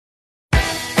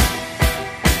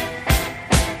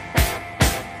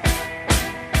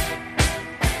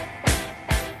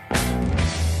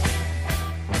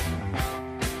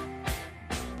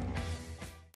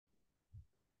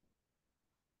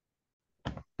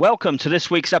Welcome to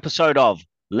this week's episode of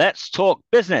Let's Talk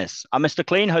Business. I'm Mr.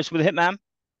 Clean, host with Hitman.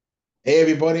 Hey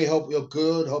everybody, hope you're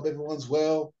good. Hope everyone's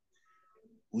well.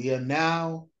 We are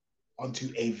now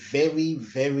onto a very,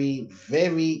 very,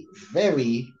 very,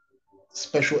 very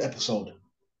special episode.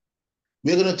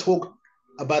 We're going to talk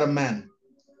about a man,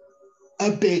 a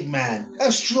big man,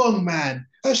 a strong man,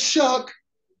 a shark.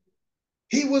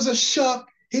 He was a shark.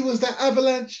 He was the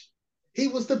avalanche. He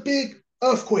was the big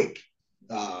earthquake.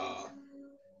 Uh,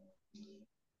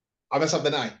 I messed up the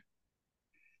night.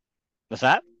 What's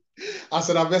that? I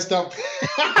said I messed up.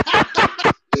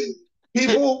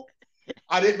 People,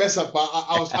 I didn't mess up, but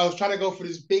I was trying to go for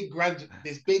this big grand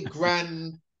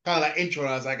kind of like intro.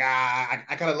 And I was like, I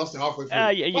kind of lost it halfway through.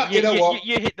 You, But you, you know you, you what?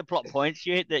 you hit the plot points.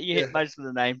 You hit Yeah, most of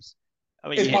the names. I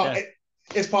mean, it's you hit part the. it,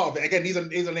 it's part of it. Again, these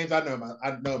are names I know, man.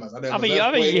 I know him as I mean, you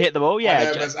Earthquake. hit them all. I Yeah,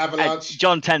 know him as Avalanche.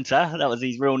 John Tenter. That was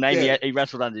his real name. Yeah, He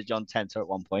wrestled under John Tenter at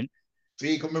one point. so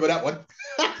you can remember that one.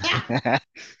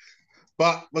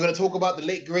 But we're gonna talk about the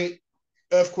late great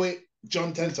Earthquake,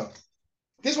 John Tenter.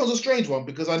 This one's a strange one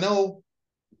because I know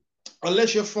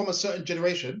unless you're from a certain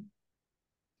generation,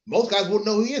 most guys wouldn't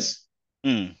know who he is.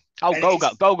 Mm. Oh, And Golga,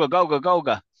 it's Golga, Golga,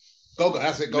 Golga. Goga,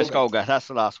 that's it, Miss Goga. Golga. That's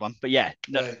the last one. But yeah,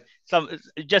 no, Uh, some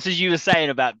just as you were saying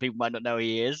about people might not know who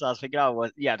he is, I was thinking, oh,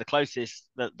 well, yeah, the closest,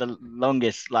 the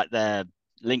longest, like the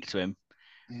link to him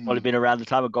probably mm, been around the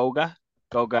time of Golga,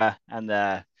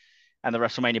 and the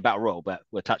WrestleMania Battle Royal. But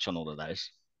we'll touch on all of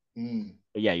those. mm.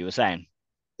 But yeah, you were saying,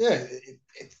 Yeah,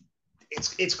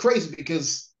 it's crazy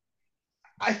because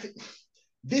I think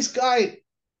this guy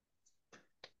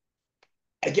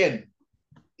again,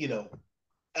 you know,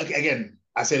 again,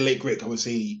 I say late great.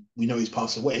 Obviously, we know he's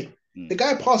passed away. The mm,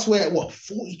 guy passed away at what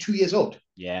 42 years old.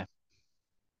 yeah,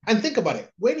 And think about it.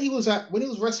 When he was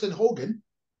wrestling Hogan,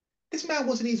 this man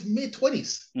was in his mid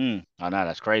 20s. I know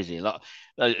that's crazy. A lot,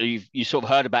 you sort of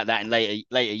heard about that in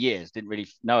later years, didn't really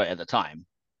know it at the time,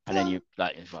 and then Yeah. you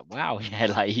like it's like wow, yeah,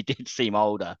 like he did seem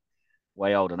older,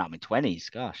 way older, not in twenties.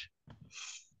 Gosh,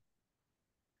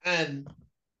 And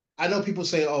I know people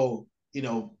say, oh,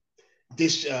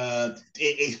 this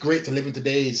it's great to live in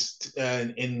today's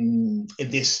in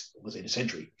this was it a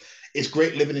century. It's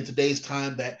great living in today's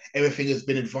time that everything has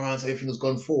been advanced, everything has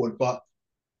gone forward. But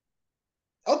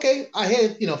okay, I hear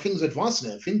things advanced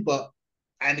and everything, but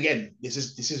and again, this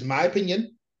is my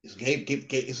opinion. This is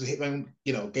Hitman,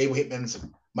 Gable Hitman's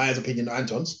my opinion, not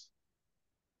Anton's.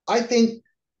 I think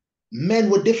men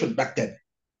were different back then.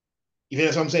 You know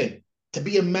what I'm saying? To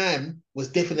be a man was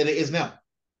different than it is now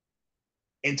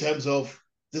in terms of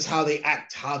just how they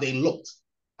act, how they looked.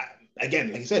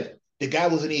 Again, like I said, the guy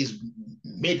was in his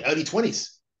mid early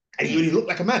 20s and he mm, really looked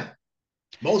like a man.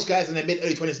 Most guys in their mid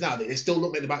early 20s now, they still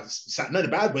look like about not in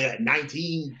a bad way, like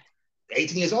 19,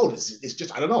 18 years old. It's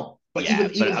just I don't know. But yeah, even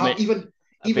but even I mean, how even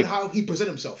a even big how he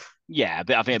presented himself.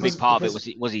 but I think a big part of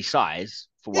it was his size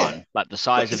for Yeah, one, like the but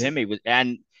size of his him. He was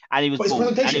and he was but his bald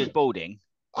and he was presentation. balding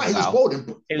as He was well. bold,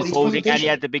 He was but his balding and he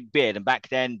had presentation. the big beard. And back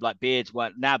then, like beards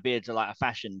weren't now beards are like a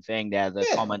fashion thing. They're the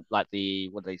Yeah, common like the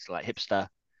what they say, like hipster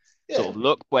sort yeah. of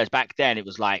look. Whereas back then it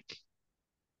was like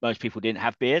most people didn't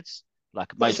have beards, like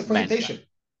But it's most a men. presentation.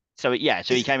 So yeah,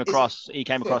 so It's he came yeah.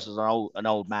 across as an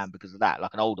old man because of that,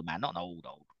 like an older man, not an old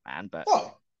man, but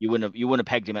Oh, you wouldn't have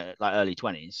pegged him at like early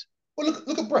 20s. well,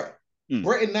 look at Brett. Mm,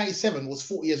 Brett in '97 was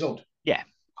 40 years old. yeah.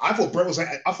 I thought Brett was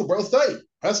 30.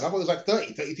 Personally, I thought it was like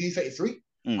 30, 32, 33.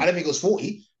 I Mm, didn't think it was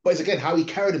 40. But it's again how he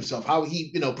carried himself, how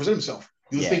he, presented himself.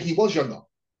 You would yeah. think he was younger.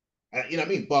 You know what I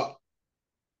mean? But,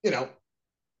 you know,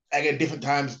 again, different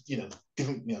times,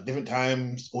 different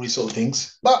times, all these sort of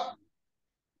things. But,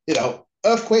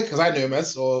 Earthquake, because I knew him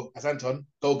as Anton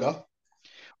Golga.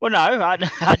 Well, no,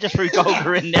 I just threw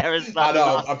Golga in there as like I his know,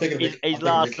 last I'm taking a his, Vic. his I'm taking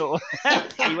a last Vic. sort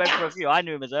of. He went for a few. I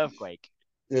knew him as Earthquake.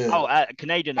 Yeah. Oh,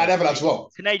 Canadian And Avalanche Earthquake, as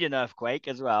well. Canadian Earthquake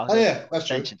as well. Oh, There's yeah, that's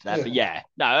true. attention to that, but Yeah. yeah,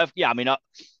 no, yeah. I mean, I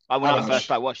when I first Avalanche.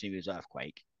 started watching him, he was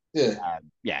Earthquake. Yeah.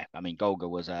 Yeah, I mean, Golga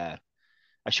was a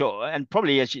short, and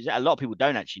probably a lot of people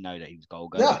don't actually know that he was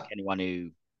Golga. Like Yeah. anyone who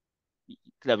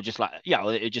they were just like, yeah, well,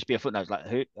 it'd just be a footnote like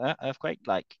who Earthquake.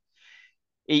 Like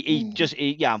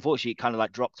Mm, yeah, unfortunately, kind of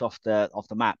like dropped off the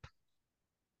map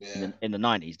in yeah. the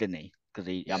 90s, didn't he? Because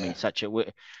I mean, Yeah.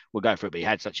 we're going through it, but he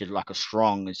had such a like a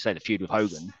strong, say, the feud with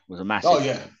Hogan was a Oh, massive,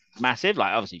 yeah. massive.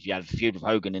 Like obviously, if you had a feud with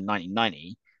Hogan in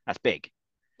 1990, that's big.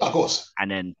 Of course. And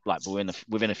then like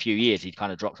within a few years, he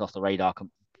kind of dropped off the radar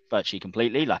virtually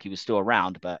completely. Like he was still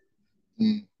around, but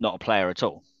Mm, not a player at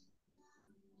all.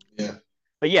 yeah.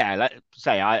 But yeah, like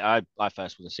say I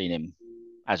first would have seen him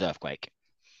as Earthquake.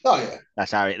 Oh, yeah.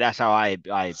 That's how I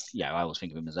always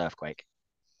think of him as Earthquake.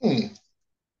 Mm.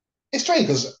 It's strange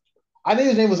because I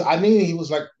knew he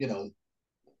was like,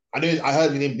 I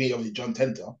heard his name being obviously John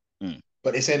Tenter, Mm,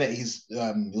 but they're saying that he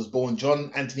was born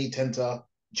John Anthony Tenter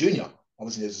Jr.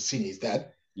 Obviously, there's a senior, his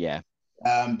dad. yeah.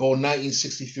 Born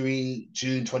 1963,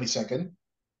 June 22nd,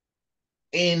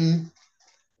 in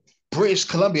British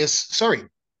Columbia, sorry,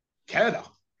 Canada.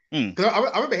 Mm, Because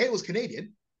I remember he was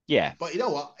Canadian, yeah. but you know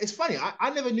what? It's funny. I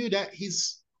never knew that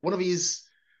he's one of his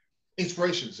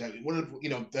inspirations. Like one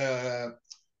of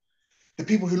the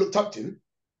people who looked up to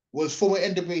was former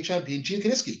NWA champion Gene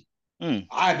Kiniski. Mm,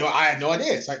 I had no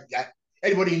idea. It's like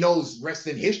anybody who knows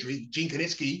wrestling history. Gene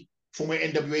Kiniski, former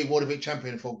NWA World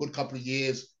champion for a good couple of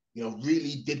years. You know,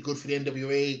 really did good for the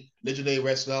NWA. Legendary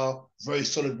wrestler, very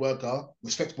solid worker,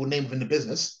 respectable name within the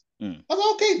business. mm, I was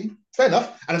like, okay, fair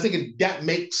enough. And I'm thinking that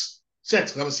makes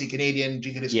sense because obviously Canadian,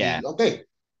 Gene yeah. Kiniski, okay.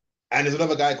 And there's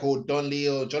another guy called Don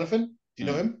Leo Jonathan. Do you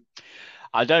know Mm. him?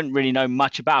 I don't really know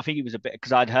much about. I think he was a bit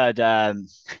because I'd heard.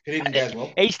 Canadian guy as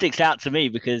well. He sticks out to me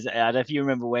because I don't know if you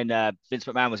remember when Vince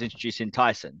McMahon was introducing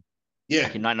Tyson Yeah.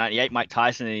 back in 1998, Mike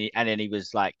Tyson, and then he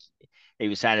was like, he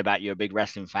was saying about you're a big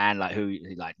wrestling fan, like who,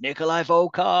 like Nikolai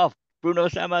Volkov, Bruno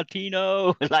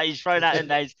Sammartino, like he's throwing out the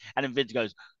names, and then Vince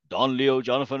goes, Don Leo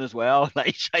Jonathan as well, like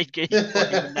he's pointing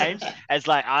with names. And it's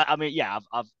like, I mean, yeah,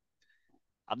 I've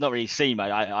not really seen him.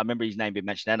 I remember his name being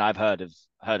mentioned, and I've heard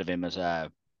of him as a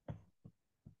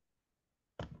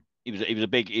he was a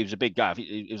big guy.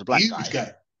 He was a black Huge guy.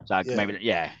 guy. So like, Yeah. maybe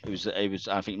yeah, it was.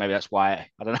 I think maybe that's why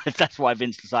I don't know if that's why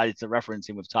Vince decided to reference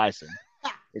him with Tyson.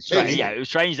 It's strange. Yeah, Maybe. it was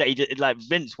strange that he did. Like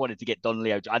Vince wanted to get Don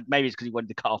Leo. Maybe it's because he wanted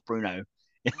to cut off Bruno,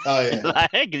 Oh yeah.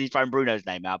 like because he's throwing Bruno's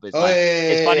name out. But it's Oh like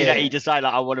it's funny that yeah. he decided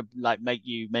like I want to like make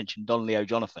you mention Don Leo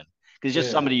Jonathan because it's just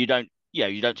Yeah. somebody you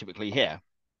don't typically hear.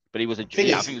 But he was a Thing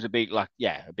yeah, I think he is, was a big like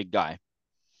yeah, a big guy.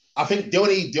 I think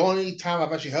the only time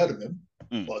I've actually heard of him,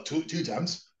 Mm, well, two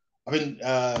times. I mean,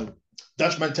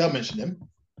 Dutch Mantel mentioned him.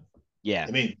 yeah,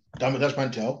 I mean, Dutch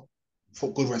Mantel,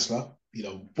 good wrestler. You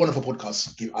know, wonderful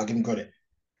podcast. I'll give him credit.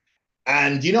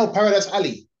 And you know, Paradise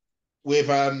Alley with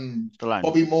Stallone,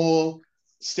 Bobby Moore,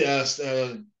 Terry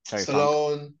Funk.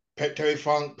 Stallone, Terry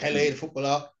Funk, Pele, Mm, the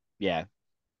footballer. yeah,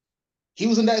 He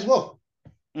was in that as well.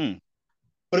 mm,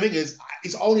 But the thing is,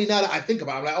 it's only now that I think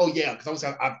about it, I'm like, oh yeah, because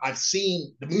obviously I've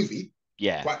seen the movie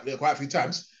yeah, quite a few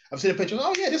times. I've seen a picture.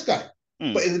 Oh yeah, this guy.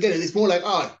 mm, But again, it's more like,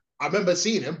 oh, I remember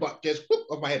seeing him, but just whoop,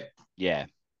 off my head. yeah,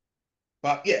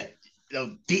 But yeah,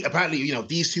 apparently,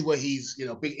 these two were his,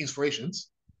 big inspirations.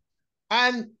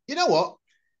 And you know what?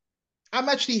 I'm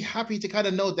actually happy to kind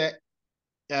of know that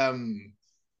um,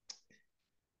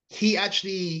 he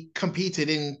actually competed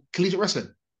in collegiate wrestling.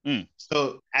 mm,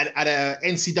 So at a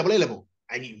NCAA level,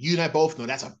 and you and I both know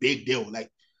that's a big deal. Like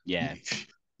yeah,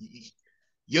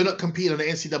 you're not competing on the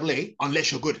NCAA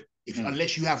unless you're good. If mm,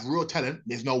 unless you have real talent,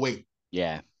 there's no way.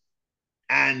 yeah,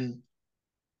 And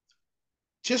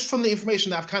just from the information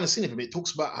that I've kind of seen of him, it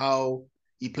talks about how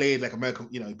he played like American,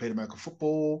 he played American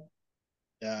football.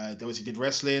 There was he did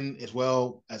wrestling as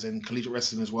well, as in collegiate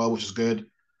wrestling as well, which is good.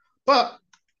 But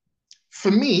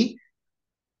for me,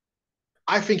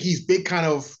 I think his big kind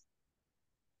of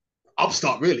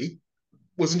upstart really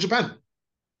was in Japan.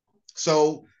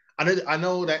 So I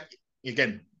know that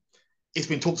again, it's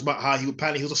been talked about how he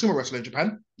was a sumo wrestler in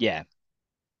Japan, yeah,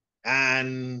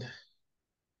 and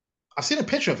I've seen a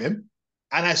picture of him,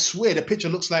 and I swear the picture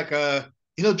looks like John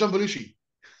Belushi,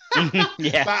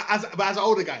 yeah, but as an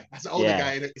older guy, yeah.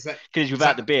 it's like Because he's it's without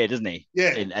like the beard, doesn't he?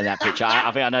 yeah, In that picture,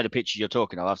 I think I know the picture you're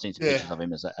talking of. I've seen some yeah. pictures of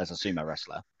him as a sumo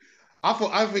wrestler. I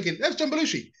was thinking that's John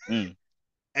Belushi. Mm,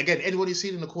 Again, anybody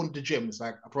seen in the corner of the gym, it's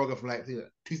like a program from like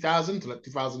 2000 to like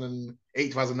 2008,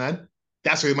 2009.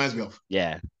 That's what it reminds me of.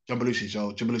 yeah, John Belushi,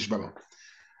 so John Belushi brother.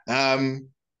 Um,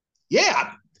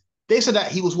 yeah, they said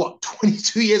that he was what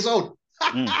 22 years old.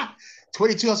 mm,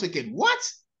 22. I was thinking, what?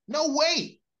 No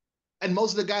way. And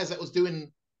most of the guys that was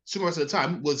doing sumo wrestling at the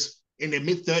time was in their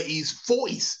mid 30s,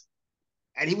 40s,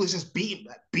 and he was just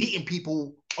beating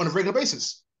people on a regular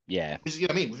basis. yeah, Which you know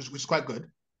what I mean, which is quite good.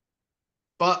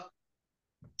 But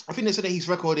I think they said that his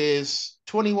record is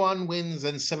 21 wins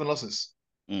and 7 losses.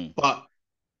 mm, But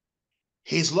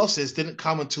his losses didn't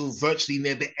come until virtually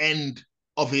near the end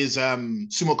of his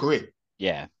sumo career,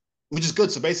 yeah, which is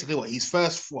good. So basically, what he's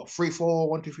first, what 3, 4,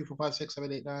 1, 2, 3, 4, 5, 6,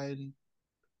 7, 8, 9.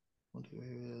 1,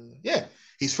 2, yeah,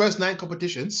 his first 9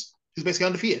 competitions, he's basically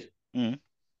undefeated. mm.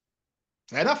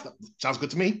 Fair enough. That sounds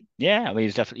good to me. Yeah. I mean,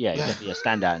 he's Yeah, definitely a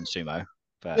standout in sumo.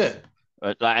 But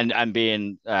yeah, like, and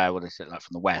being what is it like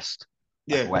from the West,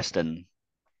 like a yeah. Western,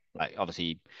 like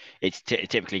obviously it's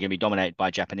typically going to be dominated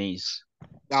by Japanese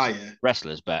Ah, yeah.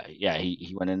 wrestlers. But yeah,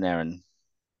 he went in there and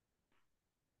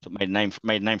made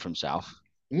a name for himself.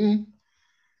 Mm.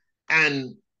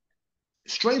 And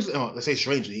strangely, let's say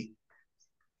strangely,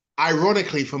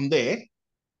 Ironically, from there,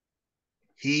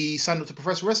 he signed up to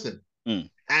professional wrestling. Mm.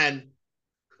 And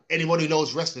anyone who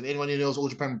knows wrestling, anyone who knows All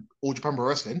Japan Pro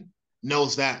Wrestling,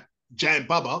 knows that Giant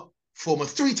Baba, former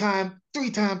three-time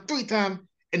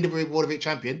NWA World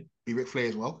Champion, be Ric Flair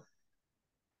as well,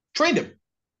 trained him.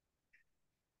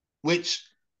 Which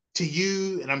to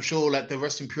you, and I'm sure like the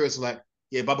wrestling purists are like,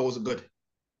 yeah, Baba wasn't good.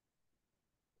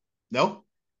 No?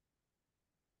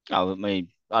 Oh, I mean,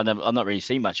 I've not really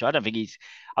seen much. I don't think he's.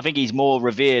 I think he's more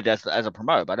revered as a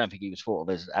promoter, but I don't think he was thought of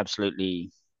as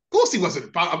absolutely. Of course he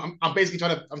wasn't. But I'm basically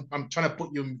I'm trying to put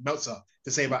you in Meltzer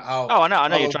to say about how Oh, I know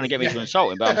you're Baba, trying to get me yeah, to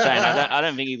insult him, but I'm saying I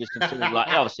don't think he was considered like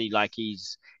obviously like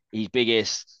his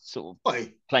biggest sort of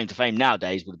boy, claim to fame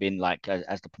nowadays would have been like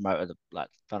as the promoter, like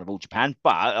fan of All Japan,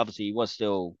 but obviously he was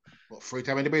still. what,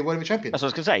 three-time NWA World Champion. That's what I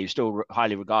was gonna say. He was still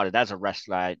highly regarded as a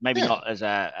wrestler, maybe Yeah, not as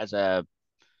a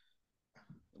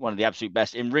one of the absolute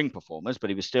best in ring performers, but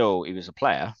he was a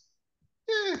player.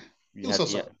 yeah, He he was had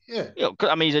so. Yeah, of yeah.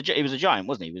 I mean, he was a giant,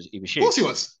 wasn't he? He was course he huge.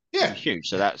 was. He Yeah, was huge.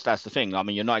 So yeah. that's the thing. I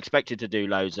mean, you're not expected to do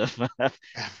loads of,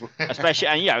 especially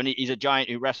and yeah, and he's a giant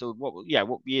who wrestled what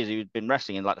years he had been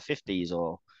wrestling in like the 50s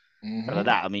or something like Mm-hmm.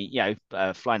 that. I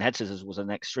mean, flying head scissors was an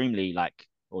extremely like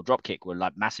or drop kick were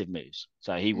like massive moves,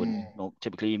 so he wouldn't Mm. not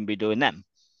typically even be doing them.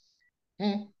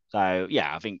 Mm. So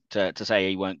yeah, I think to say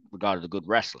he weren't regarded a good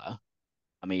wrestler,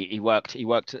 I mean, he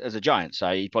worked as a giant,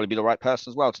 so he'd probably be the right person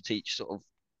as well to teach sort of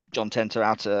John Tenter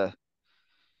how to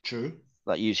True.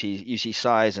 like use his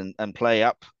size and play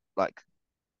up like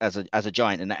as a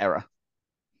giant in that era.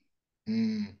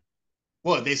 Mm.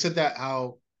 Well, they said that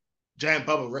how Giant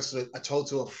Bubba wrestled a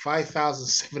total of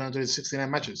 5,769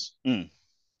 matches. Mm,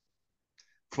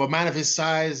 For a man of his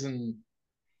size and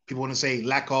people want to say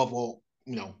lack of or,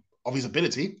 of his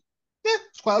ability, yeah,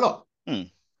 it's quite a lot.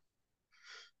 mm.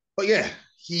 But yeah,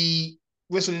 he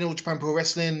wrestled in All Japan Pro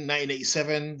Wrestling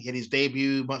 1987. He had his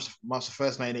debut March the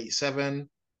 1st, 1987.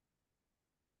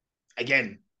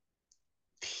 Again,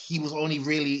 he was only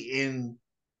really in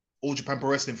All Japan Pro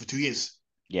Wrestling for 2 years.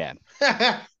 Yeah.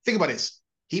 Think about this.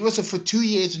 He wrestled for 2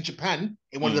 years in Japan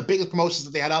in one of the Mm, biggest promotions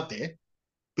that they had out there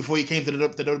before he came to the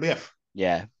WWF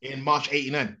yeah. in March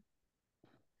 89.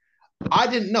 I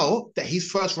didn't know that his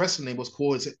first wrestling name was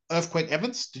called Earthquake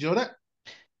Evans. Did you know that?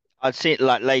 I'd see it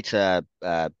like later.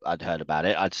 I'd heard about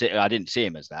it. I didn't see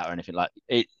him as that or anything like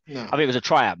it. I No. think it was a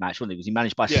tryout match, wasn't it? Was he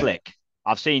managed by Yeah. Slick?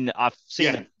 I've seen Yeah.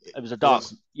 it. It was a It dark.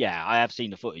 was. Yeah, I have seen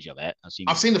the footage of it. I've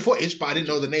seen the footage, but I didn't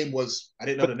know footage. the name was. I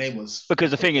didn't know But the name was because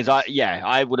the thing Earthquake is,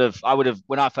 Evans. I would have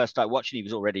when I first started watching, he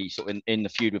was already sort of in the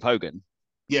feud with Hogan.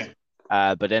 Yeah.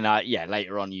 But then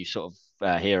later on you sort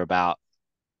of hear about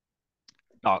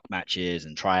dark matches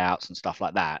and tryouts and stuff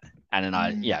like that. And then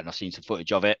Mm, and I've seen some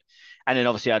footage of it. And then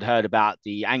obviously I'd heard about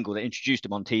the angle that introduced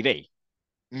him on TV,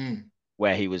 mm,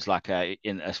 where he was like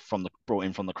in from the brought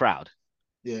in from the crowd.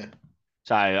 yeah.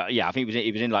 So yeah, I think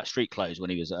he was in like street clothes when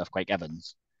he was at Earthquake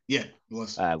Evans Yeah. It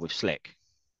was. with Slick.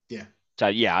 Yeah. So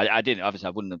yeah, I didn't obviously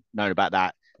I wouldn't have known about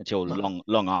that until No.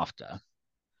 long after.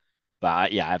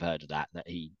 But yeah, I've heard of that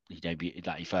he debuted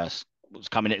that he first was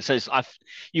coming in. So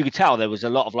you could tell there was a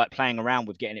lot of like playing around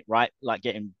with getting it right, like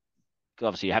getting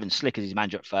obviously having Slick as his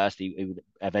manager at first. He would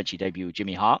eventually debut with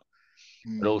Jimmy Hart,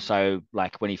 but Mm, also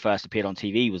like when he first appeared on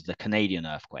TV was the Canadian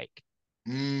Earthquake,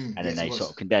 and then yes, it they sort of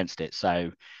was. condensed it.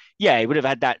 So yeah, he would have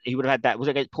had that. He would have had that. Was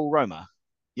it against Paul Roma?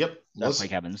 Yep. It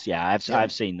Earthquake was. Evans. Yeah, I've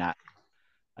Yep. seen that.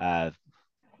 Uh,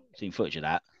 seen footage of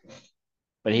that.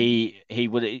 But Mm. he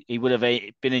would have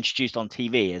been introduced on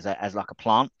TV as like a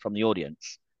plant from the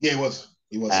audience. Yeah, it was.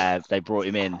 It was. They brought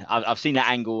him in. I've seen that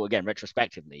angle again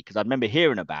retrospectively because I remember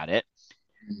hearing about it.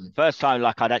 Mm. First time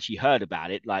like I'd actually heard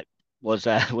about it like was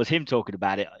him talking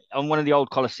about it on one of the old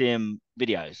Coliseum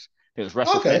videos. It was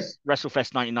Okay.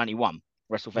 WrestleFest 1991.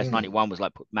 WrestleFest Mm. 91 was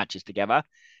like put matches together,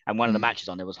 and one of the Mm. matches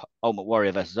on there was Ultimate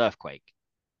Warrior versus Earthquake,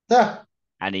 Ah,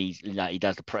 and he's like he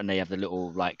does and they have the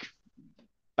little like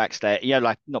backstage,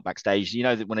 like not backstage,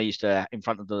 that when they used to in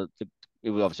front of the it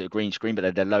was obviously a green screen, but they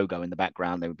had their logo in the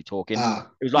background. They would be talking.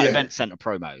 It was like yeah. event center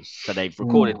promos. So they've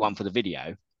recorded Mm. one for the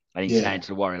video, and he's Yeah. saying to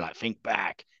the Warrior like, "Think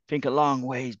back, think a long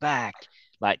ways back,"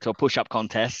 like to a push-up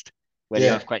contest where the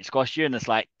Yeah. earthquake squashed you, and it's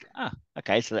like,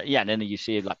 okay, so yeah, and then you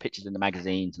see like pictures in the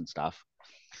magazines and stuff.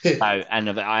 So, and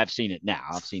I have seen it now.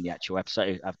 I've seen the actual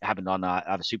episode. I haven't on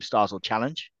either Superstars or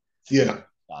Challenge. Yeah.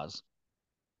 Stars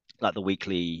like the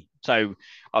weekly. So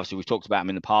obviously we've talked about them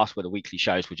in the past where the weekly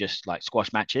shows were just like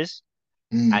squash matches,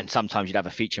 and Mm. sometimes you'd have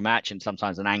a feature match, and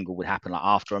sometimes an angle would happen like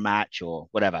after a match or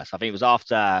whatever. So I think it was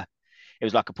after it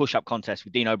was like a push-up contest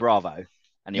with Dino Bravo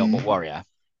and the Ultimate Mm. Warrior,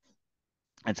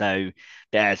 And so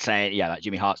they're saying, yeah, like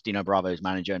Jimmy Hart's Dino Bravo's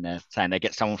manager, and they're saying they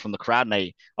get someone from the crowd. And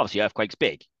they obviously Earthquake's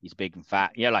big. He's big and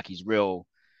fat. Yeah, like he's real.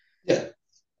 Yeah.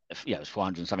 Yeah, it's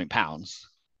 400 and something pounds.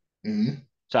 Mm-hmm.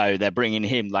 So they're bringing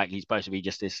him like he's supposed to be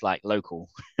just this like local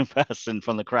person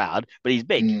from the crowd, but he's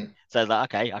big. Mm-hmm. So it's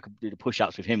like, okay, I could do the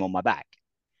push-ups with him on my back.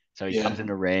 So he Yeah. comes in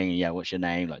the ring, and, yeah, what's your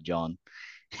name? Like John.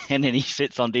 And then he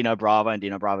sits on Dino Bravo, and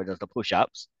Dino Bravo does the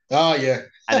push-ups. Oh yeah.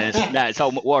 And then it's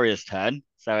Ultimate Warrior's turn.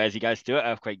 So as he goes to it,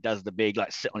 Earthquake does the big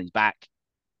like sit on his back,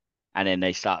 and then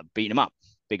they start beating him up.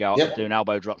 Big Yep. doing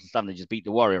elbow drops and stuff. And they just beat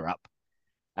the Warrior up.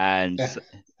 And Yeah.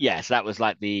 yeah, so that was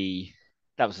like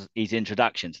that was his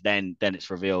introduction. So then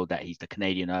it's revealed that he's the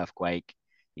Canadian Earthquake.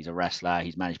 He's a wrestler.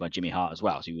 He's managed by Jimmy Hart as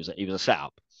well. So he was a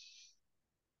setup.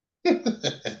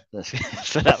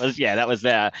 So that was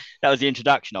the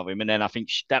introduction of him. And then I think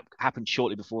that happened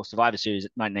shortly before Survivor Series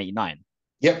 1989.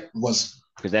 Yep. Was.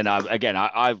 Because then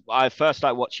I first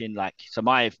started watching, like, so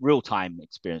my real time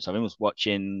experience of him was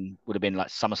watching, would have been like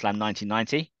SummerSlam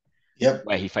 1990, Yep.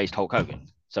 where he faced Hulk Hogan.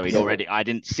 So Yep. I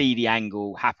didn't see the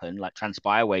angle happen, like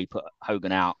transpire, where he put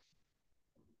Hogan out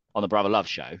on the Brother Love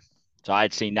show. So I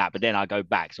had seen that, but then I go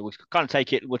back. So we'll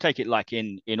take it like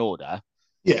in order.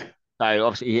 Yeah. So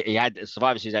obviously he had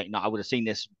Survivor Series 89. I would have seen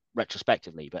this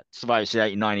retrospectively, but Survivor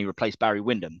Series 89, he replaced Barry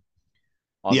Windham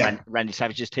on Yeah. Randy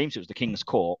Savage's team. So it was the King's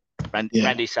Court. Yeah.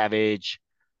 Randy Savage,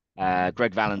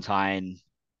 Greg Valentine,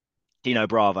 Dino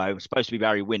Bravo. It was supposed to be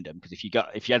Barry Windham, because if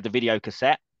you had the video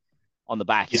cassette on the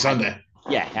back, It's on there.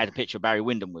 yeah, it had a picture of Barry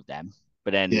Windham with them.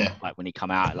 But then, Yeah. like when he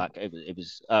come out, like it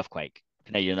was Earthquake,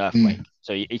 Canadian Earthquake. Mm.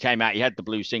 So he came out. He had the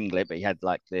blue singlet, but he had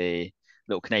like the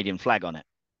little Canadian flag on it.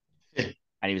 Yeah.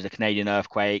 And he was a Canadian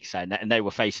Earthquake. So, and they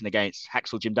were facing against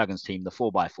Hacksaw Jim Duggan's team, the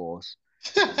 4x4s.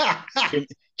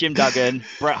 Jim Duggan,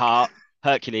 Bret Hart,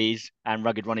 Hercules, and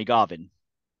Rugged Ronnie Garvin.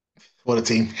 What a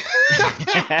team.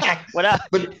 What up?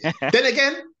 But then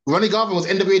again, Ronnie Garvin was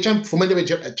NWA champion from NWA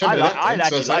champion.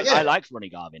 I liked Ronnie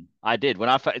Garvin. I did when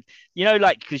I first,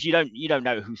 like, because you don't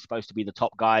know who's supposed to be the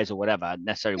top guys or whatever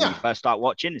necessarily when you first start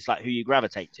watching. It's like who you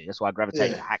gravitate to. That's why I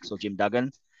gravitate to Hacksaw Jim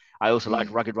Duggan. I also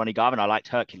liked Rugged Ronnie Garvin. I liked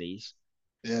Hercules.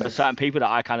 Yeah. But certain people that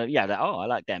I kind of I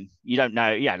like them. You don't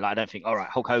know, like I don't think, all right,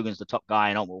 Hulk Hogan's the top guy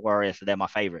and Ultimate Warrior, so they're my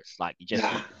favorites. Like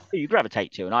you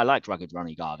gravitate to, and I liked Rugged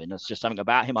Ronnie Garvin. There's just something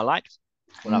about him I liked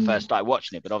when I first started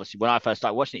watching it. But obviously, when I first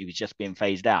started watching it, he was just being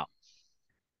phased out.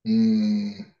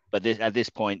 But at this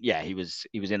point, yeah, he was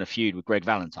in a feud with Greg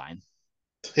Valentine.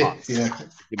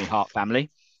 Jimmy Hart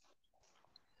family.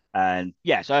 And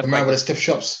yeah, so remember the stiff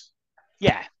shops.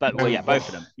 Yeah, but both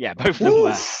of them. Yeah, both of them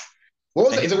were.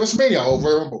 What was it? Is it WrestleMania or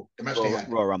Royal Rumble? The match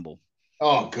Royal Rumble.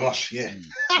 Oh gosh, yeah.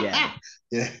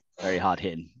 Yeah. Very hard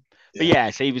hitting. But yeah,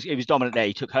 so he was dominant there.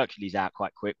 He took Hercules out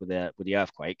quite quick with the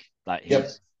Earthquake. Like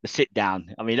the sit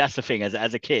down. I mean, that's the thing.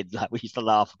 As a kid, like we used to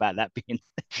laugh about that being,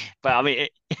 but I mean,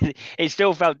 it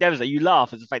still felt devastating. You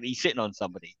laugh at the fact that he's sitting on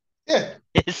somebody. Yeah,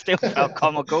 it still felt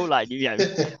comical, like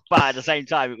but at the same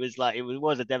time, it was like it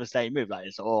was a devastating move. Like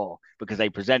because they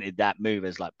presented that move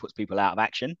as like puts people out of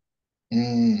action,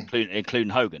 including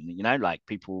Hogan. Like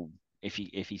people, if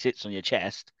he sits on your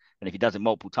chest and if he does it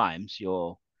multiple times,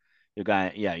 you're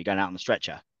going out on the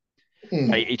stretcher.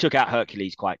 He took out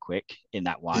Hercules quite quick in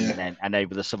that one, and they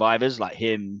were the survivors like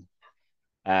him.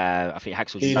 I think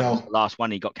Hacksaw Jim Duggan was the last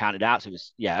one. He got counted out, so it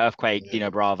was Earthquake,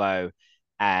 Dino Bravo,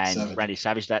 and Randy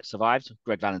Savage that survived.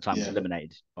 Greg Valentine was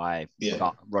eliminated by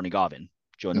Ronnie Garvin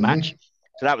during the match.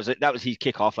 So that was his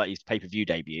kickoff, like his pay-per-view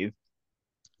debut.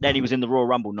 Then he was in the Royal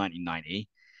Rumble 1990,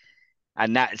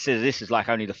 and this is like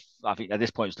only I think at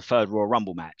this point it was the third Royal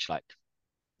Rumble match, like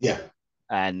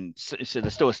and so they're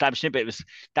still establishing it, but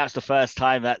that's the first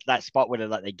time that spot where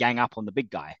they gang up on the big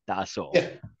guy that I saw.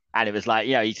 And it was like,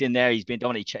 he's in there, he's been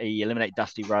dominant, he eliminated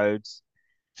Dusty Rhodes,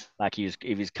 like he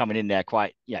was coming in there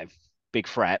quite, big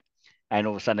threat, and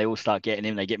all of a sudden they all start getting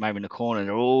him, they get him over in the corner, and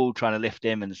they're all trying to lift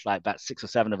him, and it's like about 6 or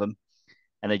 7 of them,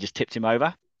 and they just tipped him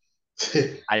over.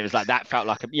 And it was like that felt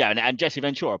like and Jesse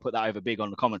Ventura put that over big on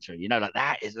the commentary, like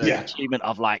that is an achievement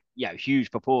of like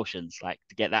huge proportions, like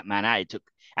to get that man out.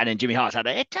 And then Jimmy Hart said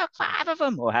it took 5 of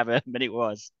them or however many it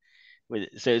was.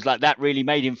 So it's like that really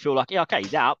made him feel like okay,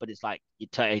 he's out, but it's like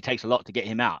it takes a lot to get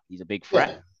him out. He's a big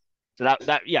threat. So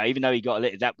that even though he got a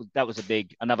little, that was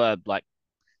another like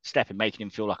step in making him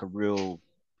feel like a real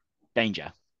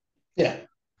danger.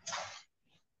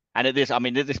 And at this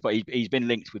point, he's been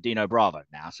linked with Dino Bravo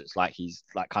now, so it's like he's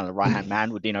like kind of the right hand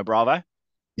man with Dino Bravo.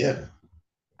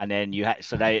 And then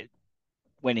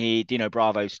when Dino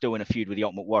Bravo's still in a feud with the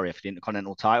Ultimate Warrior for the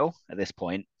Intercontinental title at this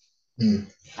point,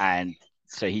 and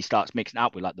so he starts mixing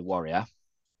up with like the Warrior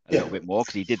a little bit more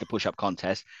because he did the push-up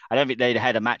contest. I don't think they'd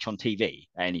had a match on TV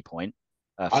at any point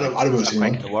I don't remember seeing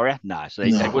Earthquake and the one. Warrior. No, so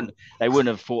No. they wouldn't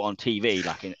have fought on TV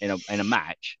like in a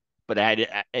match, but they had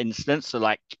an instance. So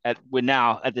like we're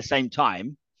now at the same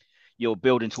time you're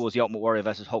building towards the Ultimate Warrior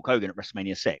versus Hulk Hogan at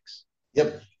WrestleMania 6.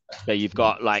 Yep. So you've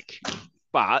got like,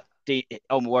 but the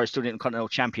Ultimate Warrior still the Intercontinental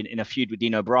Champion in a feud with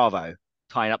Dino Bravo,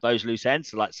 tying up those loose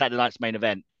ends. So like Saturday night's main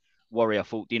event, Warrior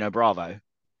fought Dino Bravo,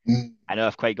 Mm. and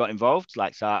Earthquake got involved.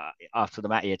 Like so after the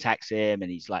match, he attacks him, and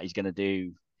he's going to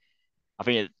do. I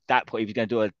think at that point he was going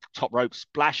to do a top rope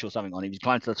splash or something on. He was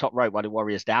climbing to the top rope while the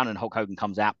Warrior's down, and Hulk Hogan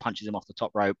comes out, punches him off the top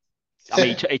rope. I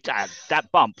mean, that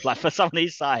bump, like for someone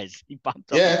his size, he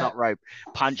bumped off the top rope,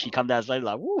 punch, he come down slowly,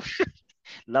 like, whoo,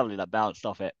 lovely, that bounced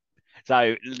off it.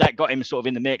 So that got him sort of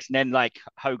in the mix. And then like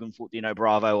Hogan fought Dino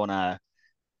Bravo on a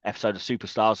episode of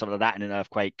Superstars, something like that, and then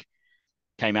Earthquake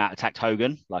came out, attacked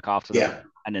Hogan, like after that,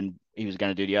 and then he was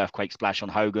going to do the Earthquake splash on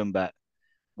Hogan, but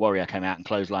Warrior came out and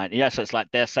clothesline. Yeah, so it's like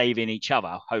they're saving each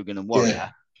other, Hogan and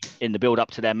Warrior, in the build up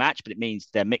to their match, but it means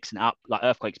they're mixing up, like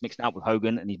Earthquake's mixing up with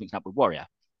Hogan and he's mixing up with Warrior.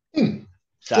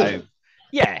 So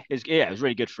yeah, it was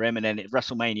really good for him. And then at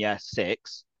WrestleMania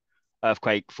 6,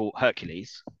 Earthquake fought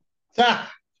Hercules. Yeah.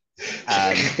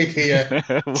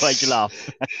 Why'd you laugh?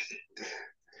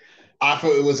 I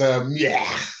thought it was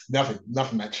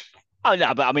nothing match. Oh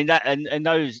no, but I mean that and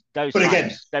those but times,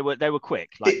 again they were quick.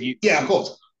 Like of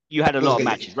course. You had a lot of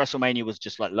matches. WrestleMania was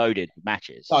just like loaded with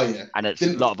matches. Oh yeah. And a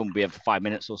lot of them would be 5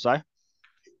 minutes or so.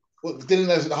 Well, didn't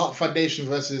there's the Heart Foundation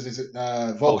versus is it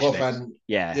Volkov and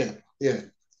yeah.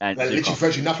 And like, literally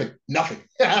virtually nothing.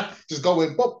 Just go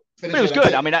in, boop, finish. But it was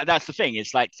good. I mean, that's the thing.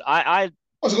 It's like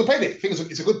it's a good payday. I think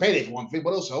it's a good payday for one thing,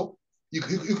 but also you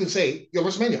can say you're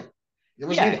WrestleMania.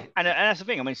 Yeah, and that's the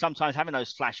thing. I mean, sometimes having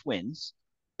those flash wins,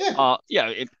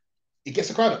 it gets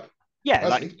the crowd up. Yeah,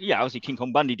 obviously King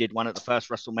Kong Bundy did one at the first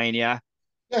WrestleMania.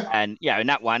 Yeah. And in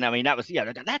that one, I mean, that was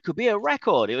that could be a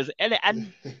record. It was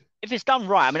and if it's done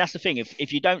right, I mean, that's the thing.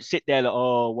 If you don't sit there like,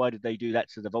 oh, why did they do that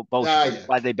to the Bolsheviks?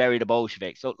 Why did they bury the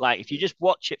Bolsheviks? So like, if you just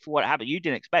watch it for what happened, you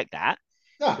didn't expect that.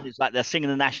 Yeah. It's like they're singing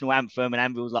the national anthem and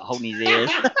Anvil's like holding his ears,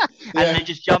 and they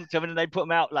just jumped him and then they put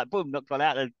him out like boom, knocked one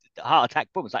out, the heart attack,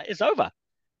 boom. It's like it's over.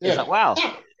 Yeah. It's like wow,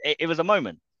 it was a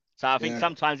moment. So I think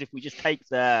sometimes if we just take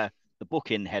the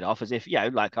booking head off as if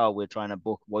like we're trying to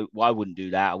book, why wouldn't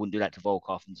do that? I wouldn't do that to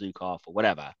Volkov and Zukov or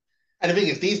whatever. And the thing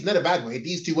is, these not a bad way.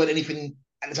 These two weren't anything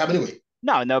at the time anyway.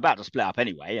 No, and they're about to split up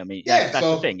anyway. I mean, that's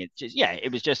the thing. It's just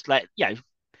it was just like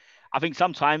I think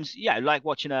sometimes like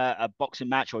watching a boxing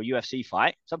match or a UFC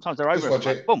fight. Sometimes they're over.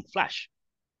 Like, boom, flash.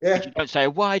 Yeah. But you don't say,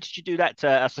 why did you do that to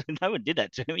us? No one did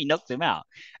that to him. He knocked him out.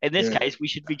 In this case, we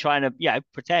should be trying to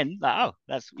pretend that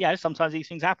that's sometimes these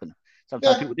things happen.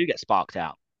 Sometimes people do get sparked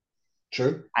out.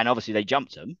 True. And obviously they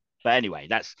jumped him. But anyway,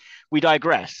 we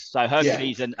digress. So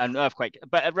Hercules and Earthquake,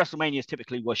 but at WrestleManias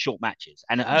typically were short matches,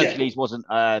 and Hercules wasn't.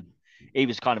 He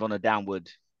was kind of on a downward.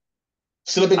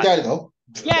 Still a big guy though.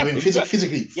 Yeah, I mean,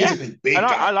 physically big. And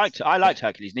I liked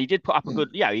Hercules, and he did put up a good.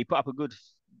 Yeah, he put up a good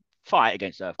fight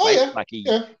against Earthquake. Oh, yeah. Like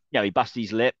he busted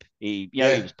his lip. He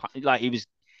was,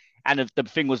 and the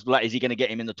thing was like, is he going to get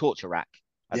him in the torture rack?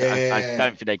 I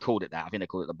don't think they called it that. I think they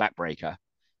called it the backbreaker.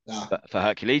 For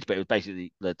Hercules, but it was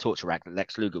basically the torture rack that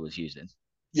Lex Luger was using.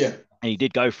 Yeah, and he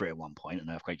did go for it at one point, and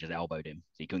Earthquake just elbowed him.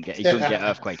 So he couldn't get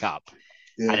Earthquake up,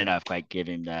 and then Earthquake gave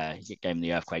him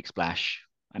the Earthquake splash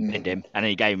and pinned him, and then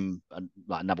he gave him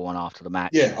another one after the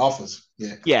match. Yeah, offers.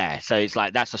 Yeah. So it's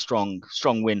like that's a strong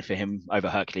win for him over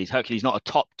Hercules. Hercules not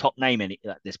a top name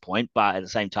at this point, but at the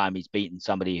same time he's beaten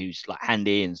somebody who's like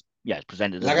handy and it's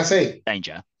presented like I say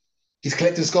danger. He's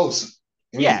collecting skulls.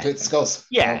 He's collecting skulls.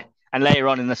 Yeah. And later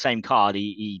on in the same card,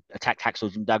 he attacked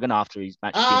Hacksaw Jim Duggan after his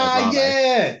match.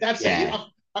 That's it.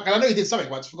 I know he did something,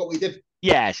 but I forgot what he did.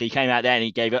 Yeah, so he came out there and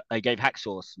he gave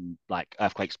Hacksaw some like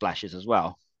Earthquake splashes as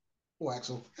well. Oh,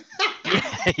 Axel.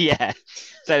 Yeah.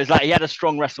 So it's like he had a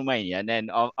strong WrestleMania, and then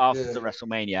after the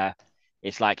WrestleMania,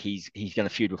 it's like he's going to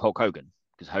feud with Hulk Hogan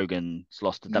because Hogan's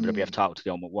lost the WWF title to the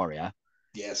Ultimate Warrior.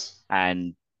 Yes.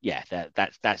 And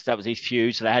that was his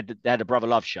feud. So they had a Brother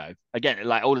Love show again.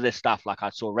 Like all of this stuff, like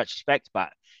I saw retrospect, but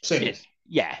it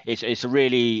was a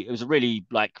really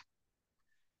like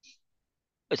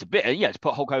it's a bit it's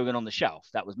put Hulk Hogan on the shelf.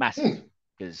 That was massive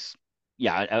because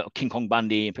King Kong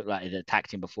Bundy and people like had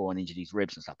attacked him before and injured his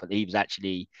ribs and stuff. But he was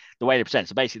actually the way they present.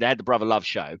 So basically, they had the Brother Love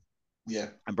show. Yeah,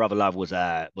 and Brother Love was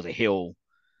a heel.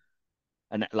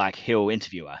 And like heel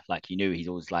interviewer, like you knew he's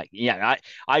always like,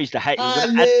 I used to hate. I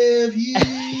love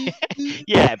you.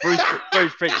 Yeah,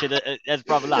 Bruce Pritchard as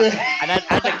Brother Love, and as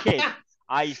a kid,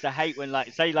 I used to hate when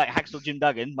Hacksaw Jim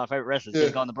Duggan, my favorite wrestler,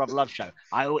 he'd go on the Brother Love show.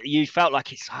 You felt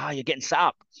like you're getting set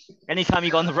up. Anytime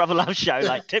you go on the Brother Love show,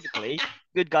 like typically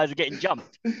good guys are getting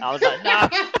jumped. I was like, no,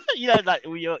 like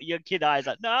your kid eyes,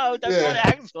 like, no, don't cut Yeah. the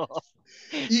hacksaw.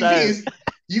 You think So is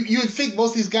you would think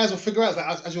most of these guys will figure out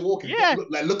like, as you're walking, yeah,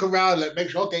 look around, like make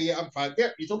sure, okay, yeah, I'm fine. Yeah,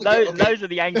 you talking? Yeah, okay. those are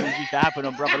the angles used to happen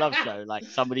on Brother Love show. Like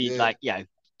somebody Yeah, like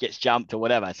gets jumped or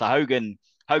whatever. So Hogan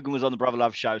was on the Brother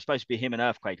Love show. It was supposed to be him and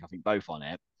Earthquake, I think, both on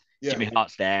it. yeah. Jimmy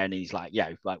Hart's there, and he's like,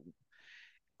 like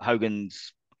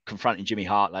Hogan's confronting Jimmy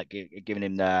Hart, like giving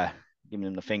him the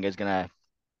fingers, gonna,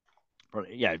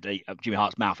 Jimmy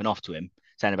Hart's mouthing off to him,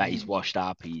 saying about he's washed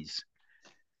up, he's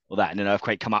all that, and then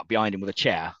Earthquake come up behind him with a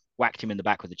chair, whacked him in the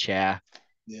back with a chair,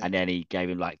 Yeah. and then he gave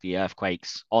him like the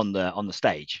earthquakes on the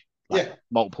stage, like Yeah.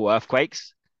 multiple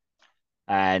earthquakes,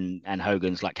 and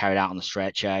Hogan's like carried out on the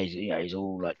stretcher. He's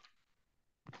all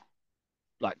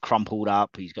like crumpled up.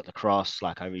 He's got the cross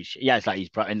like over his, it's like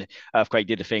and Earthquake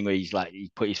did the thing where he's like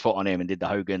he put his foot on him and did the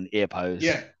Hogan ear pose.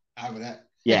 Yeah. I remember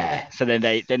Yeah. that. So then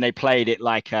they played it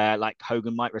like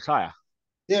Hogan might retire.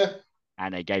 Yeah.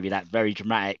 And they gave you that very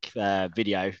dramatic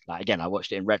video. Like again, I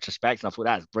watched it in retrospect and I thought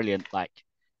that was brilliant. Like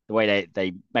the way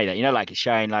they made it, like it's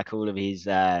showing like all of his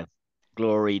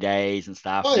glory days and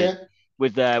stuff. Oh yeah.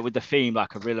 With the theme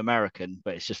like a real American,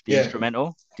 but it's just the Yeah.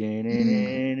 instrumental.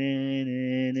 Mm.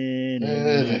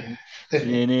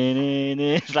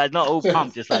 It's like not all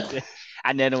pumped, just like,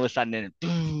 and then all of a sudden, then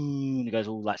it goes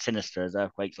all like sinister as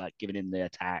Earthquake's like giving him the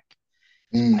attack.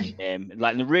 Like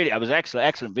really, it was an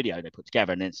excellent video they put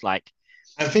together, and it's like,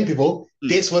 I think people,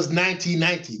 this was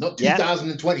 1990, not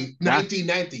 2020,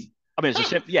 1990. I mean,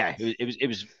 it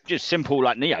was just simple,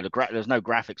 like there's no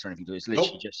graphics or anything to it. It's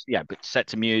literally just but set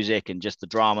to music and just the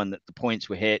drama and the points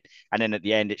were hit, and then at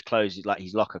the end it closes, like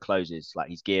his locker closes, like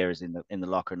his gear is in the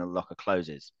locker and the locker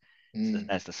closes. So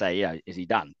as to say, is he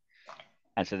done?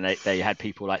 And so they had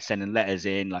people like sending letters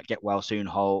in, like get well soon,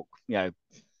 Hulk.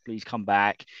 Please come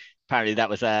back. Apparently that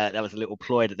was a little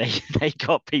ploy that they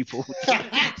got people's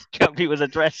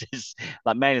addresses,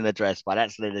 like mailing address, but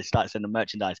actually they started sending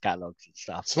merchandise catalogs and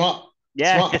stuff. Smart.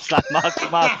 Yeah, Smart. it's like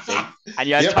marketing. And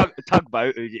you had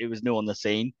Tugboat, who was new on the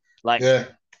scene, like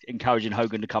encouraging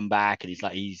Hogan to come back, and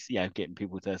he's getting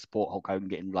people to support Hulk Hogan,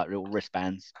 getting like little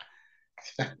wristbands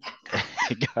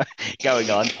going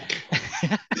on.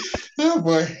 Oh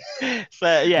boy.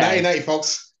 So yeah, 1990,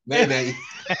 folks. 1990.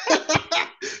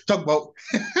 Tugboat.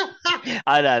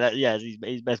 I know that. Yeah, he's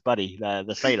his best buddy,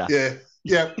 the sailor.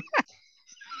 Yeah.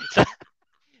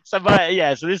 So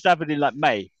this happened in like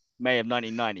May of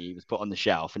 1990. He was put on the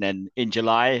shelf, and then in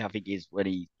July, I think is when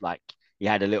he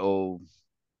had a little,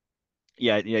 he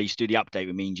used to do the update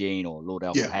with Mean Gene or Lord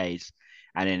Alfred Hayes,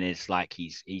 and then it's like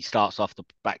he starts off the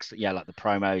back, like the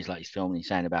promo. He's like he's filming, he's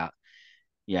saying about,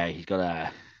 he's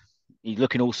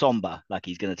looking all somber, like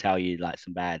he's gonna tell you like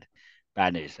some bad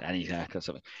news, and he's gonna cut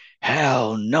something.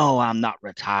 Hell no, I'm not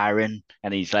retiring,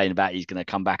 and he's saying about he's gonna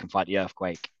come back and fight the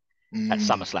Earthquake at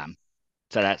SummerSlam.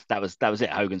 So that was it.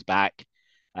 Hogan's back.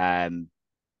 Him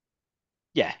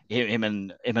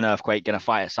and Earthquake gonna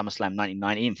fight at SummerSlam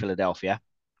 1990 in Philadelphia,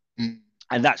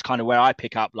 and that's kind of where I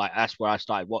pick up. Like that's where I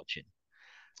started watching.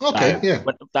 Okay,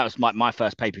 But that was my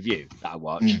first pay-per-view that I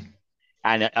watched.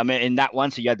 And I mean, in that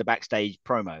one, so you had the backstage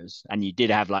promos, and you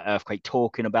did have like Earthquake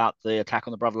talking about the attack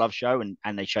on the Brother Love show, and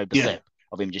they showed the clip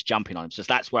of him just jumping on him. So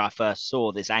that's where I first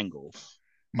saw this angle,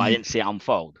 but I didn't see it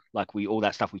unfold. Like all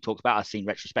that stuff we talked about, I've seen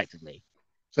retrospectively.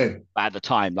 Same. But at the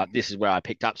time, like this is where I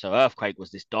picked up. So Earthquake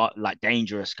was this like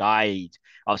dangerous guy. He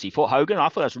obviously fought Hogan. I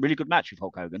thought that was a really good match with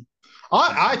Hulk Hogan.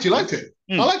 I actually liked it.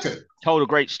 I liked it. Told a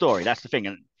great story. That's the thing,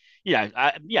 and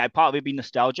part of it be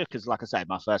nostalgia because, like I said,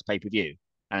 my first pay-per-view.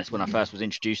 And it's when I first was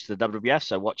introduced to the WWF.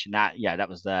 So watching that, that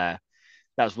was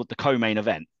what the co-main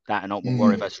event, that and Ultimate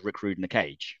Warrior versus Rick Rude in the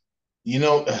cage.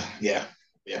 Yeah.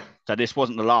 So this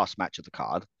wasn't the last match of the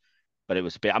card, but it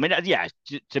was a bit. I mean,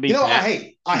 to be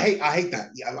fair, I hate that.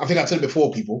 I think I said it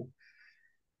before, people.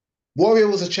 Warrior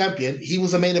was a champion. He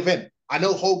was the main event. I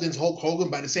know Hogan's Hulk Hogan,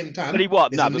 but at the same time, but he was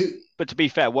but to be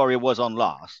fair, Warrior was on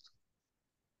last.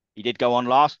 He did go on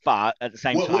last, but at the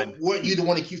same time, weren't you the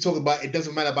one to keep talking about? It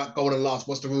doesn't matter about going on last.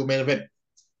 What's the real main event?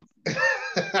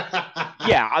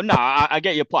 I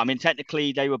get your point. I mean,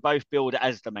 technically, they were both billed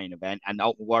as the main event, and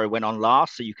Ultimate Warrior went on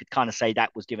last, so you could kind of say that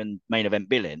was given main event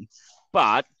billing.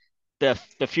 But the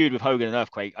feud with Hogan and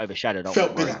Earthquake overshadowed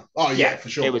Ultimate Warrior. Bigger. Oh yeah, for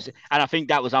sure. It was, and I think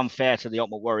that was unfair to the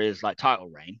Ultimate Warrior's like title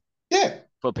reign. Yeah,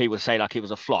 for people to say like it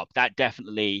was a flop. That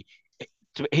definitely.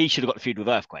 He should have got the feud with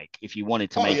Earthquake if you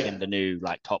wanted to make him the new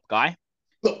like top guy.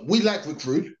 Look, we like Rick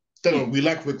Rude. We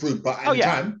like Rick Rude, but at the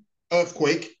time,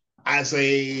 Earthquake as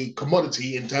a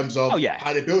commodity in terms of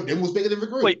how they built him was bigger than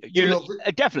Rick Rude.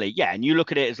 Definitely, and you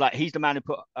look at it as like he's the man who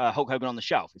put Hulk Hogan on the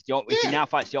shelf. If he now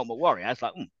fights the Ultimate Warrior, it's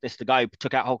like this is the guy who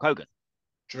took out Hulk Hogan.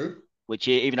 True. which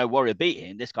even though Warrior beat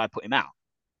him, this guy put him out.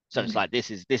 So it's like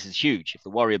this is huge. If the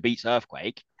Warrior beats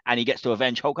Earthquake and he gets to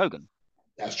avenge Hulk Hogan,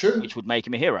 That's true. which would make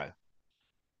him a hero.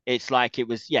 It's like it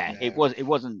was, it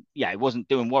wasn't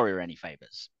doing Warrior any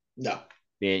favors. No.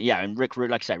 Yeah, and Rick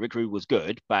Rude, like I said, Rick Rude was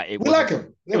good, but we like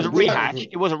him. It was a rehash.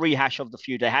 It was a rehash of the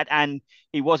feud they had, and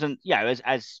he wasn't,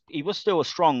 as he was still a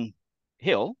strong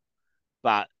heel,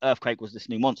 but Earthquake was this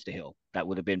new monster heel that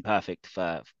would have been perfect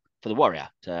for the Warrior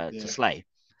to slay.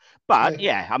 But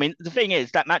I mean, the thing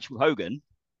is that match with Hogan,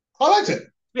 I liked it.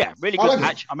 Yeah, really good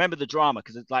match. I remember the drama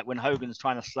because it's like when Hogan's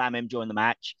trying to slam him during the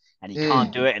match and he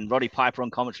can't do it, and Roddy Piper on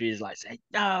commentary is like saying,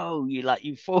 "No,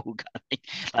 you fool,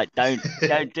 like don't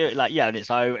do it." Like and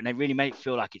it's over, and they really make it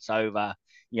feel like it's over.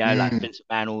 Like Vince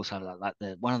McMahon also like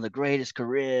one of the greatest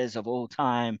careers of all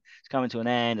time. It's coming to an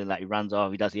end, and like he runs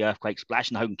off, he does the earthquake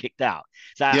splash, and Hogan kicked out.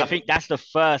 So I think that's the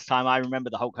first time I remember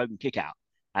the Hulk Hogan kick out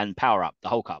and power up, the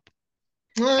Hulk up.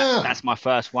 That's my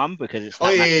first one because it's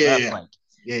that earthquake.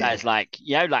 That's like,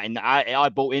 I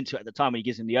bought into it at the time when he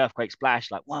gives him the earthquake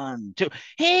splash, like 1, 2,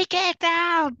 he kicked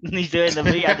out, and he's doing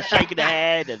the shaking the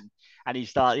head, and he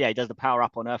starts, he does the power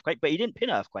up on Earthquake, but he didn't pin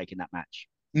Earthquake in that match.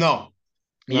 No,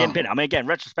 he didn't pin. I mean, again,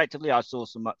 retrospectively, I saw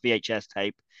some VHS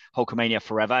tape, Hulkamania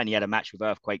Forever, and he had a match with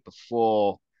Earthquake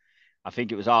before. I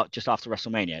think it was just after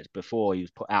WrestleMania. It's before he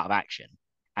was put out of action,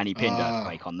 and he pinned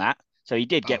Earthquake on that. So he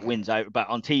did get wins over, but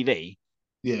on TV.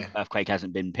 Earthquake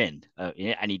hasn't been pinned,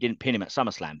 and he didn't pin him at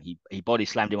SummerSlam. He body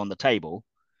slammed him on the table,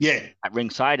 at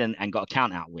ringside, and got a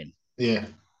count out win. Yeah,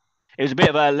 it was a bit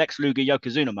of a Lex Luger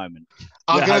Yokozuna moment.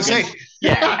 I was gonna say,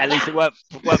 at least it worked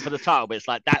for the title, but it's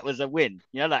like that was a win.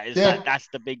 Like that's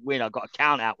the big win. I got a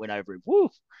count out win over him.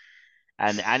 Woo!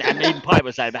 And even Piper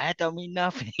was saying, that don't mean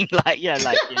nothing.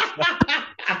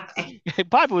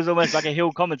 Piper was almost like a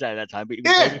heel commentator at that time, but he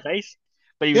was babyface.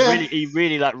 But he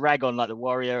really like rag on like the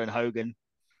Warrior and Hogan.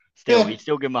 He'd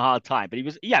still give him a hard time, but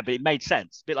but it made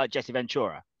sense. A bit like Jesse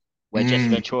Ventura, where Jesse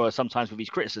Ventura sometimes with his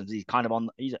criticisms, he's kind of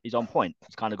he's on point.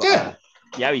 He's kind of got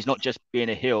he's not just being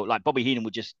a heel. Like Bobby Heenan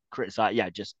would just criticize,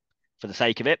 just for the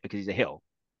sake of it because he's a heel.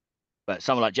 But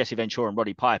someone like Jesse Ventura and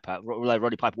Roddy Piper, although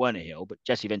Roddy Piper weren't a heel, but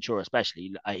Jesse Ventura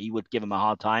especially, he would give him a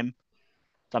hard time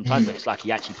sometimes. But it's like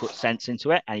he actually put sense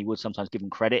into it, and he would sometimes give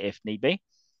him credit if need be.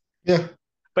 Yeah.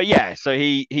 But so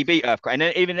he beat Earthquake, and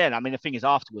then, even then, I mean, the thing is,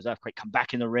 afterwards, Earthquake come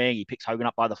back in the ring. He picks Hogan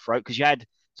up by the throat because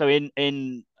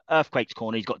in Earthquake's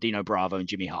corner, he's got Dino Bravo and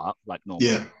Jimmy Hart like normal.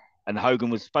 Yeah. And Hogan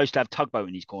was supposed to have Tugboat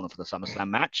in his corner for the SummerSlam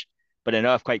match, but then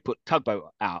Earthquake put Tugboat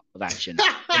out of action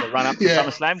in the run up to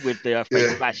SummerSlam with the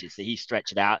Earthquake splashes. So he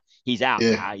stretched it out. He's out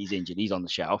now. He's injured. He's on the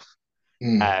shelf.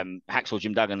 Hacksaw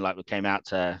Jim Duggan came out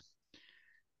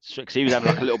because he was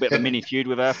having a little bit of a mini feud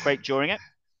with Earthquake during it.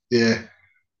 Yeah.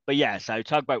 But so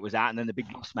Tugboat was out, and then the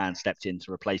Big Boss Man stepped in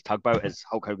to replace Tugboat as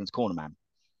Hulk Hogan's corner man.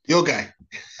 Your guy.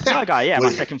 My guy,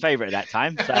 my second favorite at that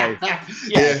time. So,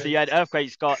 so you had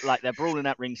Earthquake's got, they're brawling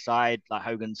at ringside, like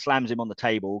Hogan slams him on the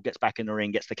table, gets back in the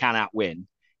ring, gets the count out win.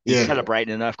 He's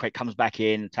celebrating, and Earthquake comes back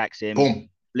in, attacks him,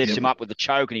 lifts him up with the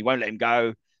choke, and he won't let him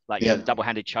go.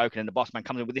 Double-handed choke, and then the boss man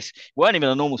comes in with this. Weren't even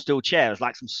a normal steel chair; it was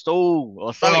like some stool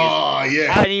or something. Oh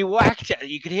yeah! And he whacked it.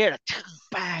 You could hear it,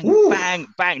 bang, bang,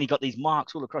 bang, and he got these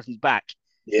marks all across his back.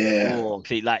 Yeah. Oh,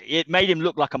 see, it made him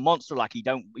look like a monster. Like he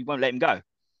won't let him go.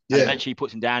 And eventually, he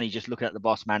puts him down. He's just looking at the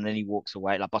boss man, and then he walks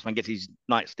away. Like boss man gets his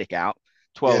nightstick out,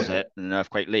 twirls it, and an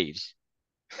Earthquake leaves.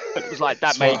 But it was like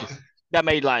that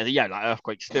made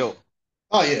Earthquake still.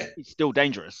 Oh yeah, it's still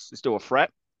dangerous. It's still a threat.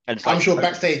 And I'm sure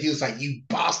backstage he was like, "You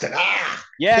bastard!"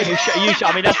 Yeah, you should.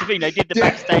 I mean, that's the thing. They did the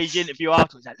backstage interview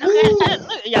afterwards. Like,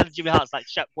 look, Jimmy Hart's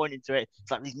pointing to it.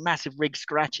 It's like these massive rig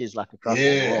scratches across.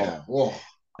 Yeah.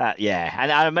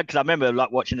 And I remember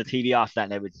watching the TV after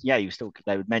that, and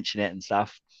they would mention it and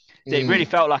stuff. So it really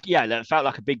felt like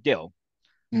a big deal.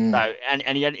 So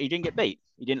and he didn't get beat.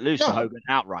 He didn't lose to Hogan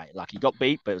outright. Like he got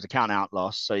beat, but it was a count out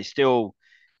loss. So he still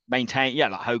maintained.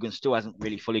 Hogan still hasn't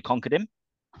really fully conquered him.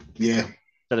 Yeah.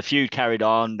 So the feud carried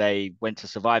on. They went to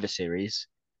Survivor Series,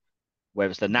 where it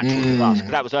was the natural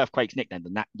disaster. That was Earthquake's nickname,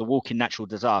 the walking natural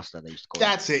disaster. They used to call it.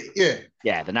 That's it.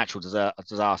 Yeah. The natural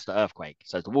disaster Earthquake.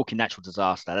 So the walking natural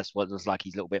disaster. That's what was like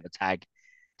his little bit of a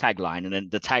tagline. And then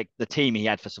the team he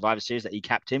had for Survivor Series that he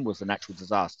captained was the Natural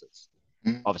Disasters.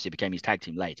 Obviously, it became his tag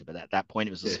team later, but at that point,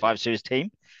 it was the Survivor Series team.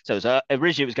 So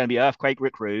originally it was going to be Earthquake,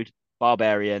 Rick Rude,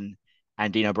 Barbarian,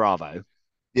 and Dino Bravo.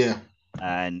 Yeah.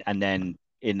 And then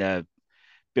in the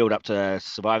build up to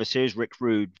Survivor Series, Rick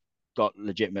Rude got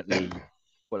legitimately,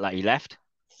 he left.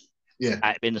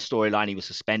 Yeah. In the storyline, he was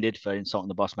suspended for insulting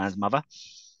the boss man's mother.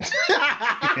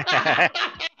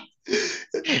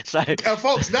 So,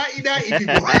 folks, 1990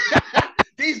 people,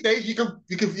 these days you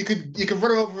can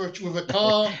run over with a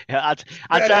car.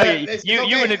 I tell you, It's you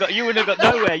okay. wouldn't have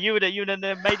got nowhere. You wouldn't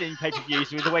have made any pay per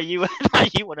views with the way you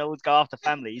you want to always go after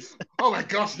families. Oh my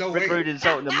gosh, no Rick way. Rude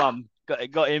insulting the mum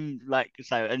got him like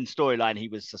so. In storyline, he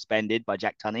was suspended by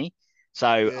Jack Tunney,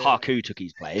 so Yeah. Haku took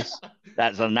his place.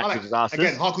 That's on I Natural like again.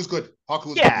 Disasters. Haku's good. Haku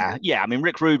was good. Yeah, yeah. I mean,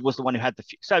 Rick Rude was the one who had the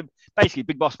so basically,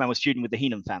 Big Boss Man was feuding with the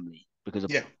Heenan family because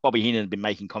of Yeah. Bobby Heenan had been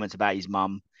making comments about his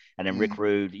mum, and then Rick Mm,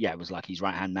 Rude, yeah, was like his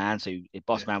right hand man. So if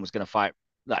Boss yeah. Man was going to fight,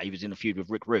 like he was in a feud with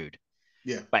Rick Rude,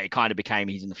 Yeah. but it kind of became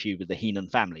he's in the feud with the Heenan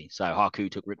family. So Haku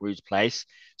took Rick Rude's place.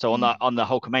 So Mm, on the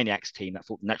Hulkamaniacs team that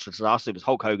fought the Natural Disaster, it was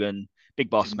Hulk Hogan, Big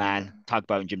Boss Jim Man, Duggan.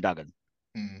 Tugboat, and Jim Duggan.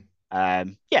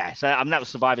 Mm. Yeah, so I mean that was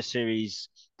Survivor Series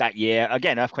that year.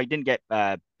 Again, Earthquake didn't get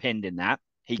pinned in that.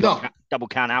 He got No. double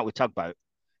count out with Tugboat.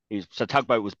 So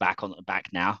Tugboat was back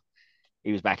now.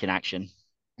 He was back in action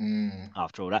Mm.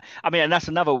 after all that. I mean, and that's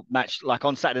another match like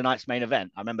on Saturday night's main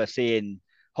event. I remember seeing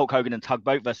Hulk Hogan and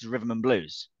Tugboat versus Rhythm and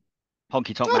Blues,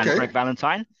 Honky Tonk Man and Okay. Greg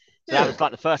Valentine. So that Yeah. was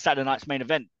like the first Saturday night's main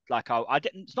event. Like I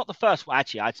didn't. It's not the first one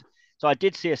actually. So I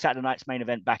did see a Saturday night's main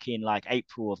event back in like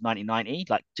April of 1990,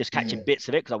 like just catching Mm. bits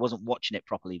of it because I wasn't watching it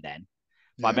properly then.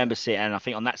 But I Yeah. remember seeing, and I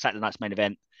think on that Saturday night's main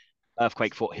event,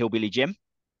 Earthquake fought Hillbilly Jim.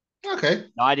 Okay.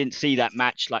 Now, I didn't see that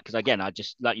match, like, because again, I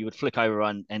just, like, you would flick over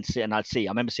and see, and I'd see.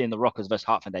 I remember seeing the Rockers versus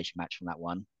Heart Foundation match from that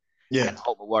one and Yeah.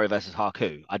 Ultimate Warrior versus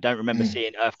Haku. I don't remember Mm.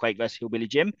 seeing Earthquake versus Hillbilly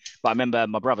Jim, but I remember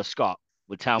my brother Scott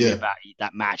would tell me Yeah. about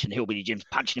that match and Hillbilly Jim's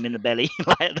punching him in the belly.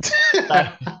 Like,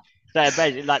 so, so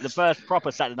basically, like the first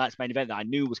proper Saturday night's main event that I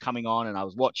knew was coming on and I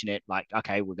was watching it, like,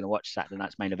 okay, we're going to watch Saturday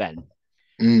night's main event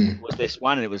Mm. was this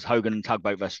one, and it was Hogan and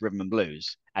Tugboat versus Rhythm and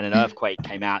Blues. And an Mm. Earthquake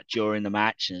came out during the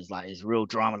match, and it's like it's real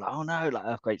drama. Like, oh no, like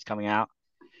Earthquake's coming out.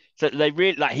 So they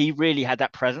really like he really had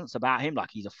that presence about him. Like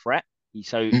he's a threat.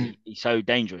 Mm. He's so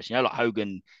dangerous. You know, like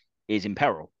Hogan is in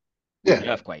peril with the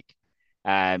Yeah. Earthquake.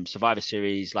 Survivor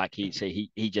Series, like he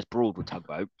just brawled with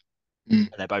Tugboat,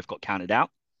 Mm. and they both got counted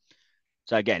out.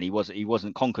 So again, he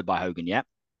wasn't conquered by Hogan yet,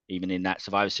 even in that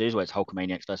Survivor Series where it's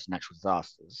Hulkamaniacs versus Natural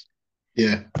Disasters.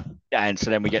 Yeah. And so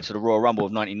then we get to the Royal Rumble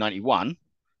of 1991,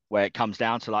 where it comes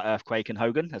down to like Earthquake and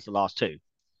Hogan as the last two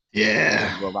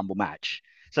Yeah. Royal Rumble match.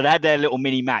 So they had their little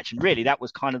mini match, and really that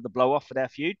was kind of the blow off for their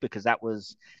feud because that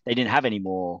was they didn't have any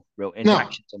more real No.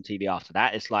 interactions on TV after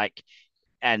that. It's like,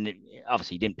 and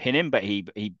obviously he didn't pin him, but he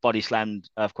body slammed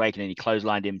Earthquake and then he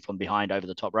clotheslined him from behind over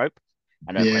the top rope,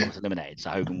 and Earthquake Yeah. was eliminated. So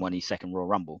Hogan won his second Royal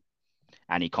Rumble,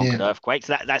 and he conquered Yeah. Earthquake.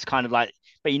 So that's kind of like,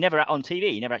 but he never on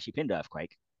TV, he never actually pinned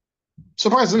Earthquake.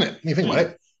 Surprising, isn't it? When you think about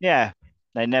Hmm. it. Yeah,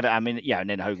 they never. I mean, yeah, and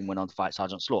then Hogan went on to fight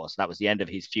Sergeant Slaughter. So that was the end of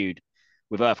his feud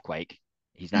with Earthquake.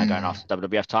 He's now going Mm. after the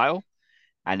WWF title,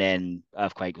 and then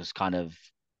Earthquake was kind of.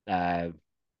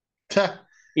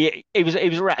 He was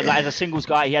around, like as a singles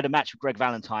guy. He had a match with Greg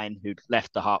Valentine, who'd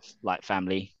left the Hart like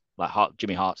family, like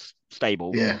Jimmy Hart's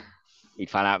stable. Yeah. He'd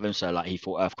found out of him, so like he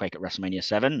fought Earthquake at WrestleMania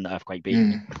 7, and Earthquake beat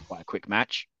him in Mm. quite a quick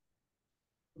match.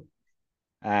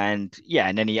 And yeah,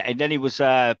 and then he was.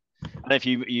 I don't know if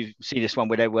you see this one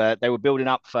where they were building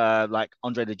up for like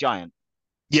Andre the Giant.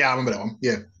 Yeah, I remember that one.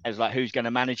 Yeah. It was like who's going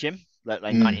to manage him? Like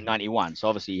Mm. 1991. So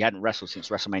obviously he hadn't wrestled since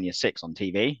WrestleMania 6 on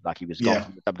TV. Like he was gone Yeah.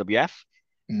 from the WWF.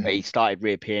 But he Mm. started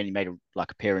reappearing. He made a like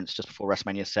appearance just before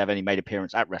WrestleMania 7. He made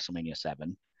appearance at WrestleMania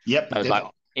 7. Yep, So he it was did.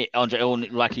 like Andre,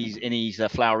 like he's in his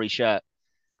flowery shirt.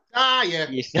 Ah, yeah.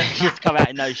 He used to come out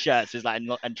in those shirts, just like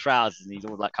and trousers, and he's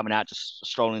all like coming out just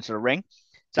strolling into the ring.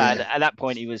 So Yeah. at that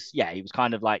point, he was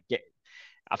kind of like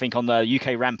I think on the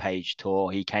UK Rampage tour,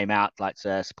 he came out like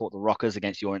to support the Rockers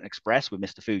against the Orient Express with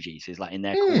Mr. Fuji. So he's like in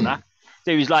their corner.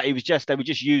 Mm. So they were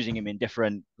just using him in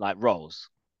different like roles,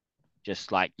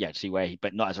 just like to see where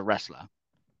but not as a wrestler.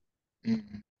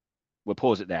 Mm. We'll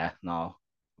pause it there. No,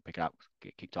 we'll pick it up.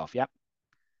 Get kicked off. Yep.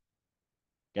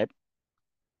 Yep.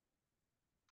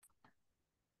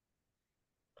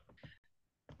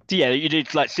 So yeah, you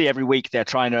did like see every week they're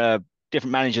trying to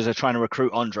different managers are trying to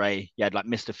recruit Andre. You had like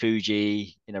Mr.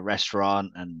 Fuji in a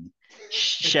restaurant and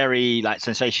Sherry, like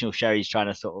sensational Sherry's trying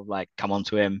to sort of like come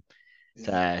onto him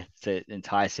Yeah. to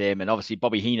entice him. And obviously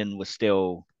Bobby Heenan was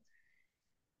still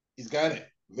He's got it,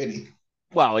 really.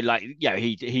 well, like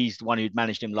he's the one who'd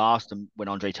managed him last and when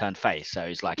Andre turned face. So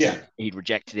it's like Yeah. he'd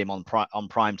rejected him on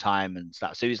prime time and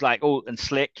stuff. So he's like all and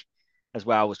Slick as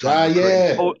well was trying Ah, to recruit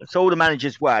him. yeah. So all the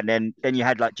managers were, and then you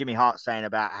had like Jimmy Hart saying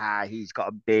about how he's got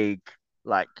a big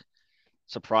like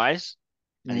surprise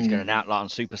and he's going to Mm. outline on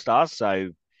superstars. So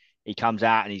he comes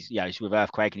out and he's with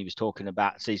Earthquake and he was talking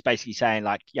about so he's basically saying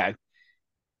like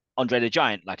Andre the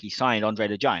Giant, like he signed Andre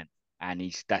the Giant and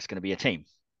that's going to be a team,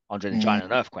 Andre the Giant Mm.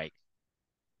 and Earthquake.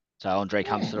 So Andre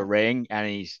comes to the ring and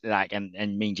he's like, and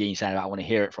Mean Gene saying, I want to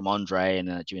hear it from Andre.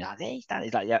 And Jimmy, like, hey,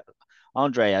 he's like, yeah,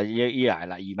 Andre, yeah,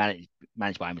 like you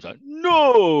managed by him. He's like,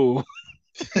 no.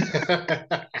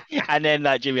 And then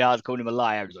like Jimmy Hart's calling him a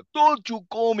liar. He's like, don't you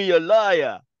call me a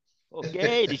liar.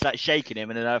 Okay. And he's like shaking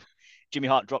him. And then Jimmy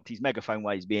Hart dropped his megaphone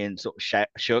while he's being sort of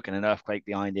shook, and an earthquake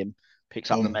behind him picks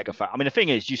up the megaphone. I mean, the thing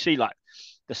is, you see like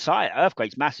the size,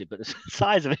 earthquake's massive, but the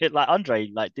size of it, like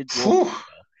Andre, like did walk,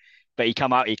 but he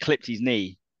come out, he clipped his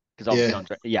knee because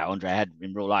obviously Andre had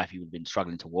in real life, he would have been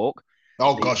struggling to walk.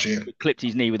 Oh, gosh, yeah. He clipped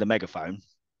his knee with a megaphone,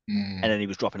 and then he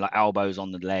was dropping like elbows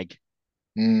on the leg.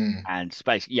 And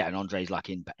space, and Andre's like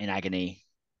in agony.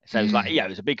 So it's like, it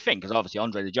was a big thing because obviously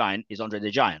Andre the Giant is Andre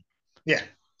the Giant. Yeah.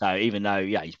 So even though,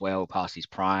 he's well past his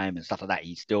prime and stuff like that,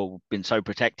 he's still been so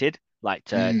protected, like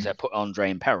to put Andre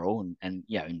in peril. And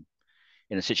in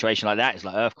a situation like that, it's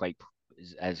like Earthquake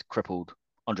has crippled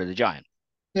Andre the Giant.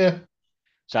 Yeah.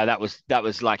 So that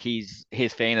was like his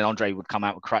thing, and Andre would come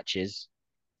out with crutches,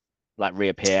 like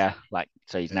reappear, like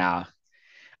so he's now.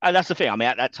 And that's the thing. I mean,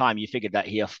 at that time, you figured that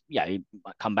he might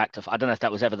come back to. I don't know if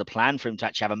that was ever the plan for him to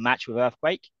actually have a match with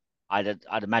Earthquake. I'd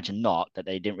imagine not. That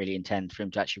they didn't really intend for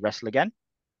him to actually wrestle again.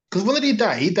 Because when did he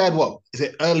die? He died what? Is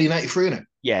it early '93? Isn't it?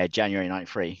 Yeah, January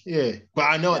 '93. Yeah, but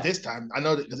I know at this time, I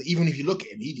know that even if you look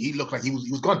at him, he looked like he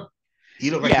was gone.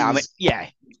 He looked like I mean,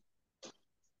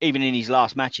 even in his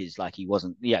last matches, like he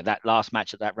wasn't. Yeah, that last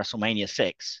match at that WrestleMania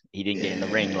 6, he didn't get in the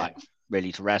ring like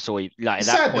really to wrestle. Like at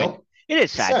that point. Though. It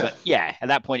is sad, but at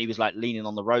that point he was like leaning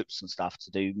on the ropes and stuff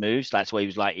to do moves. That's where he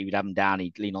was like, he would have them down,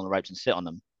 he'd lean on the ropes and sit on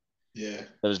them. Yeah.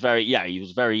 It was he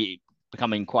was very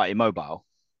becoming quite immobile,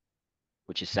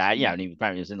 which is sad. And he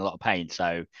apparently was in a lot of pain.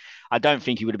 So I don't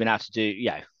think he would have been able to do,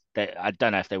 I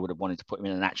don't know if they would have wanted to put him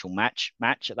in an actual match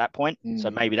at that point.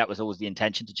 So maybe that was always the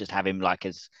intention, to just have him like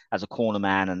as a corner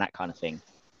man and that kind of thing.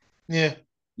 Yeah.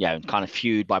 And kind of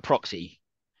feud by proxy.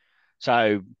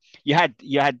 So you had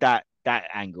that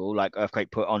angle, like Earthquake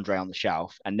put Andre on the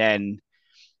shelf, and then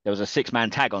there was a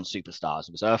 6-man tag on Superstars.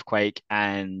 It was Earthquake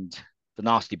and the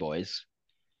Nasty Boys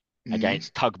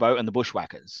against Tugboat and the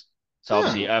Bushwhackers. So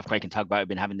obviously Earthquake and Tugboat have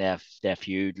been having their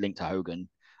feud linked to Hogan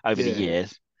over the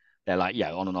years. They're like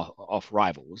on and off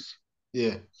rivals.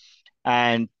 Yeah.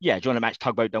 And during the match,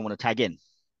 Tugboat don't want to tag in.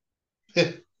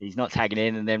 He's not tagging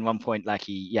in, and then one point, like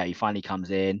he finally comes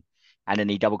in, and then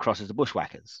he double crosses the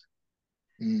Bushwhackers.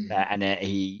 And then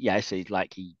so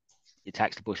he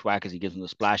attacks the Bushwhackers, he gives them the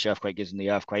splash, Earthquake gives them the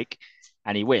earthquake,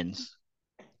 and he wins.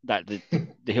 That the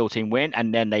heel team win,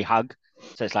 and then they hug.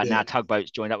 So it's like now Tugboat's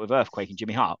joined up with Earthquake and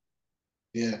Jimmy Hart.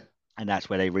 Yeah. And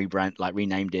that's where they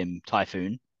renamed him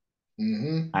Typhoon.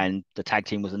 And the tag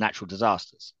team was the Natural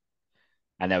Disasters.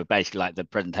 And they were basically like, the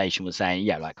presentation was saying,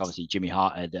 like obviously Jimmy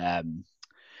Hart had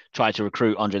tried to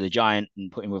recruit Andre the Giant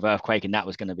and put him with Earthquake, and that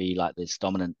was going to be like this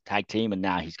dominant tag team, and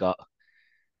now he's got.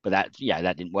 But that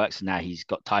didn't work. So now he's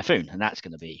got Typhoon, and that's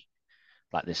going to be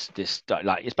like this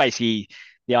like, it's basically,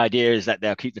 the idea is that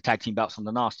they'll keep the tag team belts on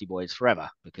the Nasty Boys forever,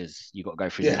 because you've got to go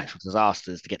through the Natural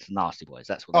Disasters to get to the Nasty Boys.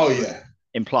 That's what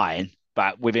implying.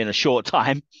 But within a short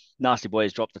time, Nasty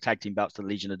Boys dropped the tag team belts to the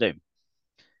Legion of Doom.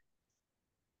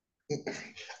 I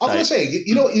was gonna say,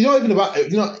 even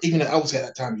I would say at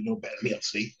that time, better than me,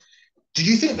 obviously. Did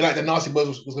you think that like the Nasty Boys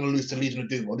was going to lose to Legion of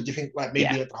Doom, or did you think like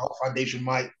maybe the Hart Foundation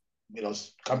might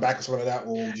come back or something like that?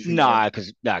 Or no,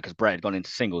 because Bret had gone into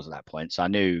singles at that point, so I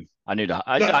knew the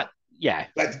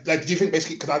Like, did you think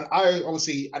basically? Because I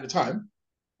obviously at the time,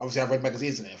 I've read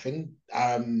magazines and everything.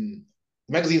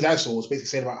 Magazines I saw was basically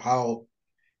saying about how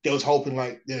they was hoping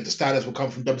like the Stardust would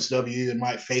come from WCW and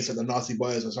might face like the Nasty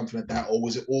Boys or something like that, or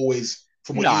was it always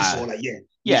from what you saw like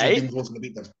Doom was going to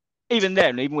beat them? Even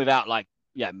then, even without like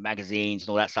magazines and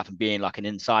all that stuff, and being like an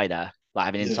insider, like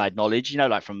having inside knowledge,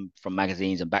 like from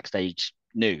magazines and backstage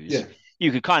news,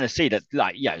 you could kind of see that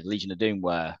like the Legion of Doom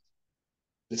were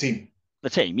the team. So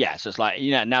it's like,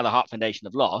 now the Hart Foundation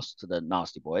have lost to the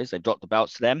Nasty Boys. They've dropped the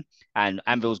belts to them, and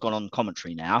Anvil's gone on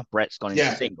commentary now. Bret's gone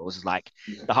into singles. It's like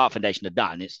the Hart Foundation are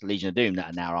done. It's the Legion of Doom that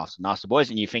are now after Nasty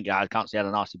Boys, and you think, I can't see how the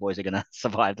Nasty Boys are going to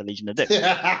survive the Legion of Doom.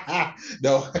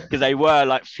 No, because they were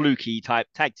like fluky type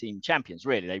tag team champions.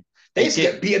 Really, they used to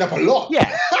get beaten up a lot.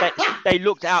 Yeah, they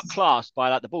looked outclassed by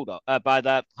like the Bulldog, by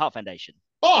the Hart Foundation.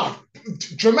 Oh,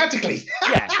 dramatically.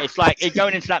 It's like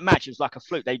going into that match, it was like a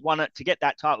fluke. They'd won it to get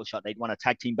that title shot. They'd won a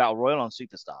tag team battle royal on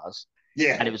Superstars.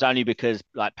 Yeah. And it was only because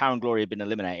like Power and Glory had been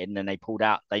eliminated, and then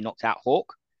they knocked out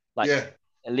Hawk.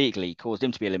 Illegally caused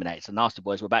him to be eliminated. So Nasty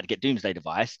Boys were about to get Doomsday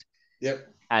devised. Yep.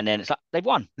 And then it's like, they've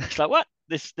won. It's like, what?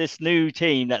 This new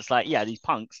team that's like, these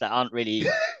punks that aren't really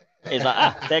It's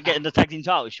like, they're getting the tag team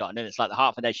title shot, and then it's like the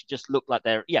Heart Foundation just look like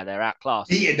they're outclassed.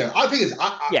 Beating them. I think it's.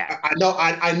 Yeah,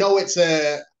 I know it's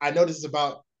a. I know this is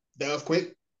about the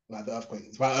earthquake. Like the earthquake.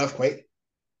 It's about earthquake.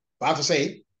 But I have to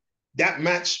say that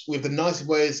match with the Nasty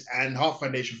Boys and Heart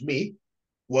Foundation for me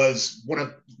was one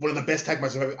of the best tag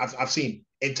matches I've seen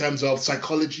in terms of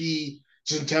psychology,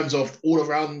 just in terms of all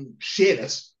around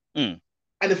sheerness. mm.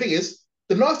 And the thing is,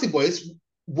 the Nasty Boys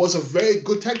was a very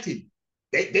good tag team.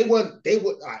 They weren't they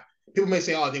were people may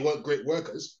say, oh, they weren't great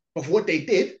workers, but for what they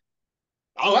did,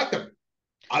 I like them.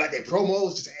 I like their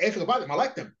promos, just everything about them. I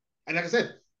like them. And like I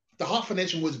said, the Heart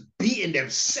Foundation was beating them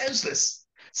senseless.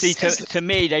 See, Senseless. to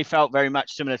me, they felt very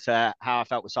much similar to how I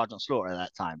felt with Sergeant Slaughter at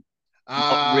that time.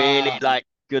 Not really Ah, like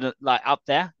good, like up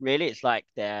there. Really, it's like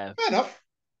fair enough.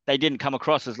 they didn't come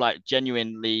across as like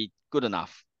genuinely good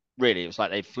enough. Really, it was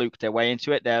like they fluked their way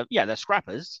into it. They're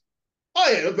scrappers. Oh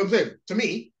yeah, I'm saying to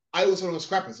me, I also know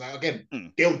scrappers. Like again,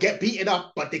 Mm. they'll get beaten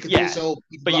up, but they could Yeah, also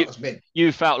beat but them up as men.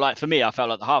 you felt like for me, I felt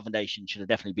like the Heart Foundation should have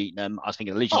definitely beaten them. I was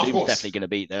thinking the Legion Oh, of of Doom was definitely course. going to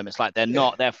beat them. It's like they're Yeah.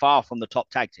 not. They're far from the top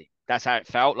tag team. That's how it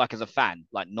felt like as a fan,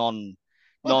 like non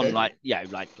Okay. like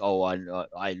like oh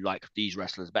I like these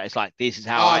wrestlers, but it's like this is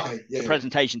how Ah, I okay. the Yeah.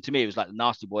 presentation to me was like the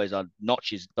Nasty Boys are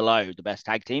notches below the best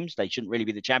tag teams. They shouldn't really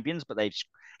be the champions, but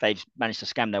they've managed to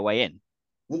scam their way in.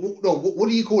 No, what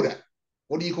do you call that?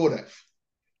 What do you call that?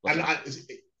 What's And that?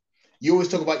 you always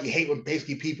talk about you hate when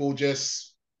basically people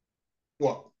just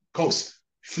what coast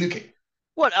fluking.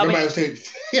 What I Remember mean, I was saying,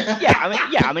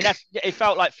 yeah, I mean that's it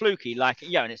felt like fluky, like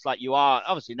and it's like you are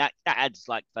obviously that adds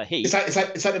like for heat. it's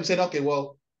like them saying, okay,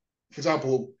 well, for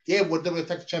example, yeah, we're never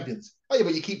attack the champions. Oh yeah,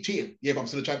 but you keep cheating. Yeah, but I'm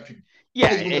still a champion.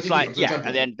 Yeah, Yeah, you wouldn't it's see me, like I'm still a at the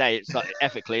champion. end of the day, it's like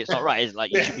ethically, it's not right. It's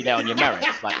like you Yeah. should be there on your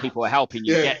merits. Like people are helping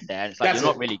you Yeah. get there, and it's like you're That's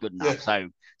not it. really good Yeah. enough. So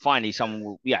finally,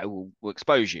 someone will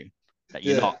expose you that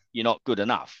Yeah. you're not good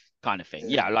enough, kind of thing.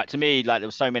 Yeah. Like to me, like there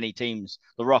were so many teams,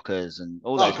 the Rockers and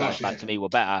all Oh those guys, gosh, like yeah. to me were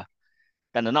better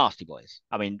than the Nasty Boys.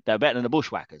 I mean, they're better than the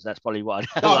Bushwhackers. That's probably what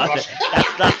Oh like,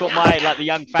 gosh. that's what my like the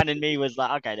young fan in me was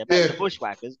like. Okay, they're better Yeah. than the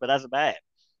Bushwhackers, but that's about it.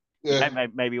 Yeah.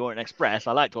 Maybe Orient Express.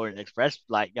 I liked Orient Express.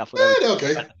 Like I thought they were,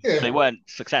 Yeah, but okay. Yeah. they weren't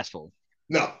successful.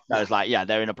 No, So no. it's like, yeah,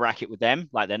 they're in a bracket with them.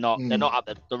 Like they're Mm, not up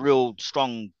the real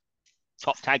strong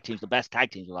top tag teams, the best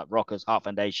tag teams were like Rockers, Heart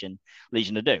Foundation,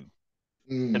 Legion of Doom.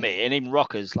 To mm. me, and even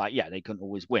Rockers, like, yeah, they couldn't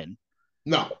always win,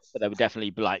 No. but they would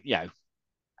definitely be like,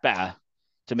 better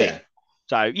to Yeah. me.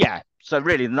 So yeah, so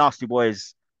really the Nasty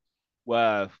Boys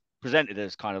were presented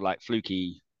as kind of like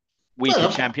fluky, Fair weaker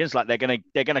enough. champions. Like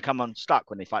they're gonna come unstuck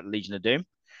when they fight the Legion of Doom.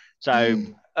 So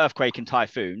Mm. Earthquake and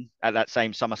Typhoon at that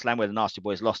same SummerSlam where the Nasty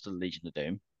Boys lost to the Legion of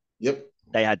Doom, Yep.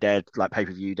 they had their like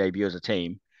pay-per-view debut as a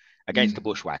team against the Mm.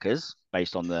 Bushwhackers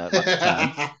based on the like the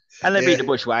terms. And they beat the Yeah.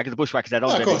 Bushwhackers. The Bushwhackers had Oh,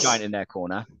 of Andre the Giant course. in their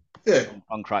corner Yeah.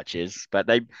 on crutches, but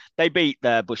they beat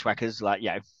the Bushwhackers like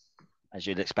as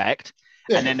you'd expect.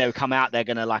 And Yeah. then they'll come out, they're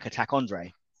gonna like attack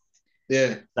Andre.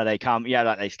 Yeah. So they come,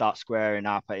 like they start squaring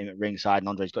up at him at ringside, and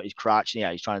Andre's got his crutch. And,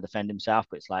 he's trying to defend himself,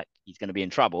 but it's like he's going to be in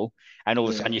trouble. And all of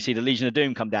a Yeah. sudden, you see the Legion of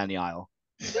Doom come down the aisle,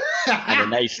 and then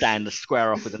they stand the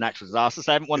square off with the Natural Disasters.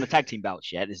 They haven't won the tag team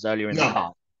belts yet. This is earlier in the No.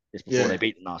 card. This before Yeah. they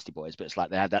beat the Nasty Boys, but it's like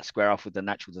they had that square off with the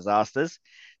Natural Disasters.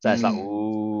 So it's like, Mm.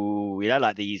 ooh,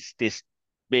 like this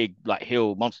big like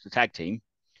heel monster tag team,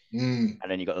 Mm. and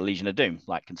then you got the Legion of Doom,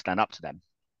 like can stand up to them.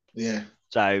 Yeah.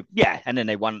 So yeah, and then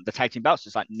they won the tag team belts.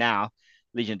 It's like now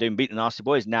Legion of Doom beat the Nasty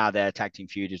Boys. Now their tag team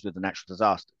feud is with the Natural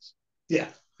Disasters Yeah.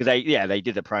 because they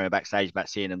did the promo backstage about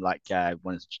seeing them like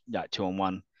when it's like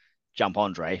 2-on-1 jump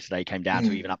Andre, so they came down to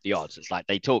Mm. even up the odds. It's like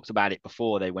they talked about it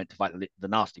before they went to fight the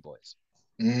Nasty Boys.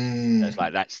 So it's Mm.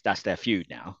 like that's their feud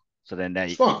now. So then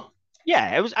Smart.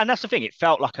 it was, and that's the thing. It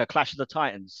felt like a Clash of the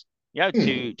Titans.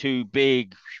 Mm. Two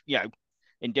big,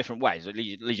 in different ways.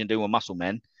 Legion of Doom were muscle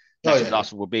men. Oh Natural yeah.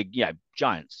 Disasters were big,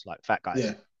 giants like fat guys.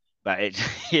 Yeah. But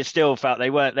it still felt they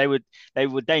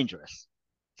were dangerous.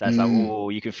 So it's like, Mm. oh,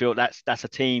 you can feel that's a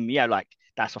team, like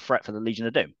that's a threat for the Legion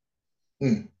of Doom.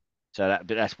 Mm. So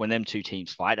that's when them two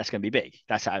teams fight. That's going to be big.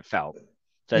 That's how it felt.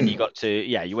 So then you Mm. got to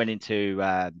you went into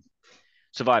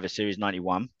Survivor Series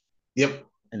 '91, Yep.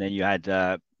 and then you had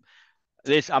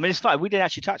this. I mean, it's fine. We didn't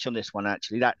actually touch on this one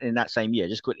actually. That in that same year,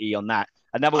 just quickly on that.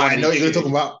 Another one I of know these you're gonna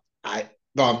talk feuds. about. I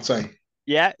no, I'm sorry.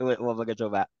 Yeah, what am I going to talk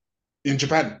about? In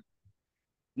Japan.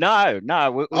 No,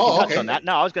 we can Oh, touch on okay. that.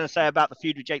 No, I was going to say about the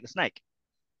feud with Jake the Snake.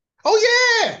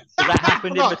 Oh yeah. Because that I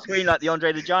happened in forgot. between like the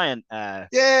Andre the Giant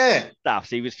Yeah. stuff.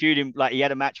 So he was feuding like he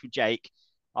had a match with Jake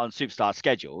on Superstar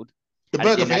scheduled, The and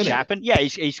it burger didn't thing, actually isn't it? happen. Yeah,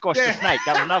 he squashed the Yeah. snake.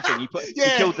 That was another thing. He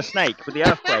Yeah. killed the snake with the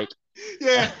earthquake.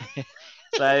 Yeah.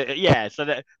 So yeah, so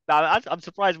that I'm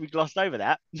surprised we glossed over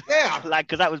that. Yeah. Like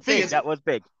because that was Thing big. is, That was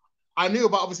big. I knew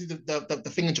about obviously the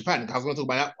thing in Japan. I was going to talk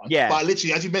about that one, but Yeah. I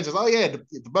literally, as you mentioned, oh yeah,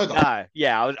 the burger. No,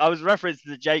 yeah, I was referencing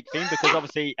the Jake thing because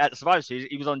obviously at Survivor Series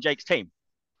he was on Jake's team.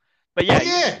 But Oh yeah,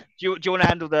 yeah. do you want to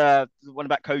handle the one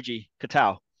about Koji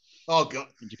Katao Oh god.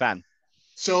 in Japan?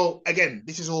 So again,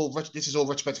 this is all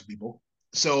retrospective, people.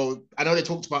 So I know they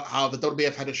talked about how the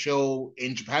WWF had a show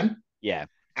in Japan, Yeah,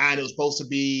 and it was supposed to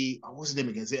be what's his name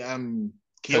again? Is it Koji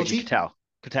Kyoji? Katao.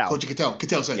 Katao. Koji Katel.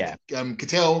 Katel, sorry. Yeah,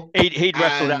 Katel he'd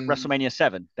wrestled at and WrestleMania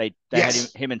 7. They had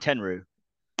yes, him and Tenru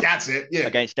that's it. Yeah.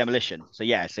 against Demolition. So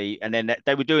yeah, see, and then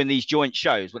they were doing these joint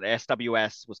shows. What the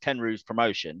SWS was Tenru's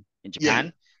promotion in Yeah.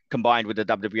 Japan, combined with the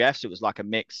WWF. So it was like a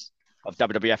mix of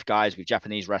WWF guys with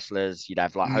Japanese wrestlers. You'd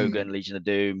have like Mm, Hogan, Legion of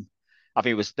Doom. I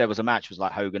think there was a match was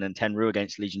like Hogan and Tenru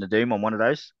against Legion of Doom on one of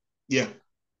those. yeah.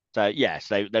 So yes,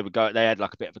 they would go. They had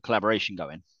like a bit of a collaboration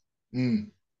going.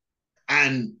 Mm.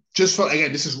 And just for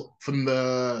again, this is from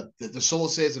the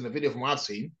sources and the video from what I've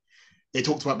seen. They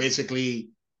talked about basically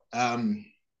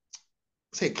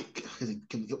say keep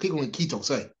going Keto,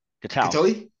 say Katao,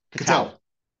 Katoi? Katao.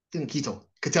 Catel. Keto.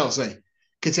 Catel, say.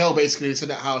 Catel basically said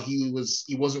that how he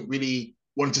wasn't really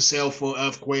wanting to sail for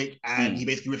Earthquake and he Mm,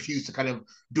 basically refused to kind of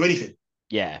do anything.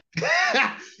 yeah,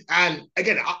 And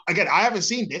again, I haven't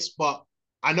seen this, but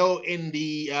I know in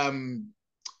the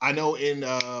I know in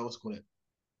what's it called it?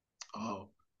 Oh,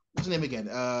 what's the name again?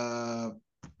 Blah,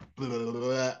 blah,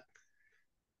 blah,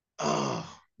 blah.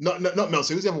 Not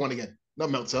Meltzer. Who's the other one again? Not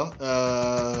Meltzer.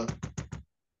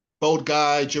 Bold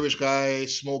guy, Jewish guy,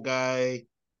 small guy.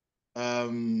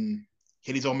 He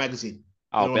had his own magazine.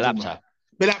 You oh, know what Bill I'm talking Apter.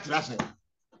 about? Bill Apter, that's it.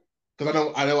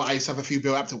 Because I know I used to have a few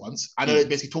Bill Apter ones. I know they Mm.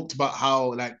 basically talked about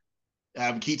how like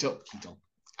Keto.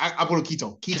 I call him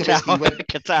Keto. Keto basically Katao, went.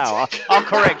 Katao. I'll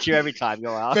correct you every time.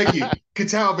 Go on. Thank you.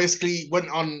 Katao basically went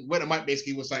on mic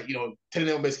basically was like, telling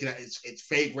them basically that it's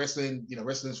fake wrestling,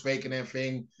 wrestling's fake and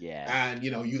everything. Yeah, And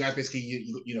you guys basically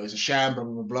it's a sham, blah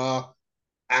blah blah.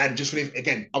 And just for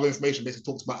again, other information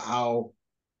basically talks about how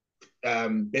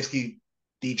basically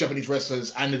the Japanese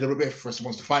wrestlers and the WWF wrestler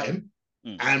wants to fight him.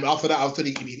 mm. And after that, I was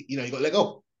telling you, he got let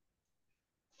go.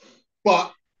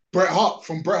 But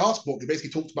from Bret Hart's book, he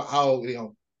basically talked about how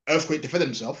Earthquake defended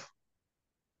himself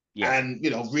Yeah, and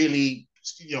really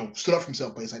stood up for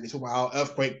himself. But it's like they talk about how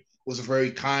Earthquake was a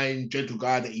very kind, gentle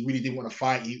guy that he really didn't want to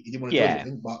fight. He didn't want to do yeah.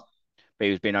 anything. But But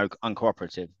he was being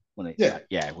uncooperative, wasn't he? yeah. Like,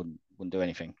 yeah, wouldn't do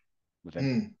anything with him.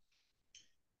 Mm.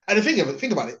 And the thing of it,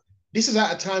 think about it. This is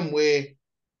at a time where,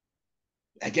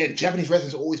 again, Japanese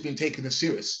wrestling's always been taken as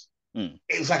serious. Mm.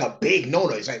 It was like a big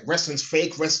no-no. It's like wrestling's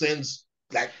fake, wrestling's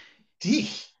like, yeah,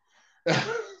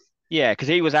 Yeah, because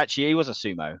he was a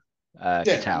sumo. it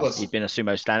Katao. was. He'd been a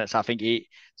sumo stand. So I think he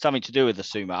something to do with the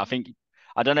sumo.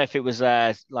 I don't know if it was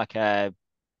like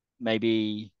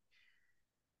maybe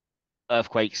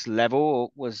Earthquake's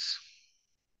level was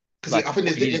Because like I think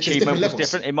what his there's achievement different was levels.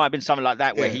 different. It might have been something like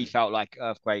that where Yeah. he felt like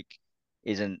Earthquake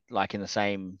isn't like in the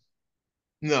same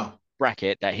No.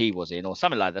 bracket that he was in, or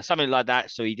something like that. Something like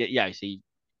that. So he did. Yeah. So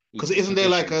Because he isn't took there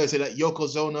like issue. say like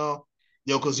Yokozuna,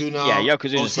 Yeah, Yokozuna,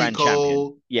 Yokozuna's grand champion.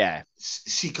 Osiko, Yeah,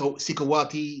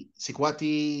 Sikwati,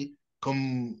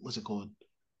 what's it called?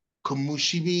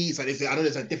 Komushibi. It's like I know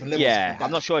there's like different levels yeah. of I'm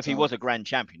not that. sure if he was So a grand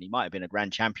champion. He might have been a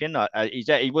grand champion.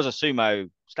 He was a sumo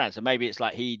stand, so maybe it's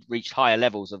like he reached higher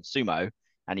levels of sumo,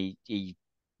 and he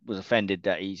was offended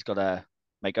that he's got to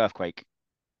make Earthquake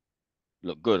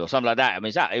look good or something like that. I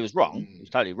mean, it was wrong. It was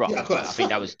totally yeah, wrong. of But I course. think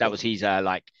that was his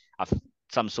like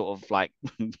some sort of like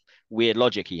weird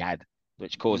logic he had,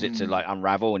 which caused it to like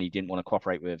unravel, and he didn't want to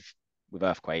cooperate with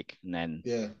Earthquake, and then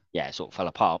Yeah. yeah, it sort of fell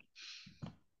apart.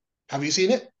 Have you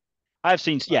seen it? I've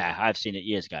seen it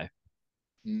years ago.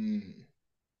 Mm.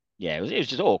 Yeah, it was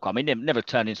just awkward. I mean, it never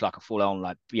turned into like a full on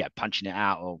like punching it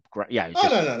out or yeah, Oh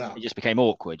no no no. it just became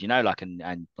awkward, like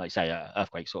and like say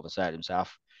Earthquake sort of asserted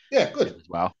himself Yeah, a bit good. as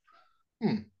well.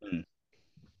 Hmm. Mm.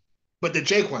 But the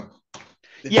Jake one,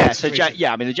 the Yeah, Jake so Jake, situation.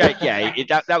 yeah, I mean the Jake, yeah,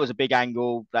 that was a big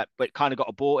angle that but kind of got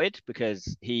aborted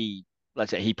because let's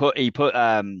say he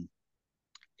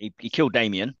killed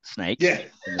Damien Snake Yeah.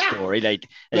 in the story. They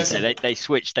Bless say him. they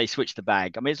switched the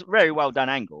bag. I mean, it's a very well done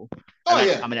angle, and Oh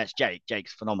yeah. that's Jake.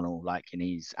 Jake's phenomenal, like, and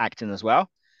he's acting as well.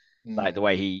 Like the Mm.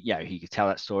 way he could tell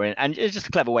that story, and it's just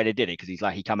a clever way they did it because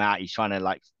he come out, he's trying to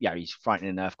like, he's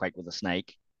frightening an earthquake with a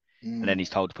snake, and then Mm. he's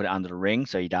told to put it under the ring,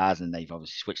 so he does, and they've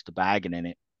obviously switched the bag, and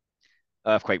then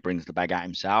earthquake brings the bag out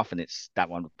himself, and it's that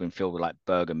one been filled with like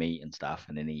burger meat and stuff,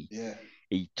 and then Yeah.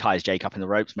 he ties Jake up in the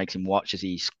ropes, makes him watch as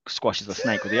he squashes the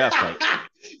snake with the earthquake,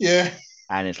 Yeah.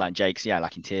 and it's like Jake's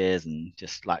like in tears and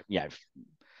just like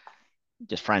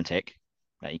just frantic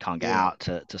that he can't get Yeah. out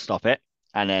to stop it.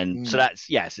 And then, so Mm. that's,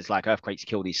 yes, it's like Earthquake's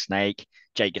killed his snake.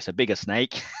 Jake gets a bigger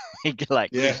snake,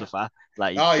 like Yeah. Lucifer,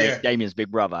 like Oh yeah. Damien's big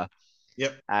brother.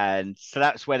 Yep. And so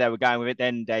that's where they were going with it.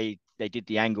 Then they did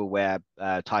the angle where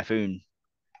Typhoon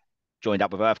joined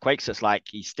up with Earthquake. So it's like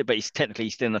but he's technically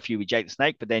still in a feud with Jake the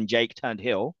Snake. But then Jake turned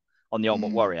heel on the Ultimate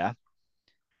Mm. Warrior.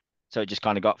 So it just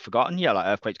kind of got forgotten. Yeah, like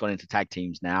Earthquake's gone into tag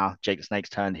teams now. Jake the Snake's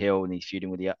turned heel and he's feuding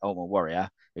with the Ultimate Warrior,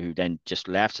 who then just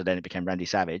left. So then it became Randy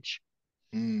Savage.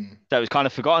 Mm. So it was kind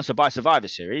of forgotten. So by Survivor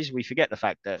Series, we forget the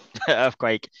fact that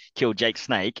Earthquake killed Jake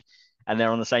Snake and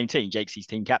they're on the same team. Jake's his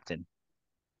team captain.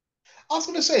 I was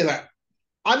gonna say that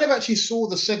I never actually saw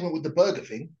the segment with the burger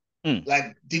thing. Mm.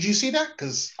 Like, did you see that?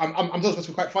 Because I'm supposed to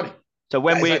be quite funny. So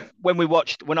Like, it's like,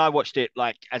 when I watched it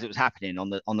like as it was happening on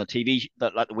the TV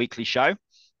like the weekly show,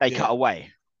 they cut yeah,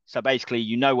 away. So basically,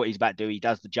 you know what he's about to do. He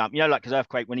does the jump. You know, like because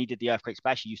Earthquake when he did the Earthquake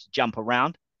splash, he used to jump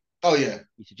around. oh yeah,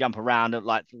 He used to jump around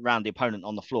like around the opponent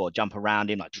on the floor, jump around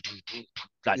him like doing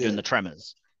yeah, the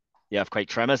tremors, the Earthquake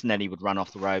tremors, and then he would run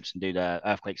off the ropes and do the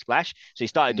Earthquake splash. So he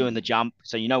started doing the mm, jump.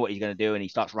 So you know what he's going to do, and he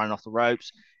starts running off the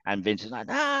ropes. And Vince is like,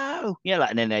 no, yeah, like,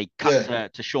 and then they cut yeah,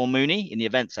 to Sean Mooney in the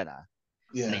event center,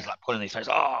 and yeah, he's like pulling his face.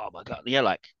 Oh my god, yeah,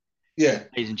 like yeah,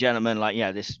 ladies and gentlemen, like,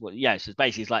 yeah, this is what, yeah, so it's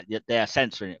basically it's like they're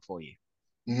censoring it for you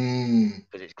mm,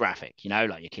 because it's graphic, you know,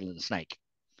 like you're killing the snake.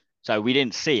 So we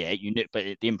didn't see it, you knew, but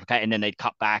the implication, and then they'd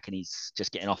cut back and he's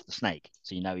just getting off the snake,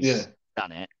 so you know yeah. he's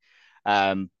done it.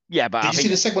 Yeah, but Did you see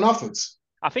the segment afterwards?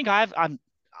 I think I haven't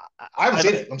either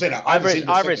seen it. I'm saying that I haven't seen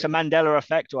the it's a segment Mandela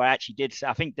effect, or I actually did.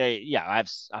 I think I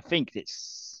think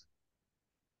it's.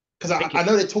 because I think I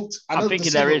know they talked. I I'm know the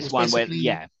thinking there segment is was one where, basically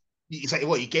yeah. it's like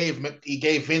what he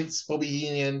gave Vince, Bobby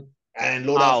Union, and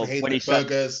Lord Alfred Oh, when Hayden he at said,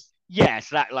 burgers. yeah,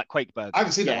 so that like Quake I Burgers,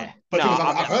 haven't seen that yeah. one, but No, the thing is, I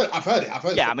mean, I've heard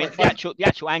it's yeah, I mean quite funny. the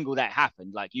actual angle that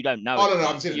happened, like you don't know Oh it. no, no, I Like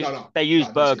haven't seen it. No, no, they no, use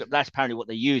I've never seen burger. it. That's apparently what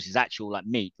they use is actual like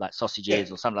meat, like Yeah,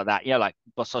 sausages or something like that. Yeah, like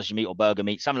sausage meat or burger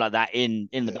meat, something like that in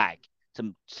the yeah. bag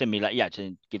to simulate, yeah,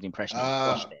 to give the impression that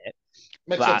you squashed it.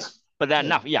 Makes But sense. then Yeah.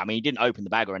 nothing. Yeah, I mean, he didn't open the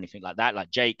bag or anything like that. Like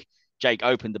Jake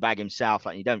opened the bag himself.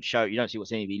 Like you don't see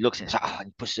what's in it. He looks and it's like, oh, and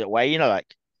he pushes it away. You know,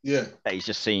 like Yeah. that he's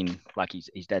just seen like he's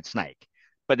dead snake.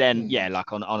 But then yeah, Mm.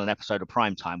 like on an episode of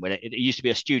Prime Time where it used to be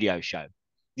a studio show.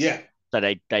 Yeah. So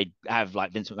they have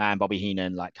like Vince McMahon, Bobby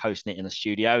Heenan like hosting it in the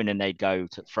studio, and then they'd go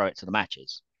to throw it to the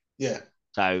matches. Yeah.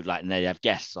 So like, and they have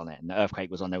guests on it, and the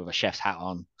Earthquake was on there with a chef's hat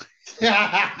on,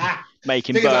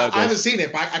 making Thing is, I haven't burgers. seen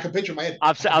it, but I can picture in my head.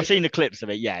 I can I've picture seen it. the clips of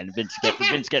it, yeah. And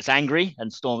Vince gets angry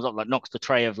and storms up, like knocks the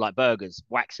tray of like burgers,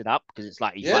 whacks it up because it's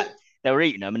like he's like Yeah. they were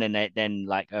eating them, and then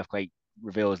like Earthquake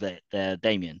reveals that they're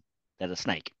Damien, they're the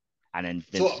snake, and then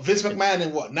So Vince McMahon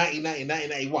in what 1990,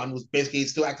 1991 was basically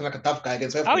still acting like a tough guy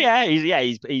against oh Earthquake. yeah,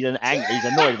 he's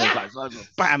annoyed with him, like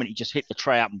bam, and he just hit the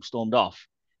tray up and stormed off,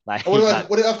 like And he's like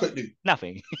what did Earthquake do?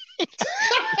 nothing.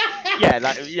 Yeah,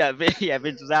 like yeah,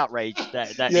 Vince was outraged that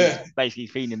he's Yeah. basically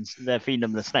they're feeding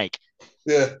him the snake.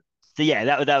 Yeah. So yeah,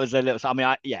 that was a little. I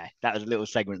mean, yeah, that was a little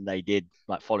segment they did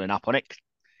like following up on it.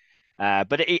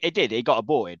 But it got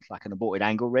aborted, like an aborted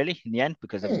angle, really, in the end,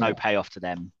 because there was no Hmm. payoff to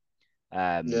them.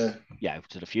 Yeah. Yeah,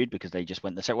 to the feud because they just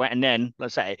went the same way. And then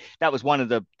let's say that was one of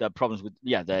the problems with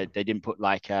they didn't put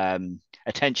like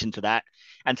attention to that.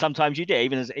 And sometimes you did,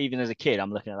 even as a kid,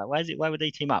 I'm looking at like why would they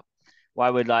team up? Why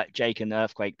would like Jake and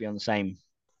Earthquake be on the same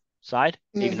side,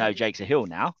 even Mm. though Jake's a heel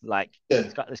now? Like Yeah.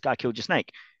 this guy killed your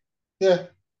snake. Yeah.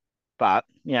 But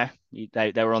yeah,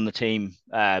 they were on the team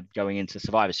going into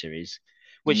Survivor Series,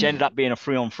 which ended Mm. up being a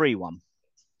 3-on-3 one.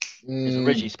 It's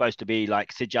originally Mm. supposed to be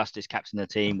like Sid Justice captain the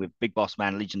team with Big Boss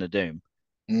Man Legion of Doom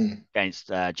Mm. against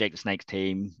Jake the Snake's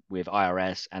team with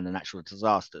IRS and the Natural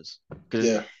Disasters. Because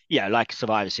Yeah. yeah, like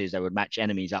Survivor Series, they would match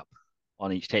enemies up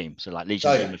on each team. So like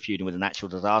Legion Oh of Doom yeah. were feuding with the Natural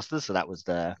Disasters, so that was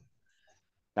their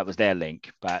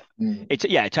link. But Mm.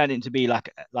 it turned into be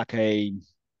like a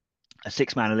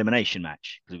 6-man elimination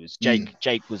match because it was Mm.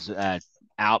 Jake was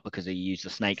out because he used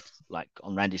the snake like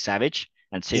on Randy Savage,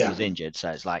 and Sid Yeah. was injured. So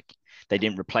it's like they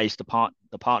didn't replace the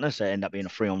partner, so it ended up being a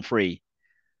 3-on-3.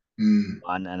 Mm.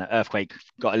 And Earthquake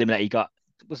got eliminated.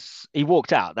 He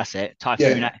walked out. That's it.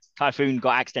 Yeah. Typhoon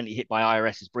got accidentally hit by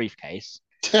IRS's briefcase.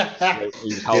 He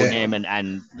was holding Yeah. him,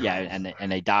 and yeah,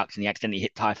 and they ducked, and he accidentally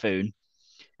hit Typhoon.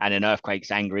 And then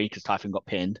Earthquake's angry because Typhoon got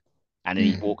pinned, and then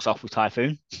he Mm. walks off with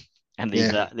Typhoon, and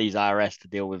Yeah. these IRS to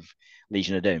deal with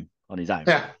Legion of Doom on his own,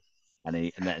 Yeah.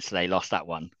 so they lost that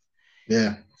one.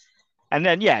 Yeah. And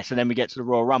then yeah, so then we get to the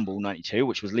Royal Rumble '92,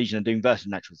 which was Legion of Doom versus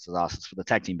Natural Disasters for the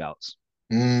tag team belts.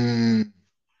 Mm.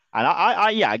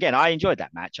 And yeah, again, I enjoyed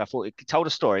that match. I thought it told a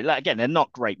story. Like, again, they're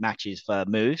not great matches for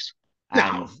moves,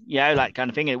 and No. like kind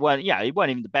of thing. It weren't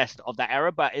even the best of that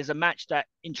era, but it's a match that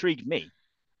intrigued me.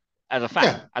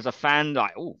 Yeah. as a fan,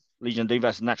 like, oh, Legion of Doom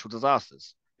versus Natural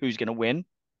Disasters, who's going to win?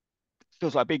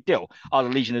 Feels like a big deal. Are the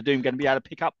Legion of Doom going to be able to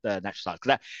pick up the Natural Disasters?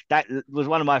 Because that was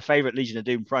one of my favorite Legion of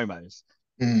Doom promos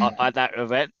Mm. at that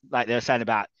event. Like they were saying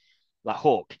about like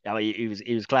Hawk. I mean,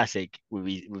 he was classic with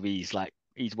his like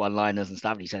his one liners and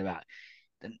stuff. And he said about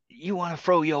you want to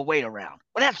throw your weight around.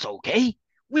 Well, that's okay.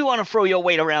 We want to throw your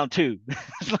weight around too.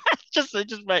 Just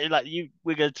like you,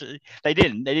 we're going to. They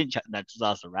didn't chuck that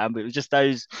disaster around, but it was just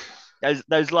those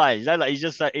lines. You know, like he's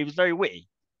just like, he was very witty,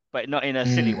 but not in a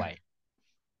silly Mm. way.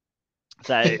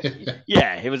 So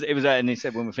yeah, it was, and he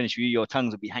said when we finish with you, your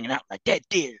tongues will be hanging out like dead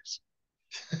deers.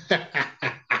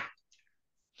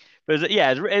 But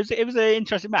yeah, it was an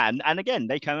interesting match, and again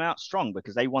they came out strong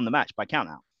because they won the match by count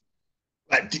out.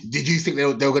 Like, did you think they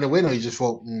were going to win, or you just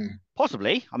thought,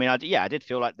 Possibly. I mean, I did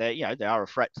feel like they are a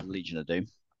threat to the Legion of Doom.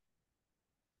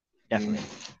 Definitely.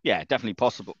 Yeah, definitely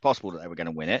possible that they were going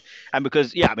to win it. And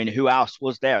because I mean, who else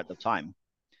was there at the time?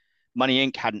 Money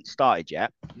Inc. hadn't started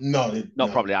yet. Not no,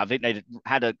 probably. I think they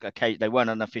had a case. They weren't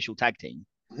an official tag team.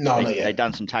 no, not They'd yet.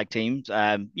 done some tag teams.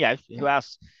 Yeah, who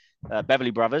else?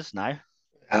 Beverly Brothers, no.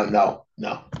 No,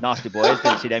 no, Nasty Boys,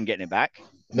 didn't see them getting it back.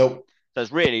 nope. So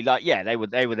it's really like, yeah, they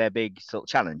were their big sort of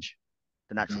challenge,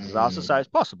 the natural disaster. So it's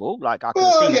possible. Like I could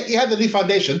have Well, seen yeah, it. you had the new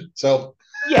foundation, so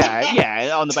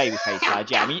Yeah, on the babyface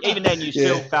side. Yeah, I mean, even then, you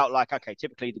still yeah. felt like, okay,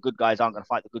 typically the good guys aren't going to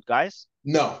fight the good guys.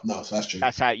 No, so that's true.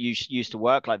 That's how it used to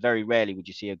work. Like very rarely would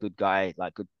you see a good guy,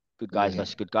 like good guys Mm,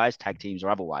 versus good guys, tag teams or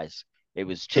otherwise. It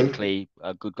was true. typically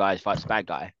a good guy fights a bad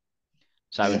guy.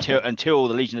 So Yeah. until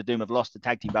the Legion of Doom have lost the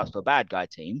tag team belts to a bad guy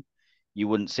team, you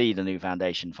wouldn't see the new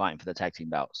foundation fighting for the tag team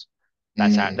belts.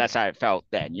 Mm. That's how it felt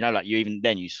then. You know, like you even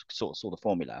then you sort of saw the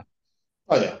formula.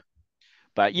 Oh yeah.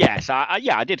 But yeah, so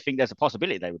I did think there's a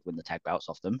possibility they would win the tag belts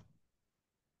off them,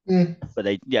 Mm.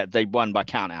 but they won by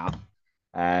count out,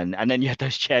 and then you had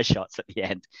those chair shots at the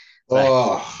end. So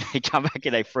Oh. they come back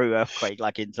and they threw Earthquake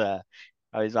like into.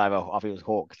 I was either I think it was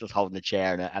Hawk just holding the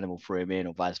chair and an animal threw him in,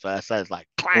 or vice versa. It's like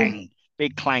Mm. clang,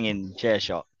 big clanging chair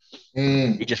shot. He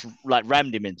Mm. just like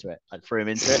rammed him into it, like threw him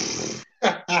into it.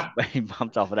 But he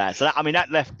bumped off of that. So I mean,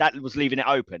 that was leaving it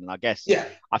open. And Yeah.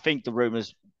 I think the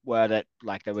rumors were that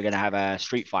like they were going to have a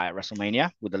street fight at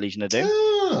WrestleMania with the Legion of Doom,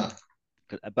 Ah.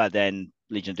 but then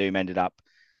Legion of Doom ended up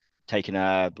taking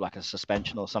a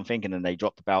suspension or something, and then they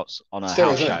dropped the belts on a house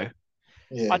Serious, huh? show.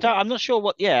 Yeah. I'm not sure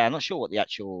what. Yeah, I'm not sure what the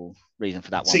actual reason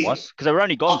for that one See, was because they were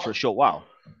only gone I, for a short while.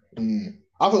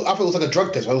 I thought it was like a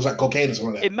drug test. I was like cocaine or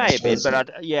something like It that. may have been,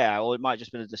 but yeah, or it might have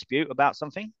just been a dispute about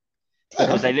something Fair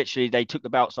because enough. they took the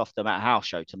belts off them at a house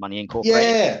show to Money Incorporated.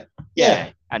 Yeah. Yeah,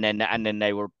 Yeah. and then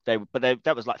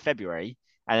that was like February,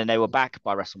 and then they were back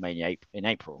by WrestleMania in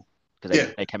April because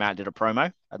Yeah. they came out and did a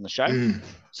promo on the show. Mm.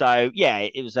 So yeah,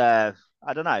 it was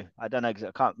I don't know,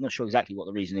 I'm not sure exactly what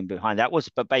the reasoning behind that was,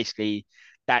 but basically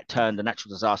that turned the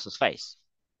natural disasters face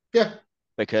Yeah.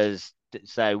 because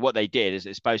so what they did is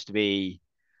it's supposed to be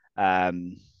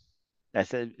um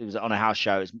it was on a house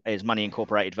show. It's Money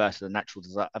Incorporated versus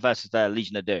the versus the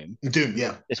Legion of Doom. Doom.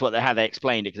 Yeah. It's how they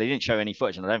explained it because they didn't show any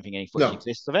footage, and I don't think any footage No,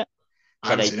 exists of it. I So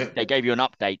haven't seen it. they gave you an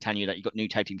update telling you that you got new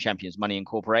tag team champions, Money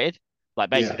Incorporated. Like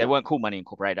basically, Yeah. they weren't called Money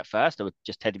Incorporated at first; they were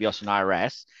just Ted DiBiase and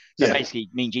IRS. So Yeah. basically,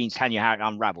 Mean Gene's telling you how it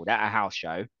unraveled at a house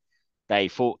show. They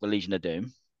fought the Legion of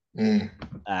Doom, Mm.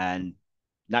 and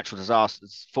Natural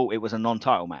Disasters thought it was a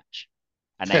non-title match,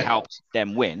 and they helped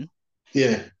them win.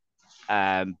 Yeah.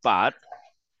 But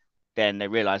then they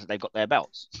realized that they've got their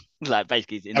belts. Like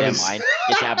basically, in I their mean, mind,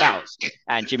 it's our belts.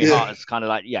 And Jimmy yeah. Hart has kind of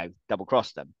like double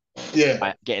crossed them Yeah.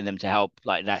 by getting them to help.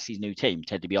 Like that's his new team,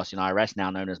 Ted DiBiase and IRS, now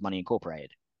known as Money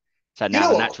Incorporated. So You now know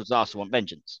the what? Natural Disaster want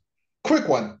vengeance. Quick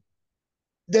one.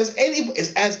 Has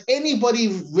anybody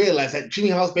realized that Jimmy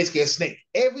Hart's basically a snake?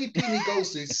 Every team he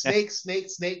goes to, snake, snake,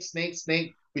 snake, snake,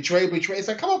 snake, betray, betray. It's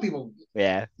like, come on, people.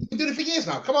 Yeah. You've been doing it for years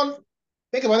now. Come on.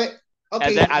 Think about it. And,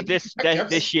 Okay.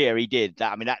 this year he did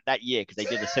that. I mean that year because they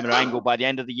did a similar angle by the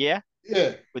end of the year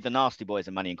Yeah. with the Nasty Boys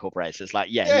and Money Incorporated. So it's like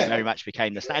he Yeah. very much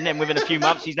became the snake. And then within a few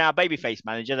months he's now a babyface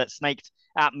manager that snaked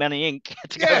out Money Inc.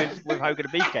 to Yeah. go with Hogan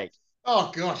and Beefcake. Oh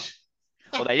gosh.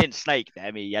 Well, they didn't snake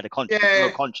them. He had a Yeah.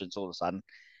 conscience all of a sudden,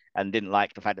 and didn't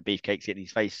like the fact that Beefcake's getting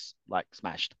his face like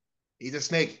smashed. He's a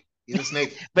snake. He's a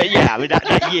snake. But yeah, I mean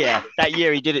that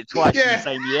year he did it twice in Yeah. the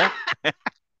same year.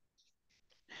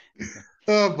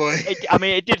 Oh boy. I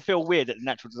mean, it did feel weird that the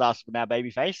Natural Disaster were now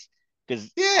babyface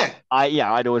because Yeah.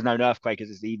 I'd always known Earthquake as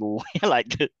this evil,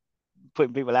 like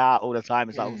putting people out all the time.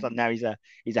 It's like all of a sudden now he's a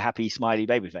happy, smiley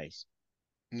babyface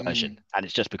version, and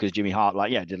it's just because Jimmy Hart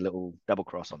did a little double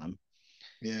cross on him.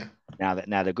 Yeah.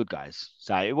 Now they're good guys.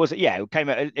 So it was, yeah, it came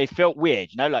out, it felt weird,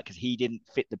 like because he didn't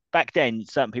fit the back then.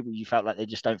 Certain people you felt like they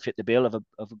just don't fit the bill of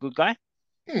a good guy.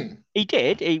 Hmm. He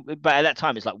did, but at that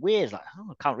time it's like weird. It's like,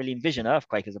 oh, I can't really envision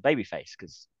Earthquake as a babyface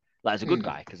because like as a good Hmm.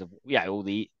 guy because of all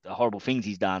the horrible things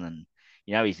he's done,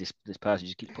 and he's this person who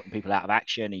just keeps putting people out of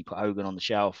action. He put Hogan on the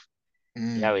shelf.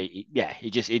 Hmm.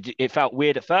 It felt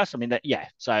weird at first. I mean that, yeah.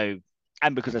 So,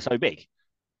 and because they're so big.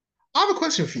 I have a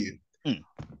question for you. Mm,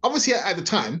 Obviously, at the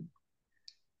time,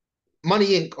 Money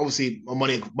Inc. obviously, or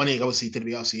Money Inc. obviously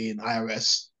WRC and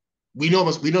IRS. We know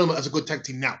them as a good tag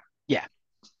team now. yeah.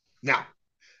 Now,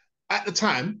 at the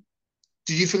time,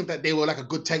 do you think that they were like a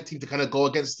good tag team to kind of go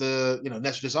against the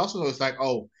Natural Disasters, or it's like,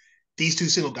 oh, these two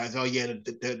single guys, oh yeah,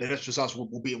 the Natural Disasters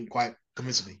will beat them quite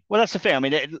convincingly? Well, that's the thing. I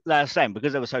mean, they're the same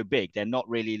because they were so big. They're not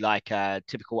really like a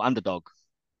typical underdog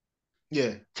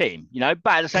Yeah. team, But at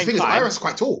the The same thing is, time, Iris is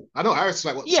quite tall. I know Iris is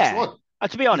like what, six yeah. one.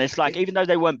 To be honest, like even though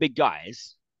they weren't big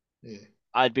guys, Yeah.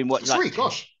 I'd been watching Six like, three,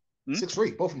 gosh. hmm?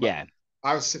 6'3", both of them. Yeah,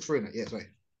 Iris 6'3" in that. Yeah, sorry.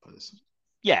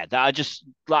 yeah. That I just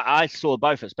like I saw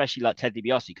both, especially like Ted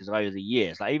DiBiase, because over the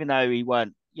years, like even though he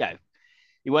weren't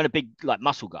a big like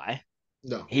muscle guy,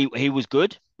 No. he was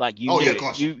good. Like you Oh knew yeah, it.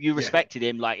 gosh. You Yeah. respected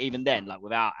him like even then, like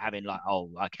without having like,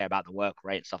 oh, I care about the work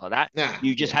rate and stuff like that. Nah.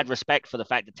 You just Yeah. had respect for the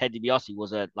fact that Ted DiBiase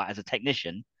was as a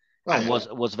technician Oh and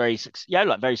yeah. was very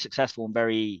like very successful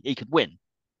and he could win.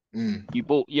 Mm. You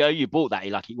bought that.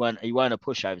 He weren't a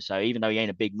pushover. So even though he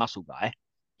ain't a big muscle guy,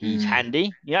 he's Mm.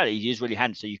 handy. Yeah, he is really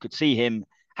handy. So you could see him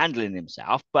handling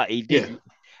himself, but he Yeah. did.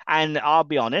 And I'll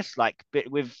be honest, like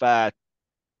with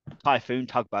Typhoon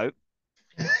Tugboat,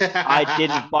 I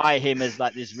didn't buy him as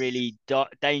like this really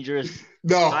dangerous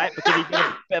No. type because he'd been a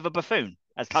bit of a buffoon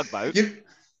as Tugboat.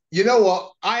 You know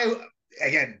what?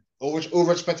 Again, over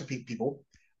respect to people.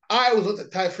 I always looked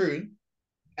at Typhoon,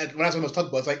 and when I was talking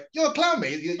about, it's like, you're a clown,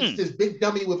 mate. You're just this big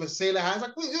dummy with a sailor hat. It's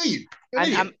like, who are you? You're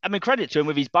an And idiot. I mean, credit to him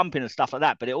with his bumping and stuff like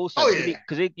that. But it also Oh yeah,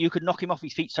 you could knock him off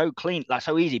his feet so clean, like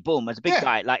so easy. Boom, as a big yeah.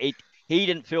 guy, like he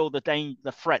didn't feel the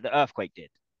threat that Earthquake did.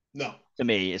 No. To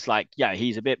me, it's like, yeah,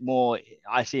 he's a bit more.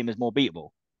 I see him as more beatable.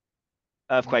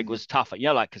 Earthquake Mm. was tougher,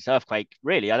 like because Earthquake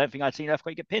really, I don't think I'd seen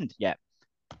Earthquake get pinned yet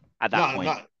at that No, point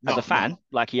no, as a no, fan. no,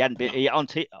 Like he hadn't been no, on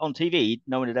TV,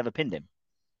 no one had ever pinned him.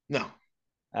 no.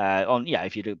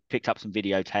 If you'd have picked up some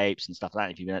videotapes and stuff like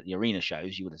that, if you've been at the arena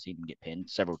shows, you would have seen him get pinned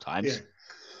several Yeah.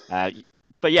 times.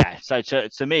 But yeah, so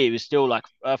to me, it was still like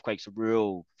Earthquake's a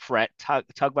real threat.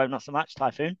 Tugboat, not so much.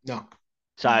 Typhoon. No.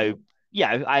 So No.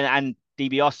 yeah, and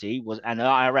DiBiase and the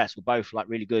IRS were both like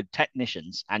really good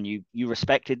technicians, and you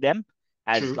respected them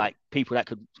as True. like people that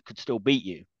could still beat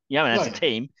you. And Oh as a yeah.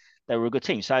 team, they were a good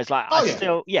team. So it's like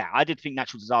Oh yeah. I did think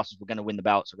Natural Disasters were going to win the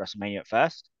belts at WrestleMania at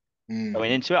first.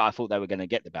 Going Mm. into it, I thought they were going to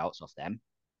get the belts off them.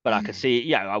 But I could Mm.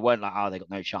 see, I weren't like, oh, they got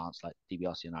no chance, like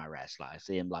DiBiase and IRS. Like I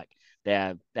see them like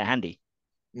they're handy.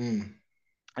 Mm.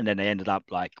 And then they ended up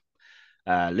like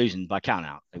losing by count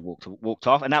out. They walked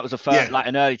off, and that was a first, Yeah. like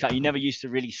an early time. You never used to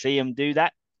really see them do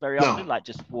that very often, No. like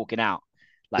just walking out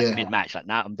like Yeah. mid match, like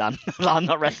now I'm done. I'm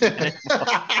not wrestling anymore.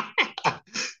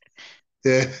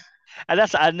 Yeah. And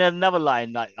then another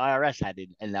line like IRS had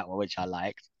in that one, which I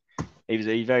liked.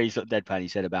 He very sort of deadpan. He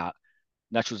said about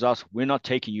Natural Disasters, we're not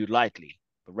taking you lightly,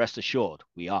 but rest assured,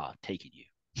 we are taking you.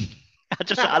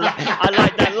 I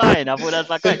like that line. I thought that's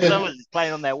like great because someone's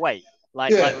playing on their weight.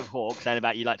 Like Yeah. with Hawk saying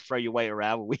about you like to throw your weight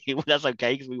around. That's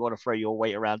okay because we want to throw your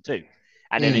weight around too.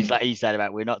 And then Mm. he said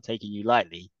about we're not taking you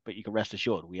lightly, but you can rest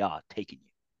assured we are taking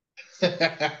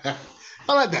I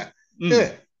like that. you.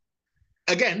 Yeah.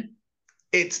 Again,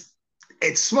 it's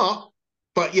smart,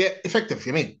 but yeah, effective.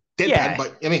 I mean, deadpan, Yeah,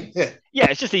 but I mean, yeah. yeah.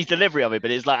 It's just his delivery of it,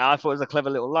 but it's like I thought it was a clever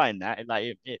little line that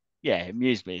it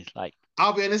amused me. It's like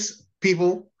I'll be honest,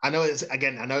 people. I know it's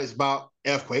about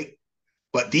Earthquake,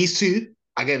 but these two,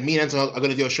 again, me and Anton are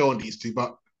going to do a show on these two,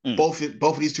 but mm, both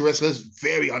of these two wrestlers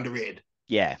very underrated,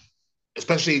 yeah,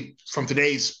 especially from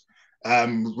today's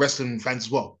wrestling fans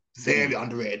as well. Very mm,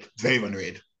 underrated, very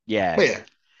underrated. yeah. But yeah,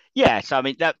 Yeah, so I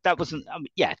mean that wasn't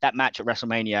that match at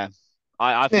WrestleMania.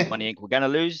 I thought yeah, Money Inc. were going to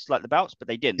lose like the belts, but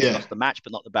they didn't. They yeah. lost the match,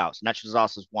 but not the belts. Natural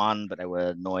Disasters won, but they were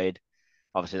annoyed,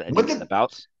 obviously, that they When didn't get the did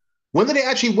belts. when did they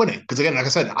actually win it? Because again, like I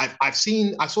said,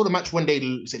 I saw the match when they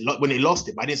lost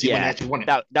it, but I didn't see when they Yeah, actually won it.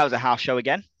 that was a house show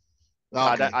again. So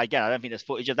Okay. I don't think there's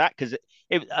footage of that because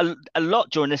it a lot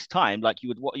during this time. Like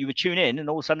you would tune in, and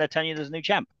all of a sudden they're telling you there's a new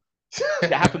champ.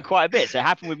 It happened quite a bit. So it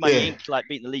happened with Money Yeah, Inc. like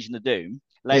beating the Legion of Doom.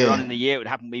 Later on yeah, in the year, it would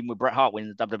happen even with Bret Hart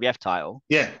winning the WWF title.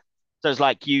 yeah. So it's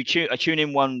like I tune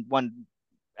in one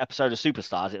episode of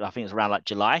Superstars. I think it's around like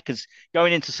July because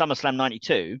going into SummerSlam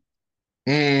 '92, it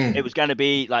Mm, was going to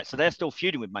be like so they're still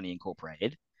feuding with Money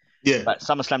Incorporated, Yeah. But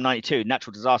SummerSlam 92,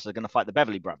 Natural Disasters are going to fight the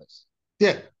Beverly Brothers.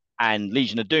 Yeah. And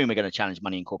Legion of Doom are going to challenge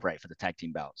Money Incorporated for the tag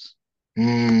team belts.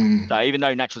 Mm. So even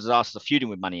though Natural Disasters are feuding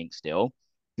with Money Inc. still,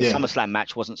 the Yeah. SummerSlam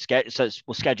match wasn't scheduled. So it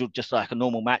was scheduled just like a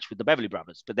normal match with the Beverly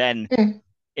Brothers. But then Mm.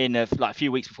 in a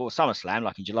few weeks before SummerSlam,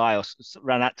 like in July or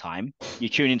around that time, you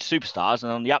tune into Superstars,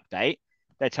 and on the update,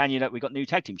 they're telling you that we got new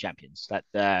tag team champions.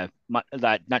 That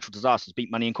Natural Disasters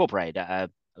beat Money Incorporated at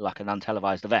like an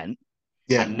untelevised event,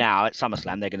 Yeah. and now at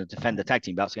SummerSlam they're going to defend the tag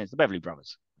team belts against the Beverly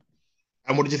Brothers.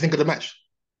 And what did you think of the match?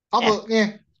 Yeah,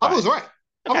 I thought it was all right.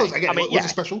 Okay. I thought again, I mean, it wasn't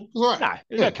special. It was all right. No,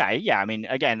 it was okay. Yeah, I mean,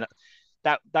 again,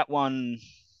 that one,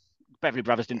 Beverly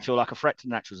Brothers didn't feel like a threat to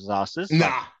Natural Disasters.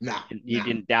 Nah. You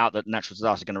didn't doubt that Natural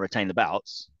Disasters are going to retain the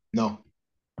belts. No.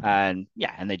 And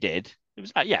they did. It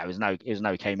was it was an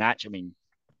okay match. I mean,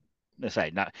 let's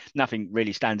say nothing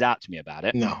really stands out to me about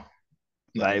it. No.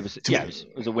 But it was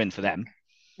a win for them.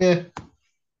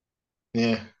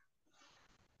 Yeah.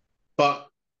 But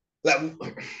like,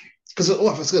 because I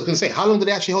was going to say, how long did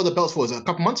they actually hold the belts for? Was it a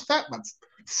couple months of that? Like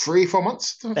 3-4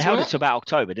 months? They held it to about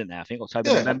October, didn't they? I think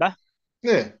October, November.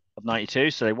 Yeah. Of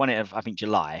 92. So they won it, I think,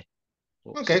 July.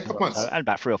 Okay, a couple months. And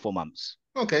about 3 or 4 months.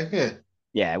 Okay, yeah.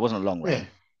 Yeah, it wasn't a long reign. Yeah.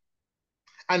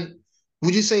 And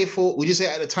would you say at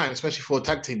the time, especially for a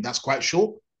tag team, that's quite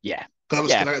short? Yeah. Because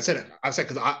like I said,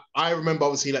 because I remember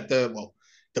obviously like the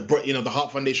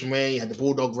Hart Foundation reign, you had the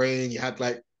Bulldog reign, you had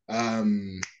like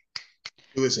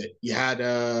who is it? You had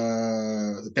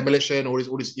the Demolition, all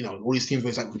these teams where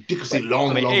it's like ridiculously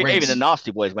long reigns. Even the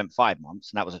Nasty Boys went 5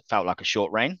 months, and that felt like a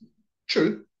short reign.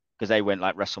 True. Because they went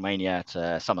like WrestleMania to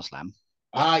SummerSlam.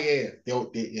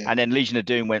 Yeah. And then Legion of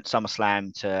Doom went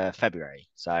SummerSlam to February.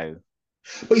 So.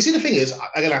 But you see, the thing is,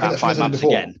 again, I think 5 months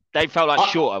before. Again. They felt like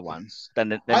shorter ones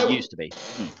than it used to be.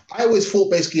 I always thought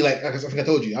basically like I think I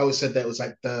told you, I always said that it was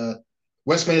like the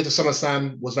WrestleMania to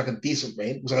SummerSlam was like a decent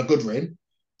reign, it was like a good reign.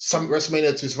 Some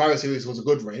WrestleMania to Survivor Series was a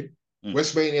good reign.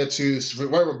 WrestleMania to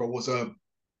Royal Rumble was a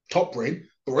top reign,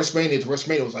 but WrestleMania to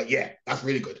WrestleMania was like, yeah, that's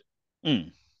really good.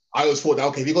 I always thought that,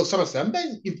 okay, if you got SummerSlam,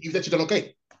 then you've actually done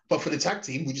okay. But for the tag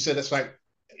team, would you say that's like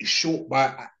short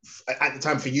at the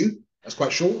time for you? That's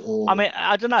quite short? Or? I mean,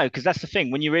 I don't know, because that's the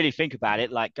thing. When you really think about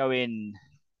it, like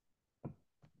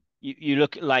you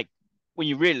look like, when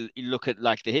you really look at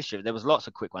like the history, there was lots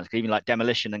of quick ones, even like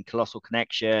Demolition and Colossal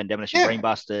Connection, Demolition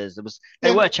Brainbusters.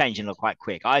 They were changing quite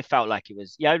quick. I felt like it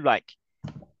was, like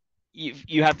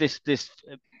you have this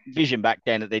vision back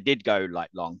then that they did go like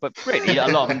long, but really a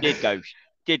lot of them did go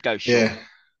short. Yeah.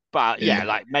 But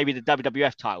like maybe the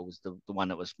WWF title was the one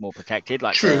that was more protected,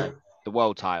 like the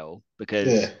world title,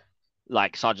 because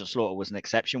like Sergeant Slaughter was an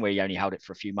exception where he only held it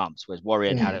for a few months, whereas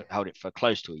Warrior held it for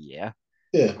close to a year.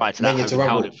 Yeah. Prior to that, Hogan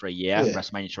held it for a year,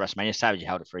 WrestleMania to WrestleMania. Savage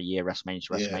held it for a year, WrestleMania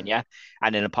to WrestleMania.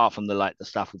 And then apart from the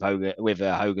stuff with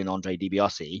Hogan, Andre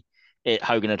DiBiase,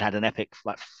 Hogan had an epic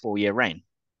 4-year reign.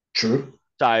 True.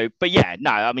 So, but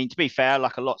I mean, to be fair,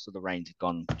 like a lots of the reigns had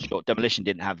gone short. Demolition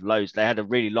didn't have loads. They had a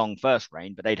really long first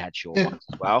reign, but they'd had short ones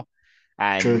as well.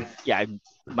 And True.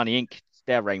 Money Inc.,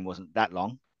 their reign wasn't that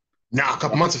long. Nah, a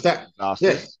couple months of that.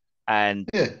 And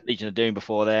Legion of Doom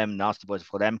before them, Nasty Boys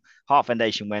before them. Hart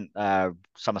Foundation went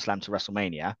SummerSlam to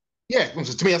WrestleMania. Yeah,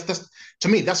 so to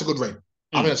me that's a good reign.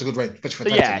 I think that's a good reign,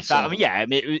 especially for I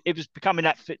mean, it was becoming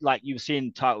that fit, like you were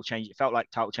seeing title change. It felt like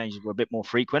title changes were a bit more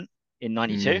frequent in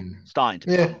 '92, starting to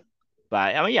become.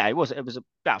 But I mean, it was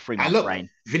about 3 months reign.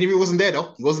 Vinny wasn't there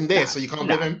though. He wasn't there, so you can't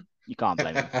blame him. You can't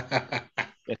blame him.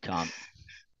 You can't.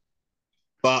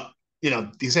 But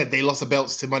you said they lost the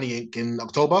belts to Money Inc. in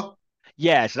October.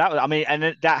 Yeah, so that was, I mean,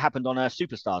 and that happened on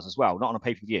Superstars as well, not on a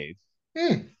pay-per-view.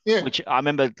 Yeah. Which I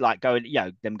remember like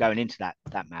them going into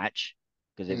that match,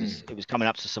 because it was coming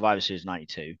up to Survivor Series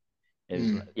 92.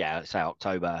 It was say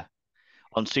October.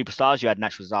 On Superstars, you had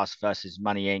Natural Disaster versus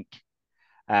Money Inc.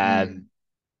 And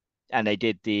they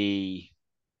did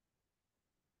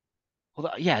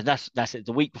that's it.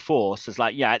 The week before, so it's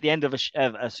like at the end of a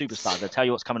Superstar, they'll tell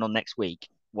you what's coming on next week,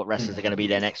 what wrestlers are going to be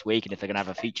there next week, and if they're going to have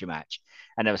a feature match.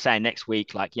 And they were saying next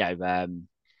week, like for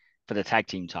the tag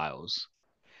team titles.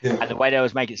 Yeah. And the way they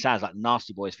was making it sounds like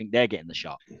Nasty Boys think they're getting the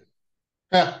shot.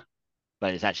 Yeah.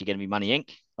 But it's actually going to be Money Inc.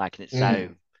 Like it's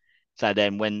so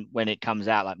then when it comes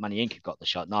out like Money Inc. have got the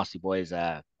shot, Nasty Boys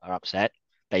are upset.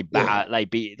 They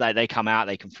they come out,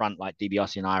 they confront like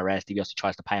DiBiase and IRS. DiBiase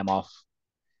tries to pay them off,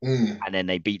 and then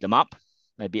they beat them up.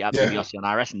 They beat up DiBiase and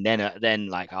IRS, and then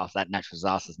like after that, Natural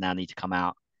Disasters now need to come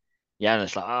out. Yeah, and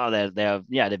it's like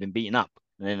they've been beaten up,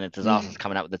 and then the Disasters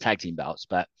coming out with the tag team belts.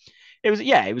 But it was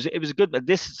a good.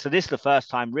 This is the first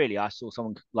time really I saw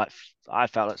someone I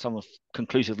felt like someone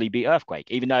conclusively beat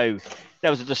Earthquake, even though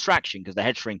there was a distraction because the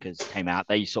Head Shrinkers came out.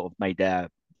 They sort of made their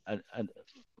I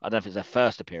don't know if it's their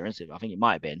first appearance. I think it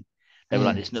might have been. They were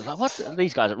like Mm. this, like what's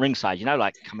these guys at ringside? You know,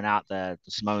 like coming out the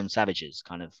Samoan Savages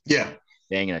kind of Yeah.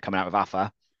 thing, coming out with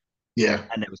Alpha, Yeah.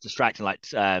 and it was distracting. Like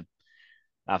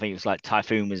I think it was like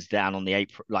Typhoon was down on the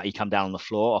apron, like he come down on the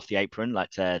floor off the apron,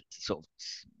 like to sort of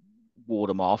ward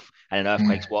him off, and then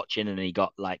Earthquake's Mm. watching, and he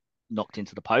got like knocked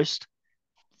into the post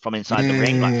from inside the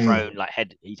ring, like Mm. thrown, like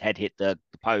his head hit the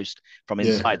post from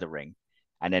Yeah. inside the ring,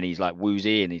 and then he's like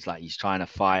woozy, and he's trying to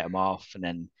fight him off, and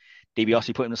then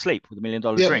DiBiase put him to sleep with $1 million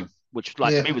Yep. dream, which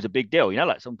like to me Yeah. was a big deal,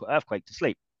 like someone put Earthquake to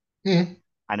sleep, Mm.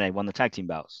 and they won the tag team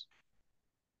belts.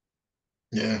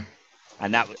 Yeah.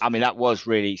 And that, I mean, that was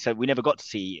really so. We never got to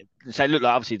see. So, look,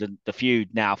 like obviously, the feud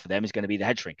now for them is going to be the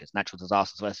Head Shrinkers, Natural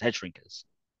Disasters versus Head Shrinkers.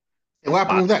 And what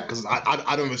happened But with that? Because I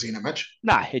don't remember seeing that match.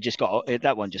 nah,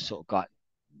 that one just sort of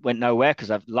went nowhere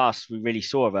because last we really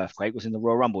saw of Earthquake was in the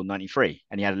Royal Rumble in '93,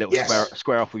 and he had a little Yes.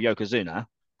 square off with Yokozuna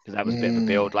because that was a bit of a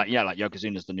build. Mm. Like like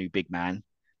Yokozuna's the new big man,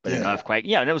 but then Yeah. Earthquake,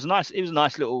 and it was a nice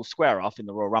little square off in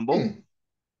the Royal Rumble. Mm.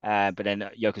 But then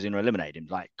Yokozuna eliminated him,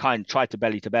 like tried to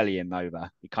belly him over.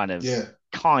 He kind of Yeah.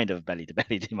 belly to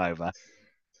bellied him over.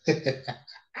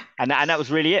 And that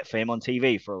was really it for him on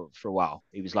TV for a while.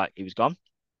 He was gone.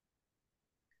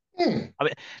 Mm. I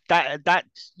mean that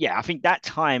yeah, I think that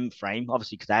time frame,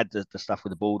 obviously because they had the stuff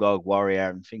with the Bulldog Warrior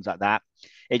and things like that,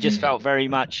 it just Mm. felt very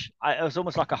much. It was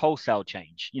almost like a wholesale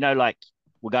change. Like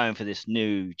we're going for this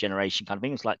new generation kind of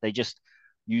thing. It's like they just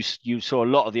you saw a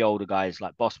lot of the older guys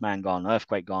like Boss Man gone,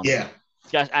 Earthquake gone, Yeah.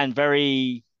 just and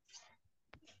very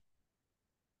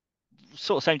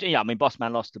sort of same. I mean, Boss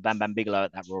Man lost to Bam Bam Bigelow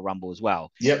at that Royal Rumble as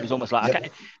well. It was Yep. almost like Yep.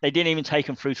 okay, they didn't even take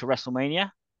him through to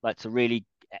WrestleMania, like to really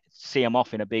see him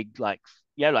off in a big like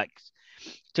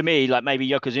to me like maybe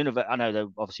Yokozuna. I know they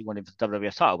obviously wanted for the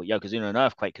WWF title, but Yokozuna and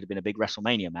Earthquake could have been a big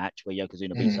WrestleMania match where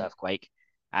Yokozuna beats Mm. Earthquake,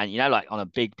 and like on a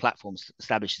big platform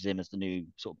establishes him as the new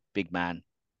sort of big man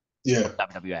Yeah. of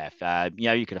WWF.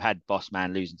 You could have had Boss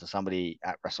Man losing to somebody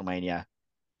at WrestleMania.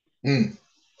 Mm.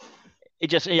 It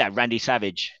just Randy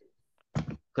Savage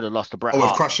could have lost to Bret Oh, with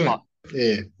Hart. Crush, it.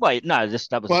 Yeah. Wait, no,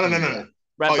 that was Well, no. Oh,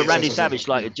 But yes, Randy yes, yes, Savage, yes.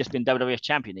 like, Yeah. had just been WWF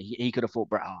champion. He could have fought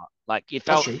Bret Hart. Like,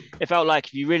 That's true. it felt like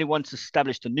if you really want to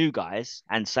establish the new guys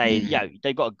and say, Mm.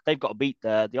 they've got to beat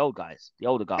the old guys, the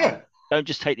older guard. Yeah. Don't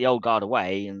just take the old guard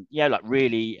away and like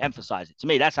really emphasize it. To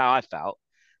me, that's how I felt.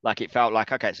 Like it felt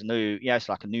like okay, it's a new, it's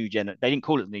like a new gen. They didn't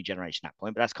call it the new generation at that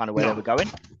point, but that's kind of where they were No. going.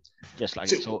 Just like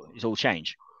So, it's all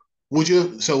change. would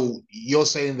you? So you're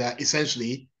saying that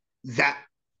essentially that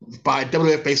by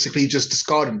WWF basically just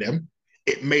discarding them,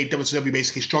 it made WCW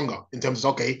basically stronger in terms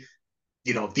of okay,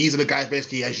 these are the guys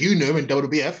basically as you know in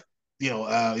WWF.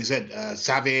 You said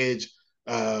Savage,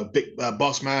 Big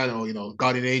Boss Man, or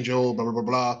Guardian Angel, blah blah blah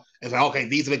blah. It's like okay,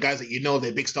 these are the guys that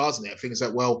they're big stars in there. Things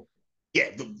like well,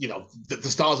 yeah, the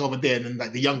stars over there, and then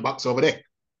like the young bucks over there.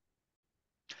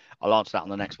 I'll answer that on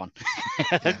the next one.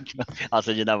 Yeah. I'll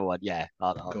send you another one. Yeah,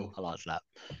 Cool. I'll answer that.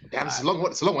 Damn, it's a long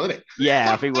one. It's a long one, isn't it?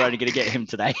 Yeah, I think we're only going to get him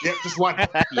today. Yeah, just one.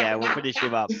 Yeah, we'll finish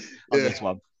him up on Yeah. this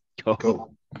one. Cool.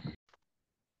 Cool.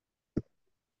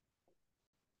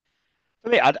 For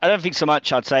me, I don't think so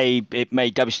much. I'd say it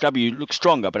made WCW look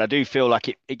stronger, but I do feel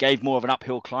like it gave more of an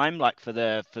uphill climb, like for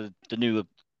the new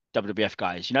WWF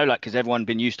guys. Like because everyone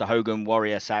been used to Hogan,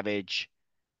 Warrior, Savage,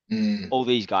 Mm. all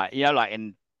these guys. Like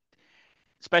and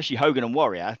especially Hogan and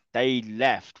Warrior, they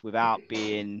left without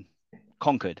being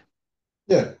conquered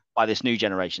Yeah. by this new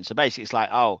generation. So basically, it's like,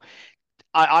 oh,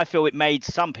 I feel it made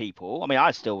some people. I mean,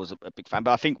 I still was a big fan,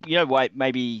 but I think why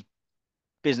maybe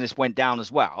business went down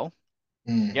as well.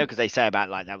 Mm. Because they say about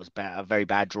like that was a very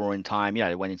bad drawing time.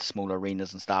 They went into smaller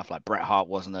arenas and stuff. Like Bret Hart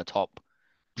wasn't a top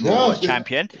draw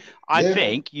champion. I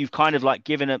think you've kind of like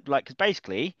given it like because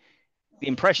basically the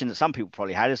impression that some people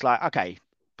probably had is like okay,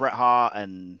 Bret Hart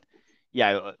and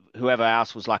whoever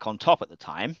else was like on top at the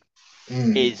time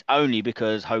is only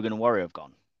because Hogan and Warrior have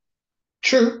gone.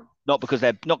 True. Not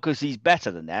because he's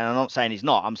better than them. I'm not saying he's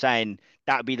not. I'm saying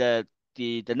that would be the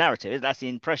narrative. That's the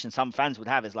impression some fans would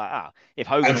have is like, if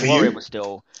Hogan and Warrior was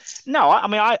still. No, I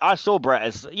mean, I saw Bret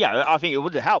as, I think it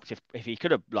would have helped if he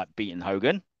could have like beaten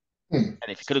Hogan and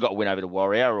if he could have got a win over the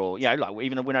Warrior or, like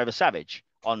even a win over Savage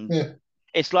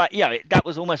it's like, that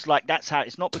was almost like that's how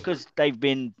it's not because they've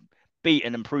been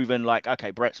beaten and proven like,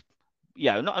 okay, Bret's,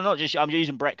 not just, I'm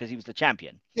using Bret because he was the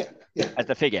champion as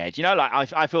the figurehead,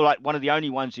 like I feel like one of the only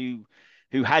ones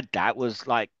who had that was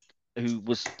like, who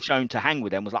was shown to hang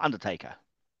with them was like Undertaker.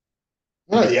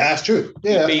 Oh, yeah, that's true.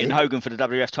 Yeah, beating Hogan for the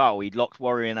WWF title, he'd locked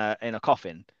Warrior in a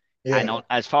coffin. Yeah. And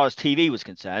as far as TV was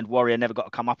concerned, Warrior never got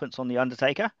a comeuppance on the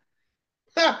Undertaker.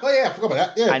 Oh yeah, I forgot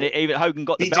about that. Yeah. And even Hogan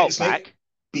got the belt back.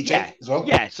 beat Yeah, Jake as well.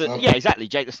 yeah, so So yeah, exactly.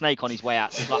 Jake the Snake on his way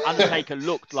out. So it's like Undertaker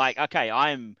looked like, okay,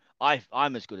 I'm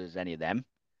as good as any of them.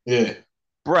 yeah,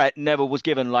 Brett never was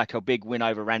given like a big win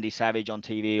over Randy Savage on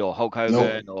TV or Hulk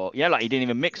nope, Hogan or yeah, like he didn't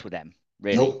even mix with them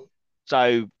really. nope.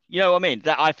 So you know what I mean?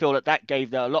 That I feel that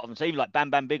gave a lot of them. So even like Bam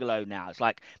Bam Bigelow now, it's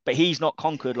like, but he's not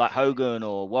conquered like Hogan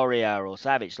or Warrior or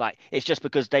Savage. Like it's just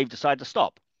because they've decided to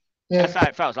stop. That's Yeah. how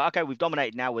it felt. It's like okay, we've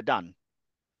dominated now, we're done.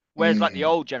 Whereas like the Mm,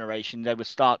 old generation, they would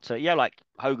start to yeah, like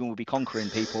Hogan would be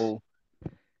conquering people.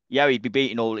 Yeah, he'd be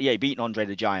beating all. Yeah, he beaten Andre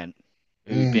the Giant,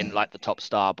 who'd been mm. like the top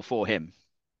star before him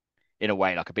in a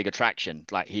way, like a big attraction.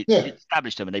 Like he Yeah.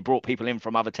 established them, and they brought people in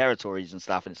from other territories and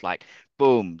stuff. And it's like,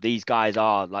 boom, these guys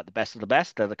are like the best of the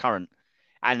best. They're the current,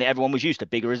 and everyone was used to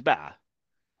bigger is better.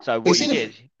 So But you what you see the.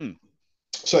 did,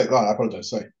 Sorry, God, I apologize.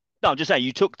 Sorry. no, I'm just saying,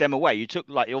 you took them away. You took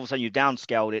like all of a sudden you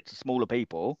downscaled it to smaller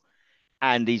people,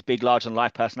 and these big, large and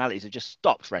life personalities have just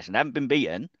stopped wrestling. They haven't been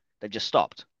beaten. They've just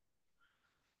stopped.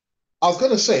 I was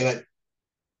gonna say, like,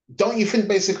 don't you think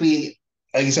basically,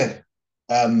 like you said,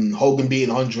 Hogan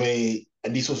beating Andre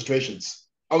and these sort of situations?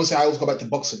 Obviously, I always go back to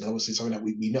boxing. Obviously, something that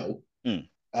we know. Mm,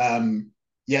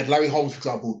 You had Larry Holmes, for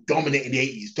example, dominating the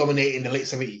 80s, dominating the late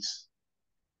 70s.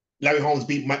 Larry Holmes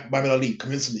beat Muhammad Ali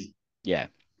convincingly. yeah.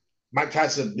 Mike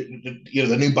Tyson,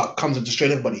 the new buck comes and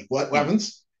destroys everybody. What Mm,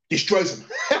 happens? Destroys him.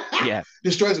 yeah.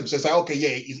 Destroys him. So it's like, okay, yeah,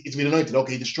 he's been anointed.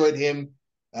 Okay, he destroyed him.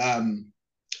 Um,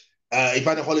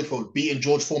 Evander Holyfield beating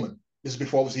George Foreman. This is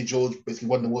before obviously George basically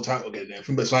won the world title again and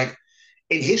everything. But it's like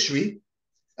in history,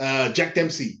 Jack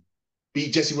Dempsey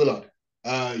beat Jesse Willard.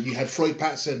 You had Floyd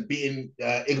Patterson beating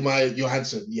Igmar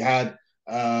Johansson. You had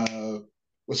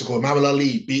what's it called? Muhammad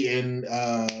Ali beating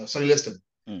Sonny Liston.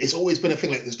 Mm. It's always been a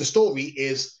thing like this. The story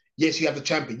is yes, you have the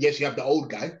champion, yes, you have the old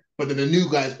guy, but then the new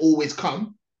guys always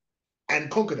come and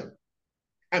conquer them.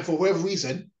 And for whatever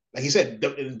reason, like you said,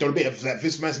 don't admit that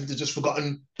Vince McMahon has just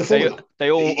forgotten the They formula. they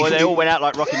all He, or they he, all went out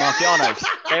like Rocky Marciano.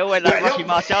 They all went like like, Rocky no,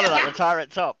 Marciano, like retire at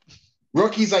top.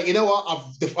 Rocky's like, you know what?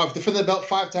 I've defended the belt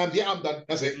 5 times. Yeah, I'm done.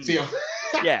 That's it. See Mm. ya.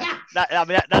 Yeah, I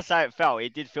mean that's how it felt.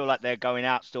 It did feel like they're going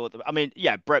out still. I mean,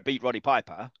 yeah, Brett beat Roddy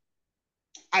Piper,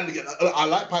 And I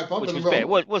like Piper, don't which get me was bit wrong.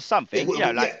 was something, you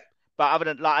know, like. Yeah. But other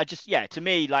than like, I just yeah, to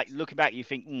me, like looking back, you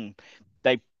think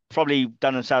they probably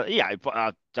done themselves. Yeah, but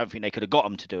I don't think they could have got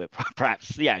them to do it.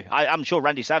 Perhaps, yeah, I'm sure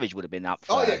Randy Savage would have been up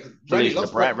Oh yeah, for Randy losing to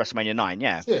loves Brett Brett. at WrestleMania 9.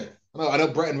 Yeah, Yeah, I know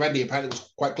Brett and Randy apparently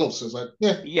was quite close. So it's like,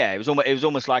 yeah. yeah, it was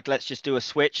almost like let's just do a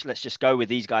switch. Let's just go with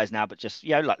these guys now, but just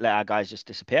like let our guys just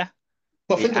disappear.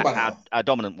 But think about it Our, though. our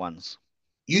dominant ones.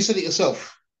 You said it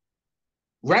yourself.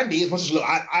 Randy, as much as look,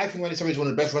 I think Randy Savage is one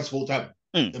of the best wrestlers of all time,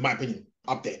 Mm, in my opinion,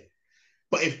 up there.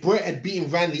 But if Brett had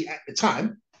beaten Randy at the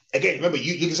time, again, remember,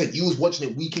 you said you was watching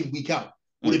it week in, week out.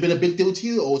 Would it mm. have been a big deal to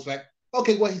you? Or it's like,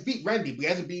 okay, well, he's beat Randy, but he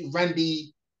hasn't beaten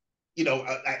Randy,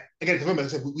 again, remember, I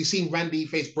said, we've seen Randy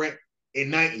face Brett in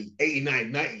 90,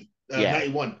 89, 90, Yeah.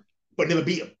 91, but never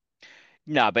beat him.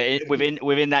 No, but Never beat him.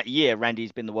 within that year,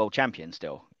 Randy's been the world champion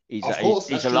still. He's Of course, he's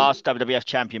that's the true. last WWF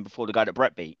champion before the guy that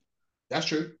Brett beat. That's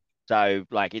true. So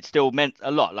like it still meant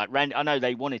a lot. Like Randy, I know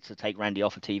they wanted to take Randy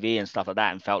off of TV and stuff like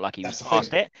that, and felt like he was That's the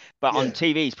past thing. it. But on Yeah.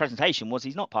 TV's presentation was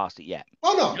he's not past it yet.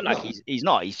 Oh, You no, know, like no. he's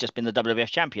not. He's just been the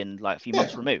WWF champion like a few Yeah.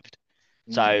 months removed.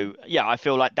 Mm, So yeah, I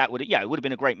feel like that would it would have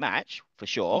been a great match for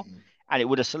sure, mm, and it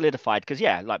would have solidified because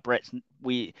yeah, like Brett's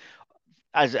we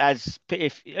as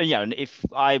if if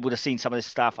I would have seen some of this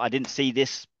stuff, I didn't see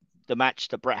the match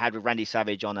that Brett had with Randy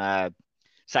Savage on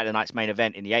Saturday Night's Main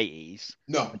Event in the 80s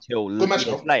no. until Good match, years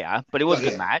though. later, but it Oh, was a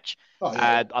good yeah. match. Oh,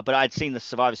 yeah. But I'd seen the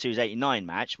Survivor Series 89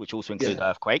 match, which also included Yeah.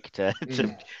 Earthquake, to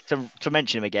Mm.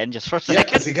 mention him again just for a Yeah,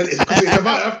 second. because it's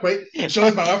about earthquake. The show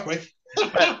is about earthquake.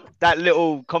 But that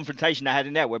little confrontation they had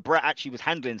in there where Brett actually was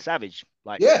handling Savage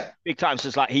like Yeah, big time. So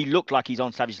it's like he looked like he's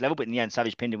on Savage's level, but in the end,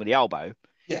 Savage pinned him with the elbow.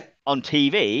 yeah. On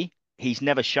TV, he's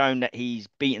never shown that he's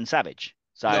beaten Savage.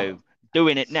 So No.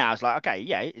 doing it now, it's like, okay,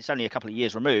 yeah, it's only a couple of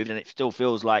years removed, and it still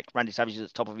feels like Randy Savage is at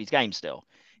the top of his game still.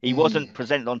 He wasn't Mm,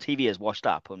 presented on TV as washed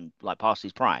up and like past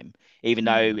his prime, even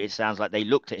though mm, it sounds like they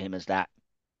looked at him as that,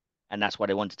 and that's why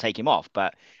they wanted to take him off.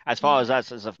 But as far as mm,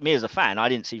 us, me as a fan, I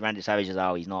didn't see Randy Savage as,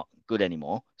 oh, he's not good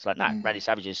anymore. It's like, no, Randy mm.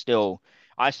 Savage is still,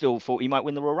 I still thought he might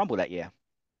win the Royal Rumble that year.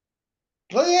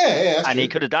 Oh, yeah, yeah, that's And he true.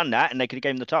 could have done that, and they could have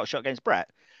given him the title shot against Brett.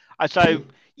 So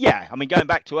yeah, I mean, going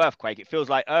back to Earthquake, it feels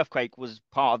like Earthquake was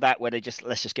part of that where they just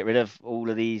let's just get rid of all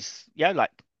of these, like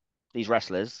these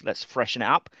wrestlers. Let's freshen it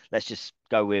up. Let's just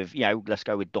go with, let's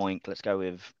go with Doink. Let's go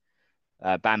with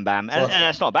Bam Bam, and So,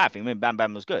 that's not a bad thing. I mean, Bam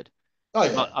Bam was good. oh,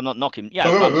 I'm not, yeah. I'm not knocking.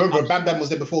 But Yeah, remember, Bam Bam was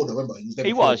there before, though. Remember, he was there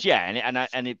he was, before. yeah,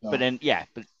 but No. then yeah,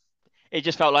 but it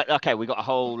just felt like okay, we got a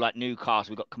whole like new cast.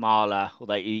 We got Kamala,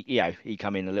 although he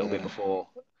come in a little bit Yeah. before.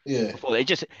 Yeah. before.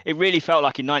 It really felt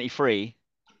like in '93.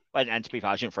 And to be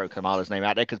fair, I shouldn't throw Kamala's name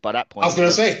out there because by that I point was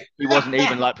gonna say. he wasn't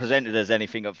even like presented as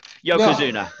anything of No.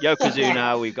 Yokozuna.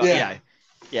 Yokozuna, we've got Yeah.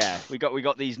 yeah, we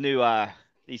got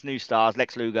these new stars,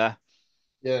 Lex Luger.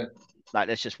 Yeah. Like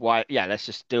let's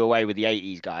just do away with the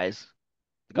 '80s guys,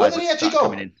 the Where guys did that he actually start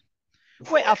coming go? in.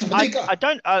 Wait, Where did he go? I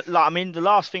don't like. I mean, the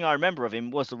last thing I remember of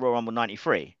him was the Royal Rumble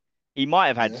 '93. He might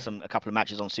have had Yeah. a couple of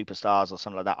matches on Superstars or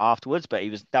something like that afterwards, but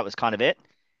that was kind of it.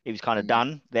 He was kind of Mm.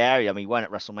 done there. I mean, he weren't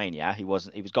at WrestleMania. He was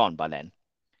gone by then.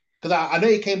 Because I know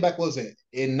he came back, was it,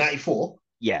 in 94,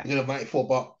 Yeah, beginning of 94,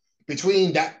 but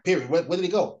between that period, where did he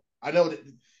go? I know that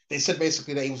they said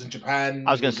basically that he was in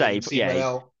I Japan, was he gonna was living say, in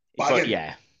CMLL. he But put again,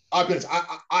 yeah. I'll be honest,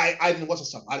 I didn't watch the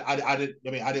stuff. I didn't,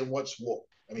 I mean, I didn't watch what,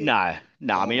 I mean, No,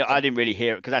 no. I mean, I, I didn't really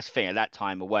hear it because that's the thing. At that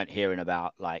time, I weren't hearing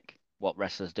about like what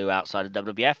wrestlers do outside of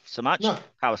WWF so much. no,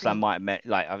 Power Slam no, might have met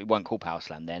like it weren't called Power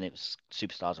Slam then. It was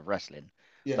Superstars of Wrestling,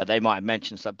 yeah, but they might have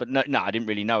mentioned stuff. But no, I didn't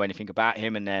really know anything about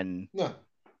him. no.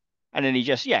 And then he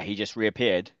just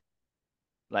reappeared.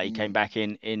 Like he came Mm, back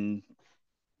in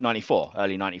 '94,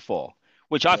 early '94,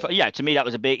 which I yeah. thought, yeah, to me that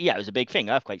was a big, yeah, it was a big thing.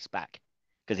 Earthquake's back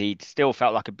because he still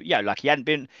felt like like he hadn't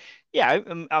been,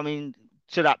 I mean,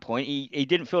 to that point, he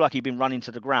didn't feel like he'd been running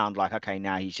to the ground. Like, okay,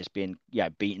 now he's just been,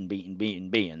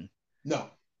 beaten.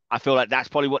 No. I feel like that's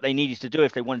probably what they needed to do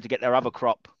if they wanted to get their other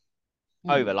crop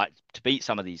over, Mm, like to beat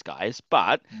some of these guys.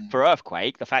 But mm, for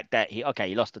Earthquake, the fact that he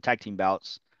lost the tag team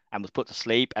belts and was put to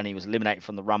sleep and he was eliminated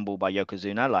from the Rumble by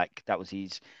Yokozuna, like that was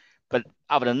his. But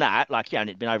other than that, like yeah, and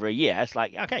it'd been over a year. It's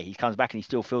like okay, he comes back and he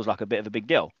still feels like a bit of a big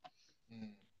deal.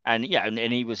 mm, And yeah, and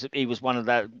he was one of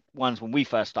the ones when we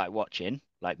first started watching,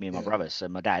 like me and my yeah. brothers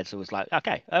and my dad. So it was like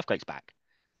okay, Earthquake's back.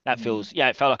 That Mm, feels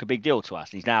it felt like a big deal to us.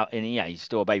 He's now and yeah, he's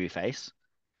still a babyface.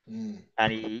 mm.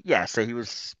 And so he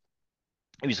was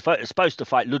supposed to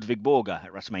fight Ludwig Borger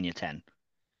at WrestleMania 10.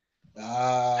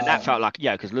 And that Ah, felt like,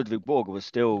 yeah, because Ludwig Borger was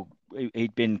still,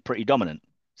 he'd been pretty dominant.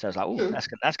 So I was like, oh, true. that's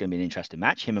going to be an interesting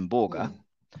match, him and Borger. Mm,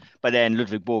 But then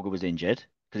Ludwig Borger was injured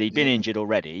because he'd been yeah. injured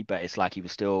already, but it's like he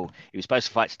was supposed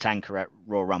to fight Tatanka at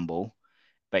Royal Rumble,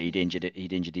 but Mm, he'd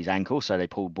injured his ankle. So they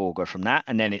pulled Borger from that.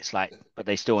 And then it's like, but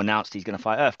they still announced he's going to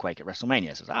fight Earthquake at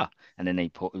WrestleMania. So I was, and then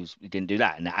he didn't do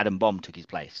that. And Adam Bomb took his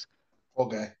place.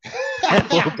 okay.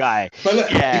 Poor guy. But look,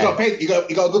 he Yeah. got paid. He got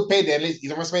a good pay there. At least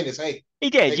he's on WrestleMania. So, hey, He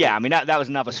did, take yeah. I it. mean that was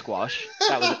another squash.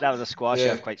 That was a squash.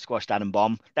 Yeah, Earthquake squashed Adam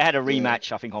Bomb. They had a yeah,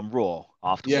 rematch, I think, on Raw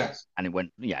yeah. afterwards, and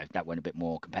that went a bit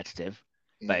more competitive.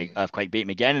 But Mm. Earthquake beat him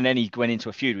again, and then he went into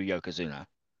a feud with Yokozuna.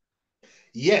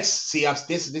 Yes. See,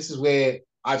 this is where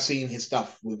I've seen his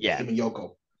stuff with Yeah, him and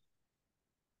Yoko.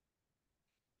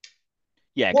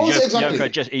 yeah, What because was it Yoko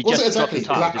exactly? he What was it just dropped the exactly?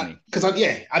 title, didn't he? Because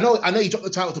I know he dropped the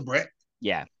title to Brett.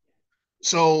 Yeah,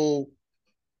 So,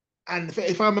 and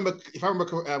if I remember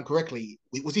correctly,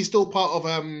 was he still part of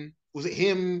Was it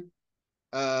him,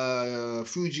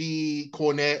 Fuji,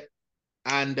 Cornette,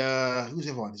 and who's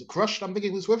the other one? Is it Crush? I'm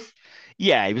thinking he was with.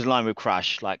 yeah. He was aligned with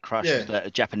Crush. Like Crush was Yeah,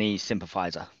 the Japanese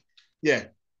sympathizer. yeah.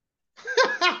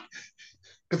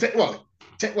 Because well,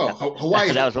 That, Hawaii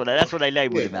is that's what they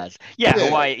labeled yeah, him as. Yeah, yeah.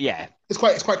 Hawaii. Yeah, It's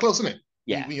quite close, isn't it?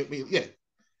 yeah. Yeah.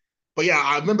 But yeah,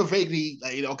 I remember vaguely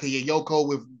like okay, yeah, Yoko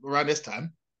with around this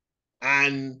time,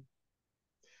 and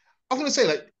I was gonna say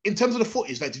like in terms of the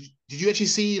footage, like did you actually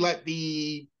see like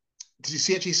the did you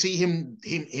see actually see him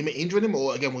injuring him,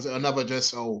 or again was it another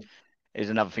just oh It was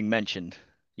another thing mentioned.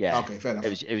 Yeah, okay, fair enough.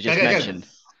 it was just Again, mentioned.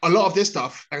 a lot of this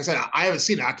stuff, like I said, I haven't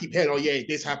seen it. I keep hearing, oh yeah,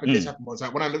 this Mm. happened. But it's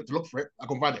like when I look for it, I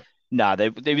can find it. No, they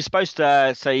were supposed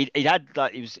to. So he had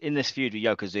like he was in this feud with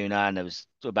Yokozuna, and there was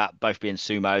about both being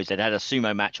sumos. They'd had a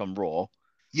sumo match on Raw,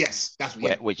 Yes, that's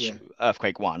which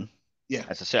Earthquake won. yeah,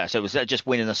 As so it was just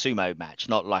winning a sumo match,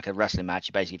 not like a wrestling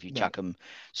match. Basically, if you no, chuck them,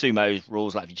 sumo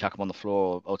rules like if you chuck them on the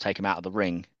floor or take them out of the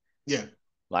ring, yeah,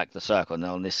 like the circle. And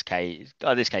on this case,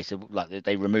 like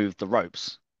they removed the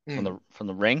ropes mm, from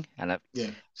the ring, and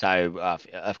yeah, so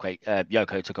Earthquake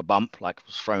Yoko took a bump, like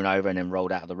was thrown over, and then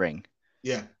rolled out of the ring.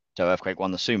 yeah, So Earthquake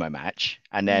won the sumo match,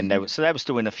 and then mm, they were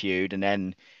still in a feud, and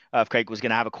then Earthquake was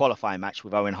going to have a qualifying match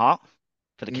with Owen Hart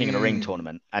for the King of the Ring mm.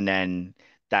 tournament, and then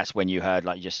that's when you heard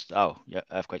like just yeah,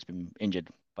 Earthquake's been injured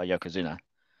by Yokozuna,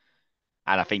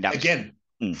 and I think that was, Again,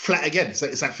 mm. flat again. It's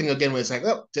that thing again where it's like,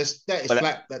 oh, just that is but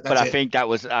flat. but That's I it. think that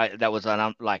was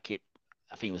an like it,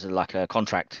 I think it was like a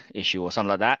contract issue or something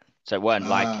like that. So it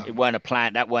weren't a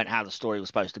plan. That weren't how the story was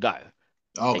supposed to go.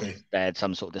 Okay. They had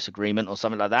some sort of disagreement or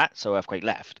something like that. So Earthquake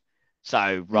left.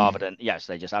 So rather Mm, than yes,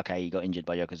 they just okay, he got injured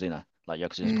by Yokozuna. Like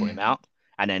Yokozuna's put him mm. out,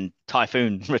 and then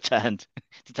Typhoon returned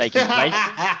to take his place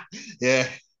Yeah.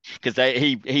 because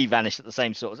he vanished at the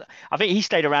same sort of. I think he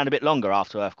stayed around a bit longer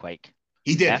after Earthquake.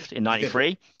 He did. left in He did.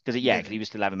 '93 because He because did. he was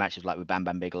still having matches like with Bam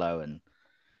Bam Bigelow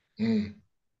Mm.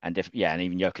 and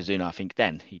even Yokozuna. I think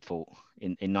then he'd fought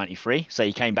in '93, so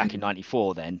he came back in Mm.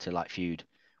 '94 then to like feud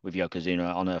with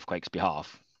Yokozuna on Earthquake's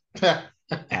behalf.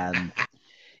 Um,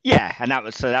 yeah, and that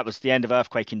was the end of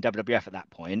Earthquake in WWF at that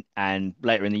point. And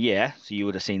later in the year, so you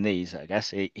would have seen these, I guess.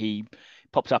 He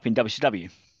pops up in WCW.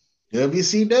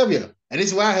 WCW. And this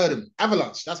is where I heard him.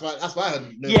 Avalanche. That's why I heard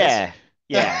him know best.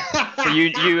 Yeah, yeah. So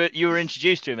you were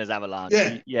introduced to him as Avalanche.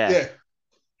 Yeah, Yeah. yeah.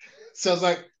 So I was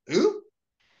like, who?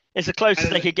 It's the closest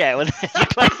And they then, could get. It's the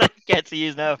closest they could get to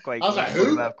using I Earthquake was like, without calling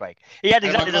him who? Earthquake. He had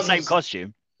And my exactly the cousin same was,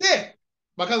 costume. yeah.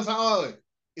 My cousin's like, oh,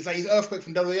 it's like he's Earthquake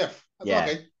from WWF. I was like, Yeah.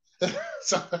 okay.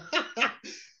 So,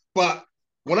 but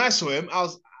when I saw him,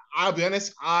 I'll be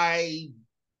honest, again,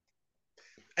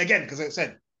 because like I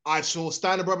said, I saw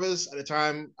Steiner Brothers at the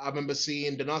time. I remember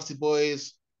seeing the Nasty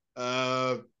Boys.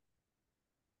 Uh,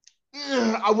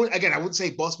 I wouldn't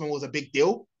say Bossman was a big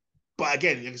deal, but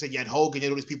again, like I said, you had Hogan, you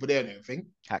had all these people there and everything.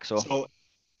 Hacksaw. So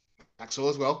Hacksaw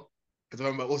as well. Because I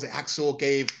remember, what was it? Hacksaw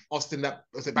gave Austin that,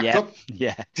 was it Yeah. backdrop?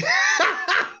 Yeah.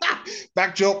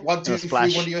 Backdrop, one, And two, a three, won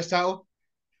splash. the US title.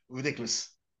 Ridiculous.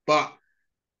 But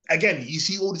again, you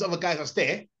see all these other guys that's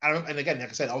there. And again, like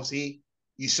I said, obviously,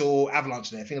 you saw Avalanche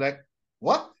there. Thinking like,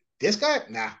 what? This guy?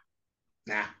 Nah.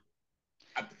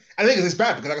 I think it's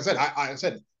bad because, like I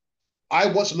said, I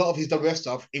watched a lot of his WF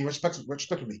stuff in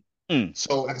respectively. Mm.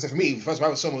 So, like I said, for me, the first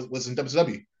time I saw him was in WCW,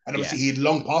 and Yeah. obviously he had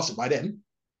long passed it by then.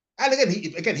 And again,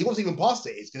 he wasn't even past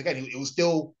it because again, he was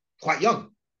still quite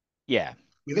young. Yeah.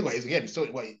 You think about it, again, still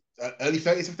what, early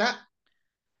 30s of that.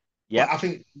 But Yep. I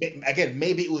think again,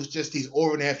 maybe it was just his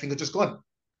aura and everything had just gone.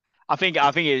 I think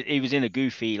he was in a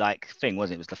goofy like thing,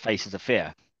 wasn't it? It was the Faces of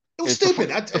Fear. It It was was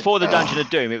stupid. before the Dungeon of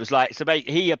Doom. It was like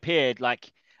he appeared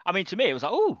like I mean to me it was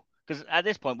like oh because at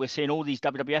this point we're seeing all these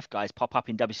WWF guys pop up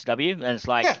in WCW and it's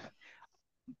yeah, like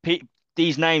pe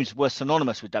these names were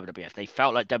synonymous with WWF. They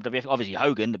felt like WWF. Obviously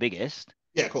Hogan the biggest,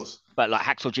 yeah, of course. but like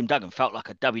Hacksaw Jim Duggan felt like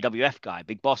a WWF guy.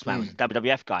 Big Boss Man was a Mm,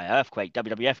 WWF guy. Earthquake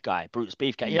WWF guy. Brutus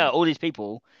Beefcake. mm, All these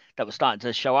people that were starting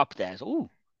to show up there. So, oh,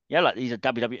 yeah, like these are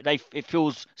WWF. It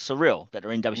feels surreal that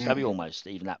they're in WCW mm. almost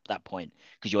even at that point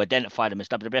because you identify them as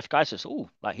WWF guys. So, oh,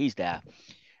 like he's there.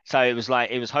 So it was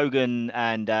like it was Hogan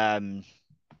and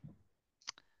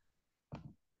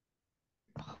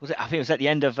was it? I think it was at the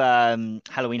end of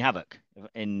Halloween Havoc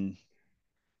in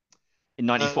in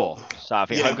Uh, '94. So I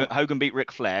think yeah, Hogan beat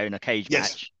Ric Flair in a cage yes,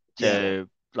 match yeah.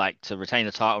 to retain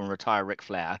the title and retire Ric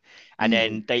Flair. And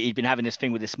Mm. then he'd been having this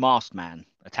thing with this masked man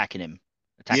attacking him,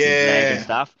 attacking his leg and Yeah,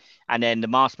 stuff. And then the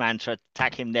masked man to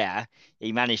attack him there,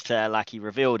 he managed to he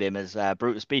revealed him as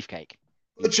Brutus Beefcake.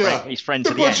 butcher, He's friend the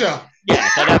to the end. butcher. Yeah,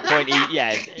 so at that point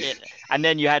and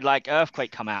then you had like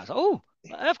Earthquake come out. So, oh,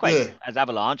 Earthquake Yeah. as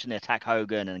Avalanche and they attack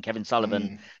Hogan and Kevin Sullivan.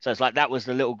 Mm, So it's like that was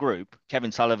the little group,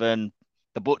 Kevin Sullivan,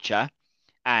 the Butcher,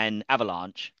 and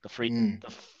Avalanche, mm.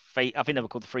 I think they were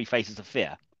called the Three Faces of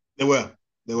Fear. They were,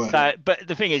 they were. So, but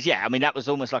the thing is, yeah, I mean, that was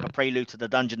almost like a prelude to the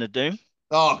Dungeon of Doom,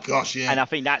 Oh gosh, and yeah. I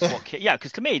think that's what, yeah,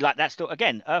 because to me, like that's still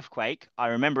again Earthquake. I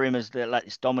remember him as like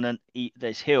this dominant,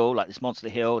 this heel, like this monster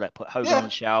heel that put Hogan on Yeah. the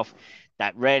shelf,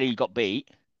 that rarely got beat,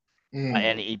 Mm,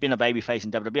 and he'd been a babyface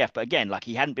in WWF, but again, like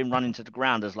he hadn't been running to the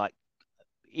ground as like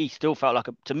he still felt like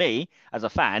to me as a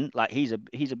fan, like he's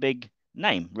a big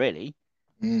name, really.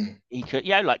 mm, He could,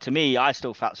 like to me, I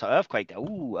still felt so Earthquake there.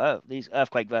 Ooh, these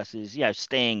Earthquake versus,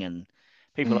 Sting and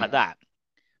people like mm, that.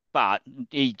 But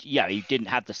he didn't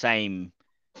have the same.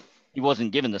 He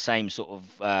wasn't given the same sort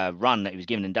of run that he was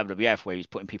given in WWF, where he was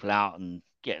putting people out and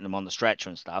getting them on the stretcher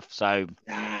and stuff. So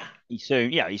nah. he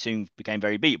soon became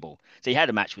very beatable. So he had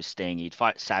a match with Sting. He'd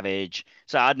fight Savage.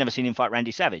 So I'd never seen him fight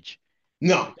Randy Savage.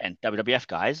 No, And WWF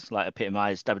guys, like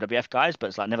epitomized WWF guys, but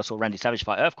it's like never saw Randy Savage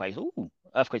fight Earthquake. Ooh,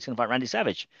 Earthquake's gonna fight Randy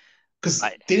Savage. because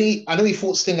Like, didn't he? I know he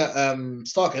fought Sting at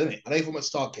Starcade, didn't he? I know he fought him at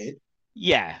Starcade,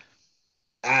 yeah,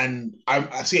 and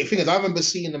I see. The thing is, I remember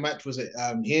seeing the match. Was it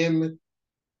him,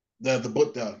 the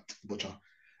butcher,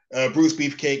 Bruce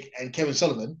Beefcake, and Kevin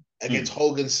Sullivan mm, against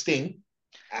Hogan, Sting,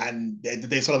 and the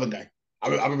Dave Sullivan guy. I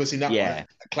remember seeing that one yeah.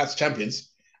 at Clash of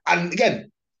Champions, and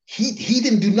again, he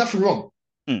didn't do nothing wrong.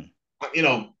 Mm. You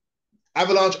know,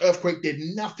 Avalanche Earthquake did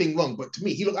nothing wrong, but to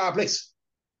me, he looked out of place.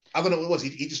 I don't know what it was.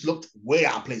 He just looked way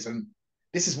out of place. And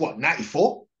this is what,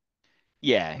 94?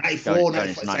 Yeah, 94, going into 95.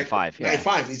 It's like '95. Yeah,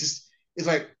 95. It's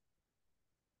like,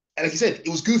 and like you said, it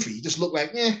was goofy. He just looked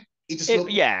like, he just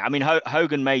looked, yeah. I mean,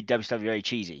 Hogan made WCW very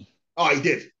cheesy. oh, he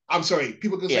did. I'm sorry.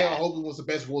 People can say, oh, Yeah, Hogan was the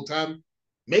best of all time.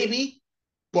 Maybe.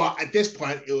 But at this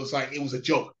point, it was like, it was a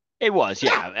joke. It was,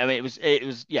 yeah. I mean,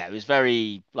 yeah, it was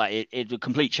very like it was a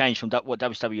complete change from what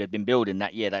WWE had been building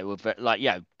that year. They were like,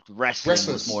 yeah, wrestling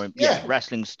was Wrestlers, more, yeah, yeah.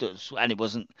 wrestling stood, and it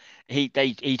wasn't. He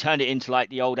turned it into like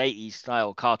the old '80s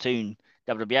style cartoon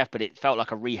WWF, but it felt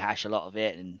like a rehash a lot of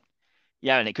it, and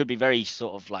yeah, and it could be very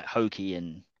sort of like hokey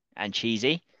and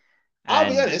cheesy, I'll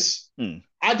be and honest. mm,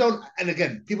 I don't. And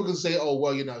again, people can say, "Oh,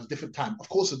 well, it's a different time." Of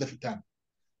course, it's a different time.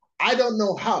 I don't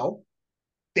know how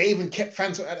they even kept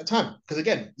fans at the time. Because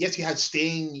again, yes, you had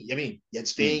Sting. I mean, you had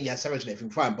mm, Sting, you had Savage, and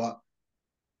everything fine. But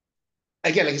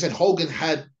again, like I said, Hogan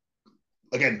had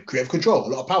again creative control, a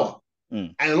lot of power,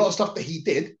 mm. and a lot of stuff that he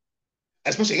did.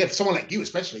 Especially again, for someone like you,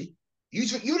 especially you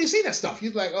already seen that stuff.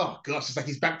 You're like, oh gosh, it's like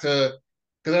he's back to.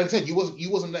 Because like I said, you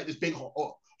wasn't like this big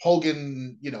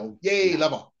Hogan, yay No,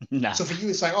 lover. no. So for you,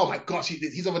 it's like, oh my gosh,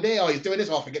 he's over there. Oh, he's doing this.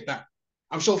 Oh, forget that.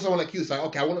 I'm sure for someone like you, it's like,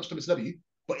 okay, I want to watch WCW,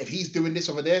 but if he's doing this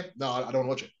over there, no, I don't want to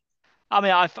watch it. I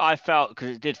mean, I felt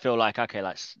because it did feel like okay,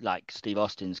 like Steve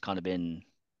Austin's kind of been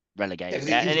Yeah, relegated because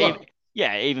there, he was and gone.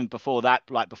 yeah, even before that,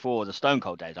 like before the Stone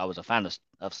Cold days, I was a fan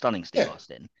of Stunning Steve Yeah,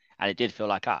 Austin, and it did feel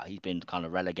like he's been kind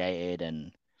of relegated,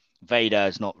 and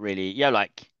Vader's not really, yeah,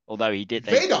 like although he did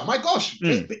they, Vader, my gosh,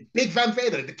 mm, Big Van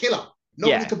Vader, the killer.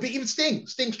 Nobody yeah, could beat even Sting.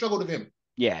 Sting struggled with him.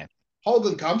 yeah,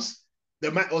 Hogan comes,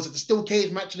 the match was it the steel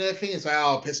cage match and everything. It's like,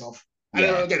 oh, piss off. And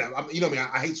yeah, again, you know me,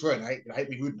 I hate swearing, I hate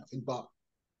being rude, nothing. But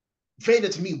Vader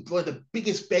to me, one of the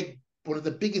biggest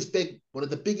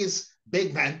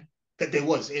big man that there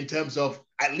was in terms of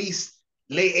at least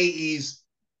late 80s,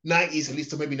 90s, at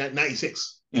least to maybe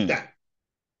 96, if mm, that.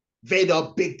 Vader,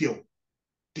 big deal.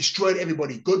 Destroyed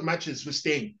everybody. Good matches with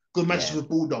Sting. Good matches yeah, with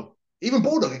Bulldog. Even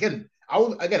Bulldog again. I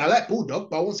like Bulldog,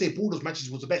 but I won't say Bulldog's matches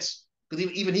was the best because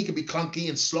even he can be clunky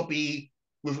and sloppy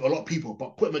with a lot of people.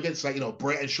 But put him against like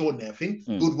Brett and Shawn and everything,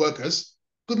 mm, good workers,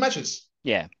 good matches.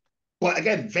 yeah, But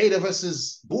again, Vader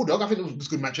versus Bulldog, I think it was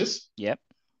good matches. yep,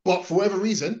 But for whatever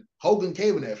reason, Hogan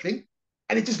came and everything,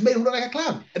 and it just made him look like a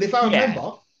clown. And if I yeah,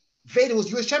 remember, Vader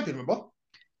was US champion. Remember?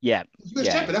 yeah, US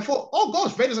yeah, champion. I thought, oh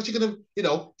gosh, Vader's actually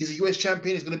gonna, he's a US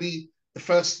champion. He's gonna be the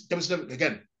first WCW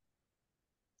again.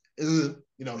 This is,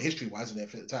 history wise in there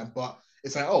for the time, but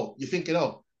it's like, oh, you're thinking,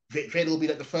 oh, Vader will be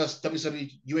like the first WCW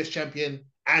US champion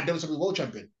and WCW World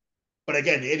Champion. But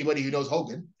again, anybody who knows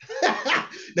Hogan,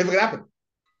 never gonna happen.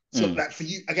 So mm. like for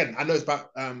you, again, I know it's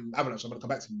about Avalanche. So I'm gonna come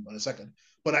back to him in a second.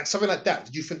 But like something like that,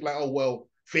 did you think like, oh well,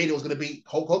 Vader was gonna beat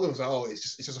Hulk Hogan? It was like, oh,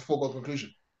 it's just a foregone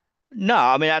conclusion. No,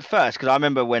 I mean at first because I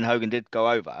remember when Hogan did go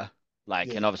over,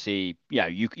 like, and Yeah, obviously,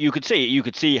 you could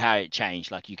see how it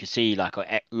changed. Like you could see like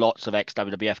lots of ex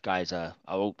WWF guys are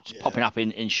all just yeah. popping up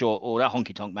in short order.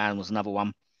 Honky Tonk Man was another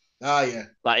one. Ah, yeah.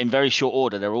 Like in very short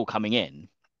order, they're all coming in.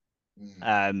 Mm.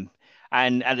 Um,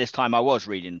 and at this time, I was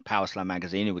reading Power Slam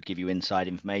magazine. It would give you inside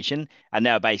information, and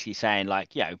they were basically saying like,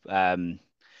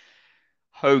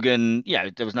 Hogan,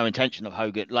 there was no intention of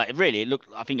Hogan. Like really, it looked.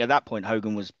 I think at that point,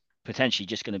 Hogan was potentially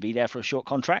just going to be there for a short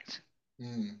contract.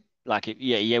 Mm. Like,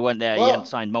 yeah, you weren't there. You hadn't Well,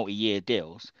 signed multi-year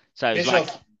deals, so it's like,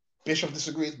 Bischoff Bischoff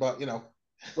disagrees, but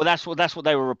well, that's what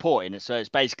they were reporting. So it's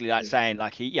basically like yeah, saying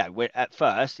like at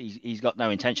first he's got no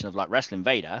intention of like wrestling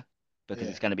Vader because yeah.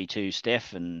 it's going to be too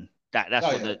stiff, and that's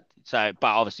Oh what yeah, the so. But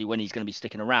obviously, when he's going to be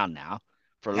sticking around now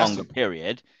for a he has longer to.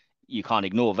 period, you can't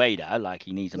ignore Vader. Like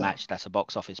he needs a No, match that's a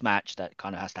box office match that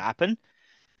kind of has to happen.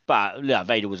 But yeah,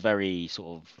 Vader was very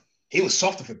sort of he was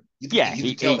soft of him. yeah, You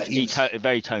could tell that he was.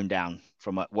 very toned down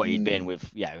from what he'd been Mm, with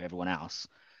everyone else.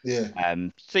 yeah,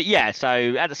 So yeah,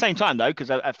 so at the same time though,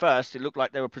 because at first it looked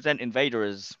like they were presenting Vader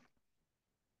as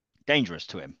dangerous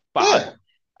to him, but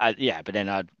yeah, yeah, but then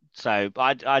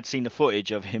I'd seen the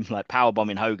footage of him like power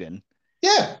bombing Hogan,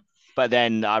 yeah. but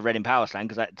then I read in Power Slam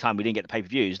because at the time we didn't get the pay per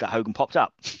views that Hogan popped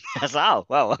up. I was like, oh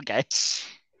well, okay.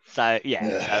 So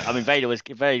yeah, so I mean Vader was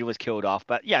killed off,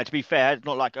 but yeah, to be fair, it's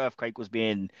not like Earthquake was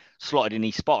being slotted in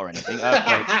his spot or anything.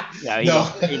 Earthquake, No,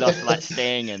 he lost to like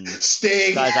Sting and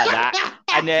Sting. guys like that,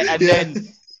 and Yeah. then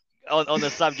on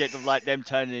the subject of like them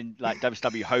turning like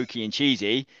WCW hokey and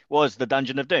cheesy was the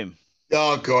Dungeon of Doom,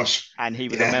 Oh gosh. and he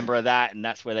was a Yeah. member of that, and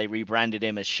that's where they rebranded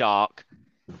him as Shark.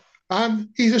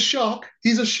 He's a shark.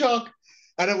 He's a shark.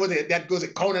 And then was it that goes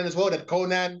it Conan as well? That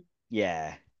Conan.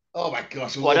 Yeah. Oh my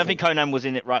gosh, it was Well, I don't think awful. Conan was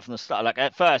in it right from the start. Like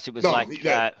at first, it was No, like,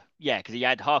 no. yeah, because he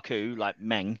had Haku, like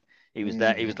Meng. He was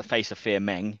the Mhm. face of Fear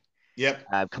Meng. Yep.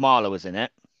 Kamala was in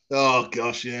it, Oh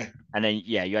gosh, yeah. and then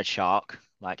yeah, you had Shark.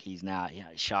 Like he's now,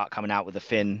 Shark coming out with a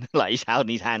fin, like he's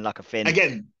holding his hand like a fin.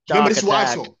 Again, remember Shark this is what I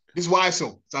saw. attack. This is what I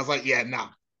saw. So I was like, yeah, nah.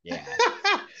 Yeah,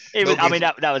 it was. No I mean,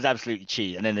 good. that was absolutely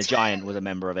cheap. And then the Giant was a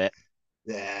member of it.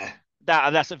 Yeah.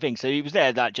 That's the thing. So he was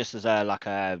there that just as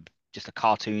a just a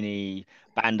cartoony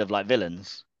band of like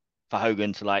villains. for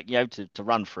Hogan to like to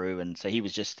run through, and so he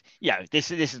was just this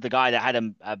is the guy that had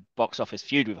a box office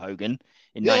feud with Hogan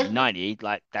in Yeah. 1990.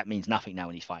 Like that means nothing now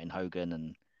when he's fighting Hogan,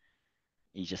 and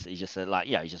he's just he's just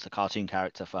a cartoon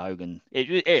character for Hogan.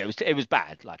 It was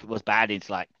bad. Like it was bad. It's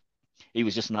like he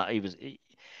was just not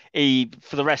he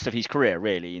for the rest of his career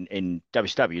really in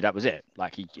WCW, that was it.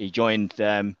 Like he joined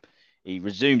he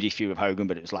resumed his feud with Hogan,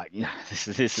 but it was like this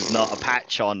is not a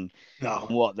patch on No.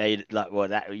 what they like what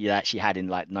that you actually had in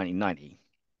like 1990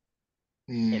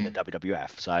 in the Mm.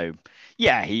 WWF. So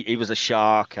yeah, he was a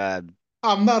shark.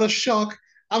 I'm not a shark.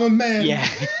 I'm a man. Yeah,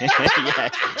 yeah,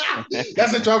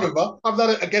 That's the trouble, remember. I'm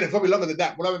not a, again, it's probably longer than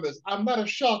that. What I remember is, I'm not a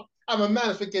shark. I'm a man.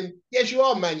 I'm thinking, yes, you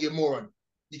are, man, you moron.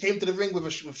 You came to the ring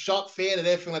with shark fin and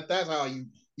everything like that. Oh,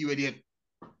 you idiot.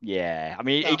 yeah. I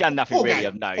mean, he done nothing Poor really guy.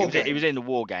 of no. He Poor was he guy. was in the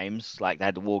War Games. Like they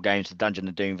had the War Games, the Dungeon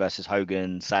of Doom versus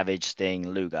Hogan, Savage, Sting,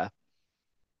 Luger.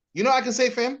 You know what I can say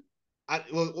for him?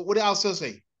 What did I also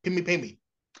say? Pay me.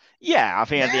 Yeah, I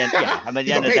think at the end, yeah. I mean, at the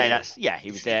He end got of the day, paid. that's yeah.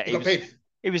 He was there. He got paid.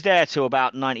 He was there till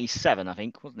about 97, I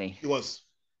think, wasn't he? He was.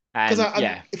 Because And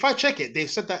yeah, if I check it, they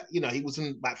said that he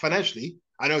wasn't like financially.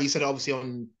 I know he said it obviously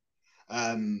um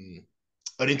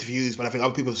on interviews, but I think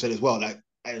other people have said it as well. Like,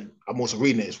 and I'm also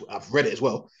reading it. I've read it as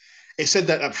well. It said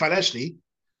that financially,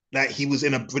 that he was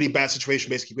in a really bad situation,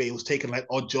 basically, where he was taking like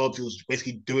odd jobs. He was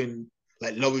basically doing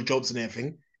like lower jobs and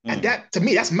everything. And mm, that to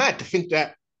me, that's mad to think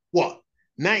that what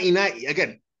 1990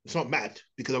 again. It's not mad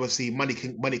because obviously money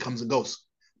comes and goes.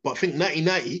 But I think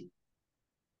 1990,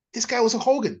 this guy was a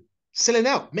Hogan selling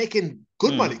out, making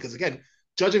good money. mm, Because again,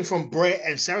 judging from Bray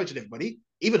and Savage and everybody,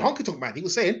 even Honky Tonk Man, he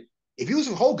was saying if he was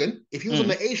with Hogan, if he was on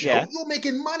the A show, yeah, you're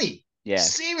making money, yeah,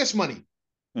 serious money.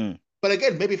 mm, But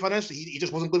again, maybe financially, he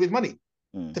just wasn't good with money.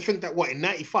 mm. To think that what in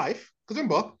 '95, because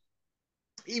remember,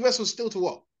 he wrestled still to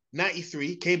what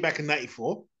 93, came back in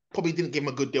 '94. Probably didn't give him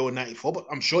a good deal in '94, but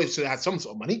I'm sure he still had some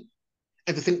sort of money.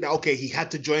 And to think that okay, he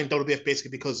had to join WWF basically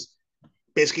because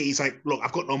basically he's like, look,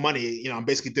 I've got no money. I'm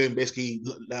basically doing driving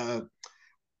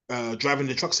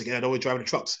the trucks again. I don't want driving the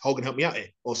trucks. Hogan help me out here,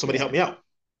 or somebody help Yeah. me out.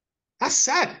 That's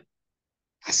sad.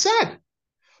 That's sad.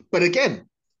 But again,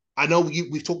 I know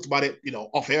we've talked about it,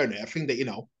 off air and everything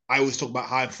that I always talk about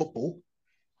how in football,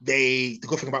 the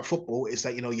good thing about football is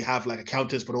that you have like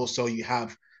accountants, but also you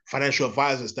have financial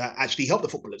advisors that actually help the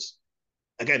footballers.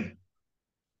 Again,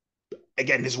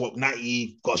 this is what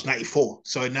 90 got us 94.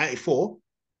 So in 94,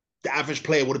 the average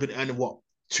player would have been earning what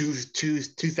two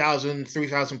thousand,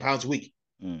 £3,000 a week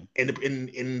Mm, in the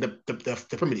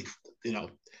Premier League,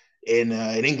 in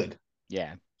England.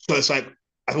 yeah. So it's like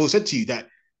I've always said to you that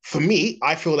for me,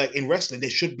 I feel like in wrestling there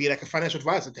should be like a financial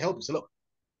advisor to help you. So look,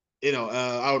 I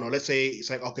don't know. Let's say it's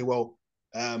like okay, well,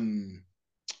 um,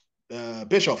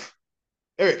 Bischoff,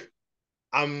 Eric,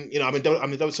 I'm in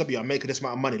WCW. I'm making this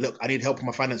amount of money. Look, I need help with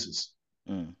my finances.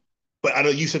 Mm. But I know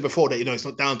you said before that it's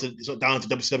not down to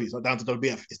WCW. It's not down to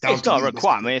WBF. It's down It's to not a you, basically.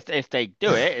 requirement. If they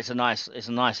do it, it's a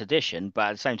nice addition. But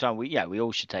at the same time, we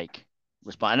all should take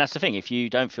response. And that's the thing. If you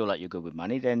don't feel like you're good with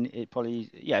money, then it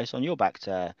probably it's on your back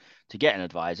to get an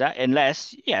advisor.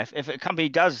 Unless if a company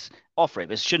does offer it,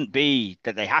 but it shouldn't be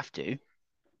that they have to.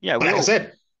 Yeah, But we like I all.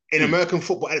 said, in Mm, American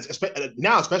football, and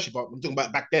now especially, but I'm talking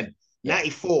about back then, yeah,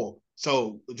 '94.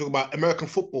 So we're talking about American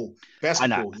football,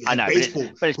 basketball. You I had know, but it's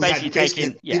baseball. but it's We basically had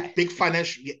basically taking big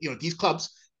financial. These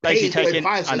clubs basically pay taking. I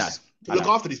know, advisors to I look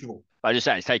know. after these people. I just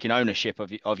say it's taking ownership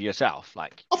of yourself.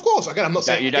 Like Of course, again, I'm you not don't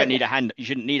saying you don't again. need a hand. You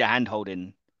shouldn't need a hand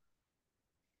holding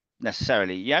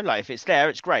necessarily. Yeah, like if it's there,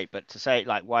 it's great. But to say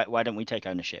like why don't we take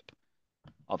ownership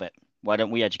of it? Why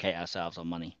don't we educate ourselves on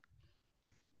money?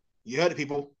 You heard it,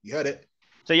 people. You heard it.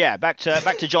 So yeah, back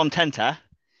to John Tenter.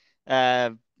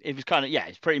 Uh, it was kind of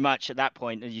it's pretty much at that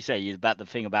point, as you say, about the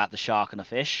thing about the shark and the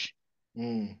fish.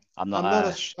 Mm. I'm not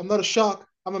I'm not a shark.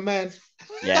 I'm a man.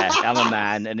 yeah, I'm a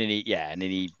man, and then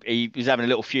he was having a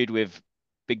little feud with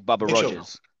Big Bubba Big Show.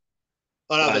 Rogers.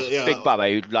 Oh, Well, no, it's yeah. Big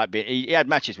Bubba who like he had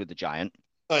matches with the Giant.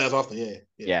 Oh, that's after. Yeah,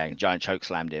 yeah. Yeah, Giant choke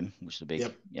slammed him, which is a big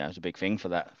Yep. it was a big thing for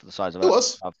the size of It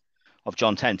was. of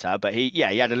John Tenter. But he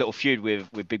had a little feud with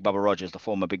Big Bubba Rogers, the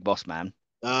former Big Boss Man.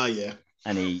 Yeah.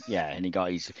 And he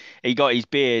got his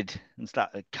beard and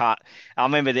stuff cut. I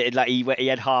remember that like he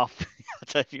had half. I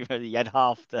don't know if you remember, he had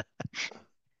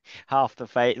half the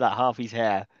face, like half his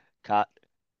hair cut,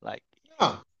 like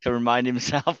Yeah. to remind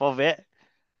himself of it.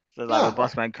 So like when Yeah.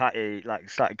 Bossman cut, he like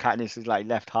started cutting this, is like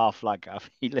left half like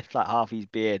he left like half his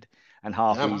beard and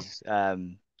half Yeah, man.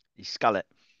 his skullet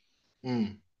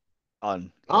Mm. on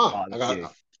as Ah, part of I the got feud.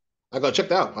 I got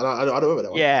checked out. I don't remember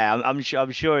that one. Yeah, I'm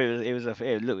sure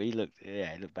it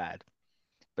looked bad,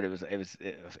 but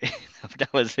that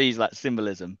was his like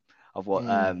symbolism of what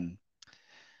Mm.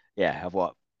 of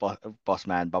what boss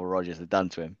man Bubba Rogers had done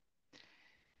to him.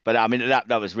 But I mean that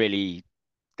was really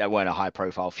that weren't a high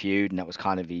profile feud, and that was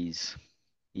kind of his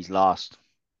last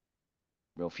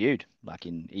real feud. Like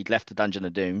he'd left the Dungeon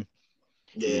of Doom.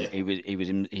 Yeah. He was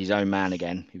in his own man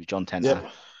again. He was John Tenta.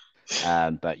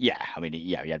 Yep. But yeah, I mean,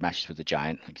 yeah, he had matches with the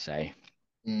Giant, like you say.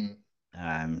 Mm.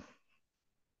 Um,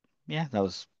 yeah, that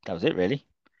was it really.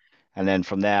 And then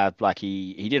from there, like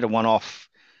he did a one off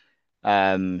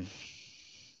appearance.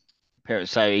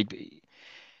 So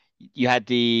you had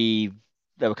they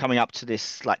were coming up to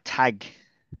this like tag.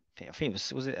 I think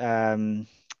it was it might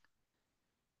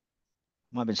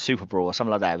have been Super Brawl or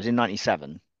something like that. It was in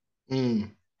 '97,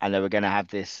 Mm. and they were going to have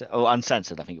this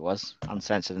uncensored. I think it was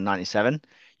uncensored in '97.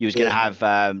 You was going to Yeah.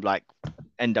 have like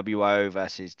NWO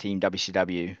versus Team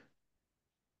WCW,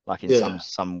 like in Yeah.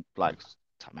 some like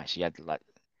time actually you had like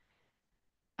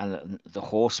and the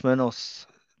Horsemen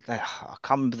I can't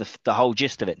remember the whole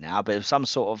gist of it now, but it was some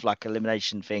sort of like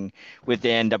elimination thing with the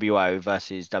NWO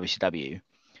versus WCW,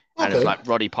 and it was Okay. like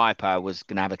Roddy Piper was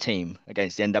going to have a team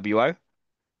against the NWO,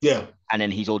 Yeah. and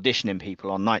then he's auditioning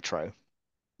people on Nitro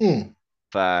Mm.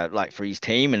 for his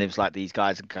team, and it was like these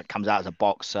guys comes out as a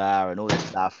boxer and all this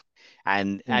stuff,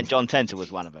 and Mm. John Tenta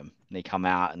was one of them, and he come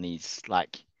out and he's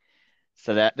like,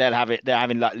 so they're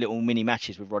having like little mini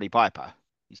matches with Roddy Piper.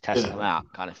 He's testing them Yeah.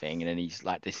 out, kind of thing, and then he's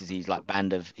like, this is his like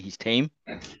band of his team.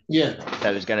 Yeah.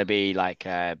 So there's going to be like,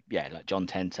 yeah, like John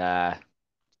Tenta,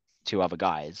 two other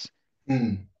guys,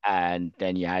 Mm. and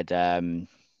then you had the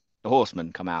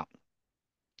Horseman come out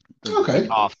Okay.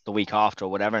 the week after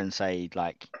or whatever, and say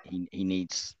like he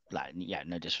needs like yeah,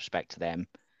 no disrespect to them,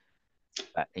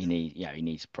 but he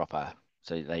needs proper.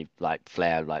 So they like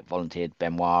Flair like volunteered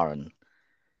Benoit and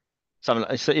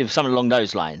something along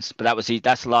those lines. But that's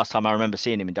the last time I remember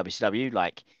seeing him in WCW.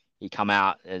 Like he come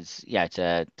out as yeah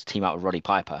to team up with Roddy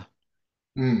Piper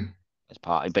Mm. as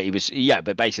part, but he was yeah,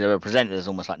 but basically they were presented as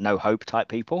almost like no hope type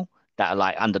people that are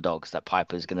like underdogs that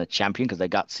Piper's going to champion because they're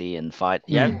gutsy and fight,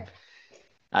 yeah. Mm.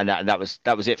 And that was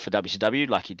it for WCW.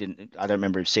 Like he didn't, I don't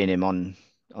remember seeing him on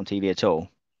TV at all.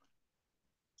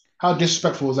 How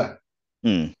disrespectful was that?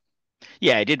 Hmm.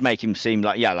 Yeah, it did make him seem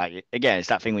like yeah, like again, it's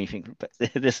that thing when you think, but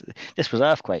this was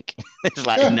Earthquake. It's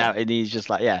like Yeah. now, and he's just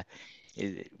like yeah,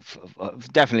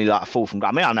 definitely like a fall from.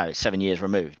 I mean, I know it's 7 years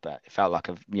removed, but it felt like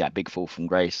a yeah big fall from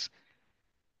grace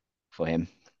for him.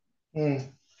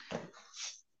 Mm.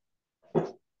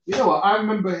 You know what? I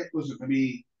remember it was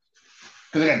maybe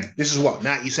because again, this is what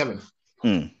 97.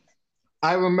 Hmm.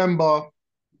 I remember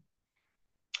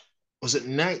was it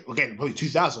night again probably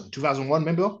 2000, 2001,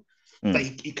 remember that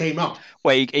Hmm. he came out.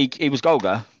 Well, he was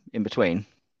Golga in between.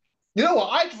 You know what?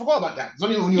 I forgot about that. It's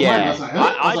only on your mind. I Yeah, was like, huh? I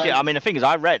was I did. like, I mean, the thing is,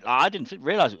 I didn't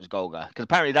realize it was Golga because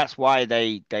apparently that's why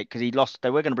they because he lost. They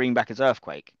were going to bring back his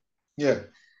Earthquake, yeah.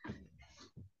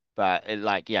 but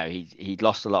like yeah, he'd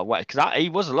lost a lot of weight because he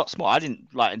was a lot small. I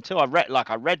didn't like until I read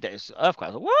that it's Earthquake.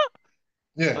 I was like, what?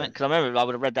 Yeah. Because I remember I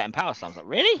would have read that in Power Slam. I was like,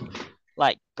 really?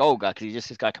 Like Golga, because he just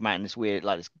this guy come out in this weird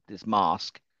like this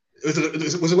mask. Was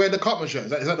it wearing the Cartman shirt?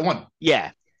 Is that the one?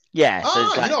 Yeah, yeah. So it's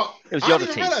Ah, you like know, it was the I didn't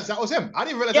oddities. realize that was him. I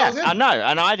didn't realize that Yeah, was I him. know,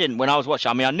 and I didn't when I was watching.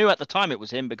 I mean, I knew at the time it was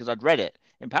him because I'd read it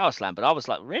in Power Slam, but I was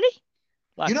like, really?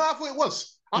 You Like, know, I thought it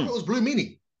was. I hmm. thought it was Blue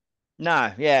Meanie.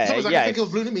 No, For some yeah, reason, I could yeah, think it was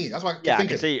Blue Meanie. That's why I kept yeah.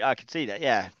 thinking. I could see that.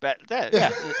 Yeah, but there, Yeah.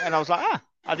 yeah, and I was like, ah,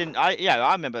 I didn't. Yeah,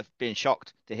 I remember being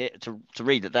shocked to hear to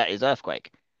read that is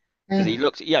Earthquake because he Mm.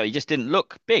 looked, yeah, he just didn't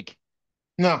look big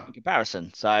No. in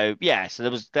comparison. So yeah, so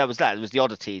there was that. It was the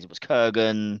oddities. It was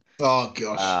Kurgan. Oh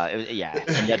gosh. Yeah,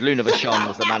 and you had Luna Vachon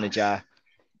as the manager.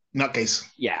 Nutcase.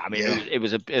 Yeah, I mean, Yeah. it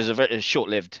was a very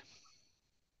short-lived.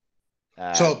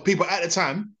 So Um, people at the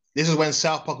time, this is when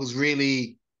South Park was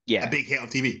really a yeah, big hit on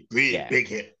TV. Really yeah. big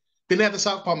hit. Didn't they have the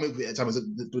South Park movie at the time? Was it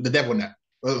the devil in that?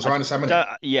 It was I around the same minute.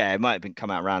 yeah, it might have been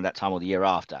come out around that time or the year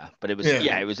after, but it was Yeah.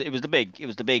 yeah, it was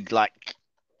the big like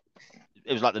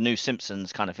it was like the new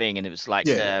Simpsons kind of thing, and it was like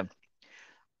Yeah.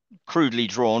 crudely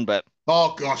drawn, but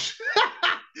Oh gosh.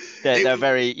 they're it,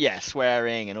 very yeah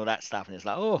swearing and all that stuff, and it's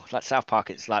like oh like South Park,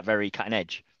 it's like very cutting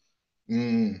edge.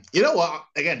 you know what?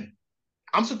 Again,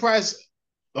 I'm surprised.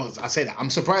 Oh, I say that I'm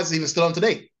surprised it's even still on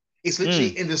today. It's Mm,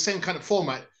 literally in the same kind of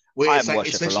format where I it's haven't like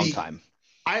watched it it's for a long literally. time.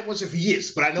 I haven't watched it for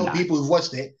years, but I know No, people who've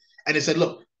watched it and they said,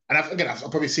 "Look," and I've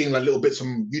probably seen like little bits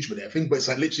on YouTube and everything, but it's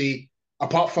like literally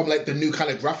apart from like the new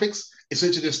kind of graphics, it's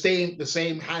literally the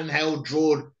same handheld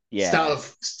drawn style yeah,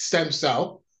 of STEM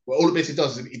style. Where all it basically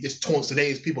does is it just taunts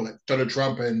today's people like Donald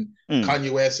Trump and mm.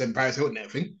 Kanye West and Paris Hilton and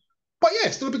everything. But yeah,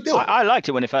 it's still a big deal. I liked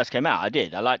it when it first came out. I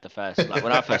did. I liked the first like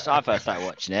when I first started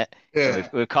watching it Yeah,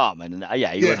 with Cartman, and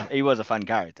yeah, yeah. he was a fun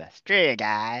character. Screw you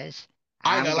guys,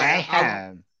 I ain't I'm gonna going lie.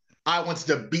 home. I wanted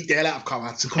to beat the hell out of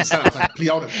Carl to come stand. I was like, please,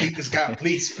 I want to beat this guy,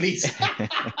 please, please.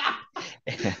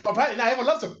 But apparently, now everyone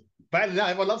loves him. Apparently, now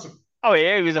everyone loves him. Oh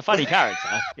yeah, he was a funny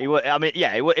character. He was. I mean,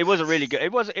 yeah, it was a really good.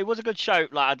 It was a good show.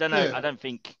 Like I don't know. Yeah. I don't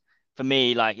think for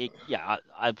me, like yeah,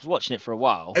 I was watching it for a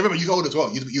while. I remember you was older as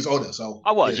well. You was older, so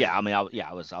I was, yeah, yeah. I mean,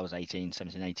 I was 18,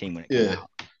 17, 18 when it came yeah, out,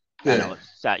 and I yeah.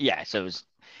 was yeah. So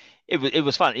it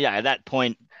was fun. Yeah, at that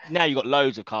point, now you've got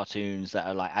loads of cartoons that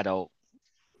are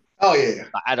Oh yeah,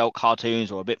 like adult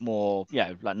cartoons or a bit more,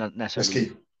 like not that's necessarily.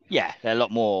 key. Yeah, they're a lot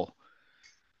more.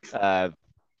 Uh,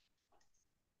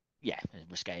 yeah,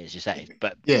 risque as you say,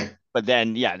 but Yeah.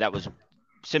 then yeah, that was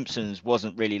Simpsons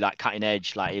wasn't really like cutting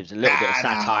edge. Like it was a little bit of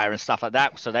Nah, nah. satire and stuff like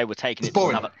that. So they were taking It's it to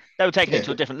boring. another. They were taking it Yeah.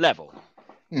 to a different level.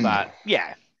 Mm. But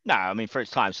yeah, no, I mean for its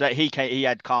time. So that he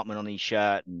had Cartman on his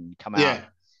shirt and come out. Yeah.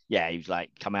 Yeah, he was like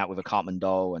come out with a Cartman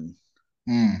doll, and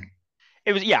Mm.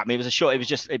 it was, yeah. I mean it was a short. It was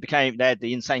just it became they had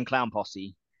the Insane Clown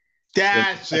Posse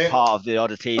That's as it. part of the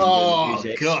oddities and doing the Oh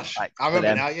music gosh, like I for remember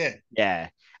them. now. Yeah, Yeah,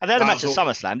 and they had a that match was at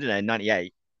awful. SummerSlam, didn't they? In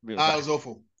 '98. It was It like was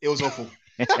awful. It was awful.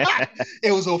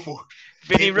 It was awful.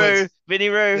 Vinny It was. Roo, Vinny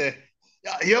Roo.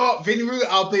 Yeah. You know what, Vinny Root,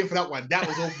 I'll blame for that one. That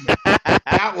was awful, man.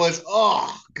 That was,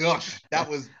 oh gosh, that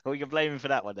was. We can blame him for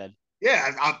that one then.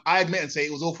 Yeah, I admit and say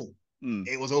it was awful. Mm.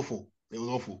 It was awful. It was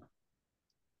awful.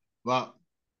 But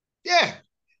yeah,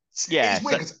 Yeah, it's so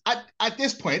weird because at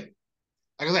this point,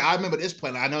 like I said, I remember at this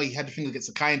point, I know he had the thing against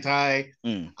the Kai Tai.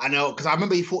 mm, I know because I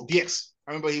remember he fought DX.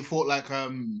 I remember he fought like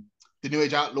the New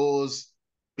Age Outlaws,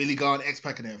 Billy Gunn, X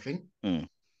Pac, and everything. mm.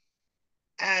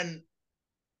 And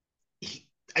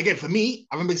again, for me,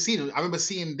 I remember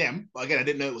seeing them, but again, I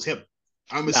didn't know it was him.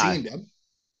 I remember No. seeing them,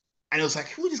 and it was like,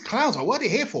 who are these clowns? What are they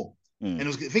here for? Mm. And it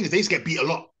was the thing is, they used to get beat a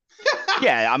lot.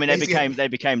 Yeah, I mean They used to get, they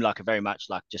became like a very much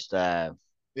like just yeah,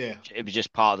 it was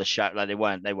just part of the show. Like they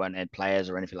weren't ed players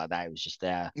or anything like that. It was just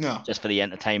there no. just for the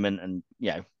entertainment and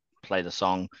play the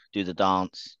song, do the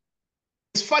dance.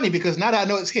 It's funny because now that I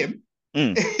know it's him,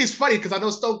 Mm. it's funny because I know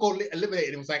Stone Cold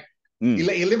eliminated. It was like he Mm.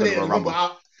 For the eliminated Royal the Rumble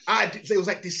Rumble. out. It was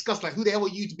like disgust, like who the hell are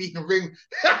you to be in the ring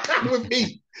with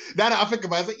me? Now that I think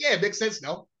about it, it's like, yeah, it makes sense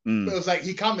now. But Mm. it was like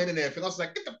he come in and everything. I was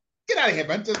like, get out of here,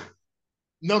 man. Just,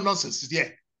 no nonsense. Just, yeah.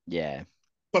 Yeah.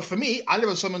 But for me, I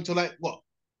never saw him until like what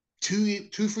 3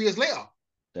 years later,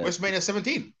 The, WrestleMania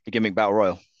 17. the gimmick battle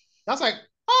royal. That's like,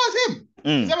 oh, it's him.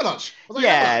 It's Mm. Avalanche. I was like, Avalanche.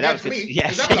 Yeah, that Again, was for good. me, Yeah,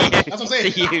 it's so Avalanche. That's what I'm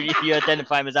saying. you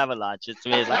identify him as Avalanche. To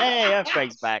me, it's like, hey,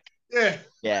 Earthquake's back. Yeah.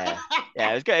 Yeah,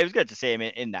 yeah, it was good. It was good to see him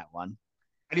in that one.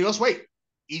 And he lost weight.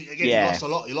 He Yeah. lost a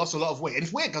lot. He lost a lot of weight. And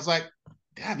it's weird because like,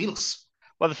 damn, he looks.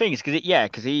 Well, the thing is,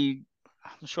 because I'm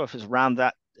not sure if it's around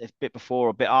that a bit before or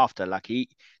a bit after. Like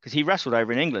because he wrestled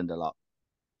over in England a lot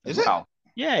as Is it? well.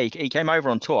 Yeah, he came over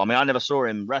on tour. I mean, I never saw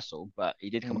him wrestle, but he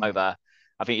did come Mm. over.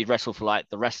 I think he'd wrestled for like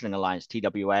the Wrestling Alliance,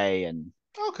 TWA, and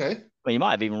Okay. well, he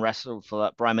might have even wrestled for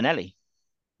like, Brian Manelli.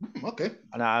 Okay.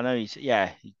 I know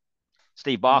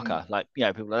Steve Mm. Barker, like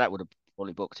people like that would have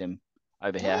probably booked him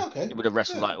over here. Oh, okay. He would have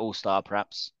wrestled Yeah. like All Star,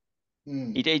 perhaps.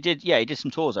 Mm. He did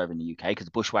some tours over in the UK because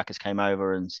the Bushwhackers came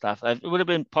over and stuff. It would have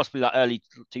been possibly like early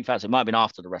 2000s. It might have been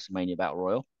after the WrestleMania Battle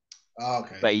Royal, Oh,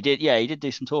 okay. but he did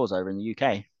do some tours over in the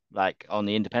UK, like on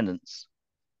the Independents.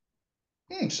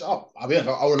 So, I mean,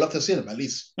 I would love to see him at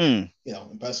least, Mm,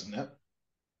 in person. Yeah.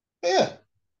 But yeah.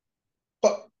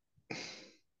 But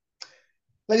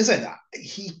like I said,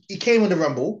 he came in the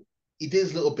Rumble. He did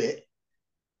his little bit,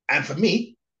 and for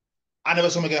me, I never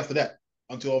saw him again after that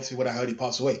until obviously when I heard he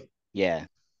passed away. yeah,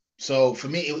 So for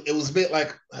me, it was a bit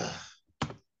like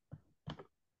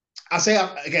I say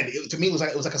again. To me, it was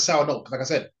like a sour note because, like I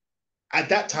said, at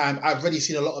that time I've already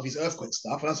seen a lot of his earthquake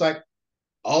stuff, and I was like,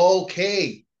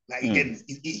 okay, like mm, again,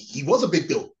 he was a big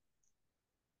deal.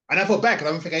 And I felt bad because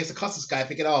I don't think I used to cuss this guy,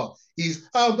 thinking, oh,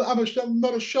 I'm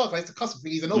not a shark. I used to cuss him,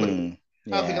 thinking he's a nobody. And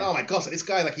I'm thinking, yeah, oh my gosh, this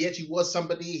guy, like he actually was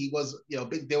somebody. He was, a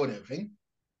big deal and everything.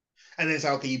 And then it's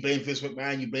like, okay, you blame Vince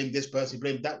McMahon, you blame this person, you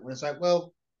blame that one. It's like,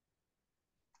 well,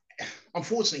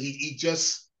 unfortunately,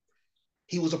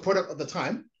 he was a product of the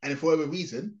time, and for whatever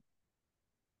reason,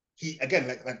 he again,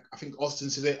 like I think Austin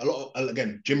said it a lot.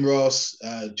 Again, Jim Ross,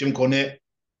 Jim Cornette,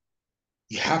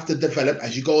 you have to develop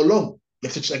as you go along. You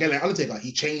have to again, like Undertaker,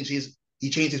 he changed his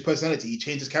personality, he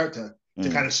changed his character to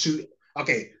kind of suit.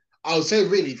 Okay, I would say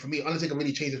really for me, Undertaker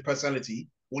really changed his personality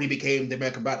when he became the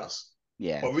American Badass.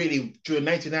 yeah, But really, during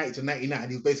 1990 to 99,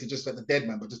 he was basically just like the dead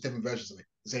man, but just different versions of it,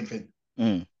 the same thing.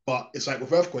 mm, But it's like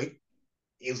with Earthquake,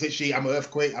 it was literally I'm an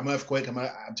earthquake,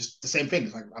 I'm just the same thing.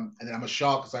 It's like and then I'm a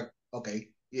shark. It's like okay,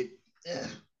 yeah.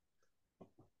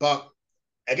 But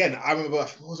again, I remember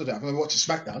what was it? I remember watching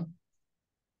SmackDown,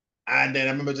 and then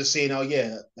I remember just seeing, oh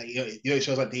yeah, like it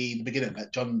shows like the beginning,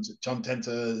 like John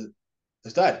Tenter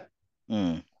has died.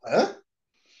 Mm. Huh?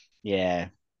 Yeah.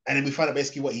 And then we find out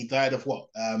basically what he died of what?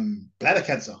 Bladder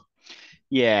cancer.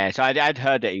 Yeah. So I'd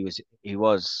heard that he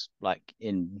was like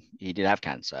he did have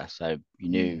cancer. So you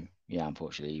Mm, knew, yeah,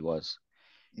 unfortunately he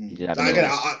mm. did have an Like,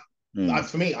 again, illness. Mm.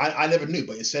 for me, I never knew,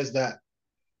 but it says that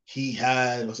he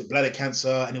had was it bladder cancer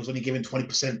and he was only given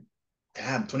 20%.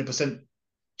 Damn, 20%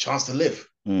 chance to live,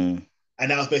 Mm.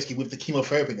 and that was basically with the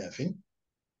chemotherapy and everything.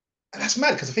 And that's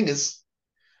mad because the thing is,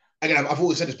 again, I've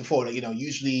always said this before that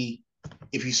usually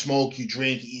if you smoke, you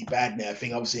drink, you eat bad and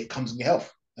everything, obviously it comes in your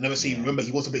health. And obviously, Yeah. remember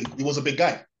he was a big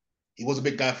guy. He was a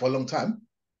big guy for a long time.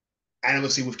 And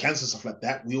obviously, with cancer stuff like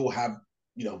that, we all have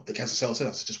the cancer cells in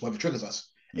us. It's just whatever triggers us.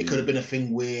 It could have Mm. been a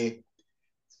thing where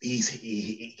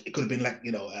it could have been like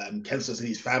cancers in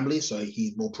his family, so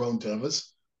he's more prone to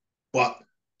others. But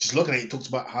just looking at it, it talks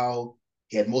about how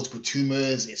he had multiple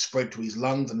tumors. It spread to his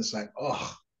lungs, and it's like,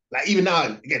 oh, like even now,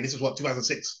 again, this is what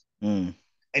 2006, Mm.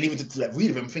 and even to like,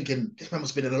 read of him, thinking this man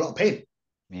must have been in a lot of pain,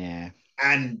 Yeah.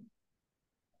 and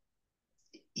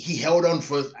he held on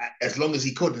for as long as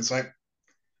he could. And it's like,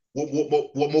 what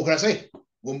more can I say?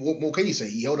 What more can you say?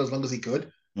 He held on as long as he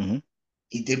could. Mm-hmm.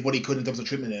 He did what he could in terms of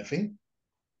treatment and everything.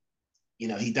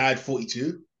 He died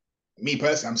 42. Me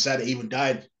personally, I'm sad that he even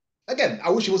died. Again, I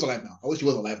wish he was alive now. I wish he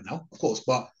was alive now, of course,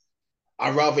 but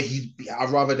I'd rather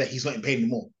that he's not in pain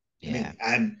anymore. I Yeah. mean,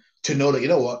 and to know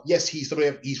that, what, yes,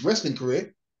 his wrestling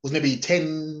career was maybe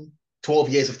 10, 12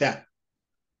 years of that.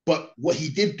 But what he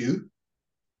did do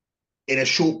in a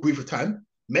short brief of time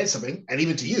meant something. And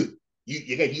even to you,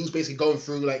 again, he was basically going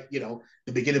through like,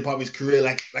 the beginning part of his career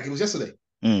like it was yesterday.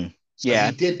 Mm. So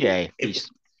Yeah. he did Yeah. it, He's.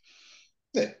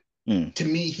 yeah, Mm. to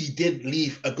me, he did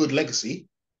leave a good legacy.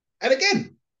 And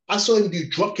again, I saw him do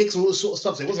drop kicks and all this sort of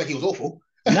stuff. So it wasn't like he was awful.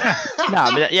 No. No.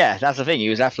 I mean, yeah. That's the thing. He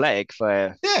was athletic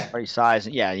Yeah. for his size.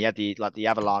 Yeah. He had the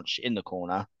avalanche in the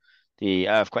corner. The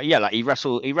earthquake. Yeah, like he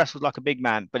wrestled like a big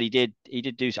man, but he did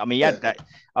do so. I mean, he Yeah. had that.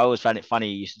 I always found it funny.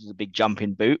 He used to do the big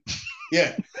jumping boot.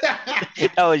 Yeah.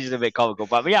 That was just a bit comical,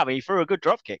 but yeah, I mean, he threw a good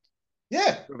drop kick.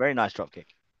 Yeah. A very nice drop kick.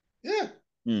 Yeah.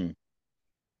 Mm.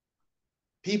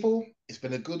 People, it's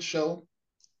been a good show.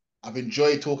 I've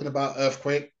enjoyed talking about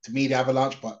Earthquake. To me, the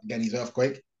Avalanche, but again, he's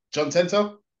Earthquake. John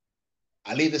Tenter,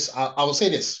 I leave this. I will say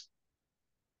this.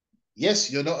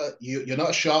 Yes, you're not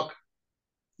a shark.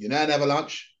 You're not an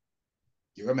avalanche.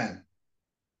 You're a man.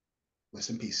 Rest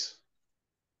in peace.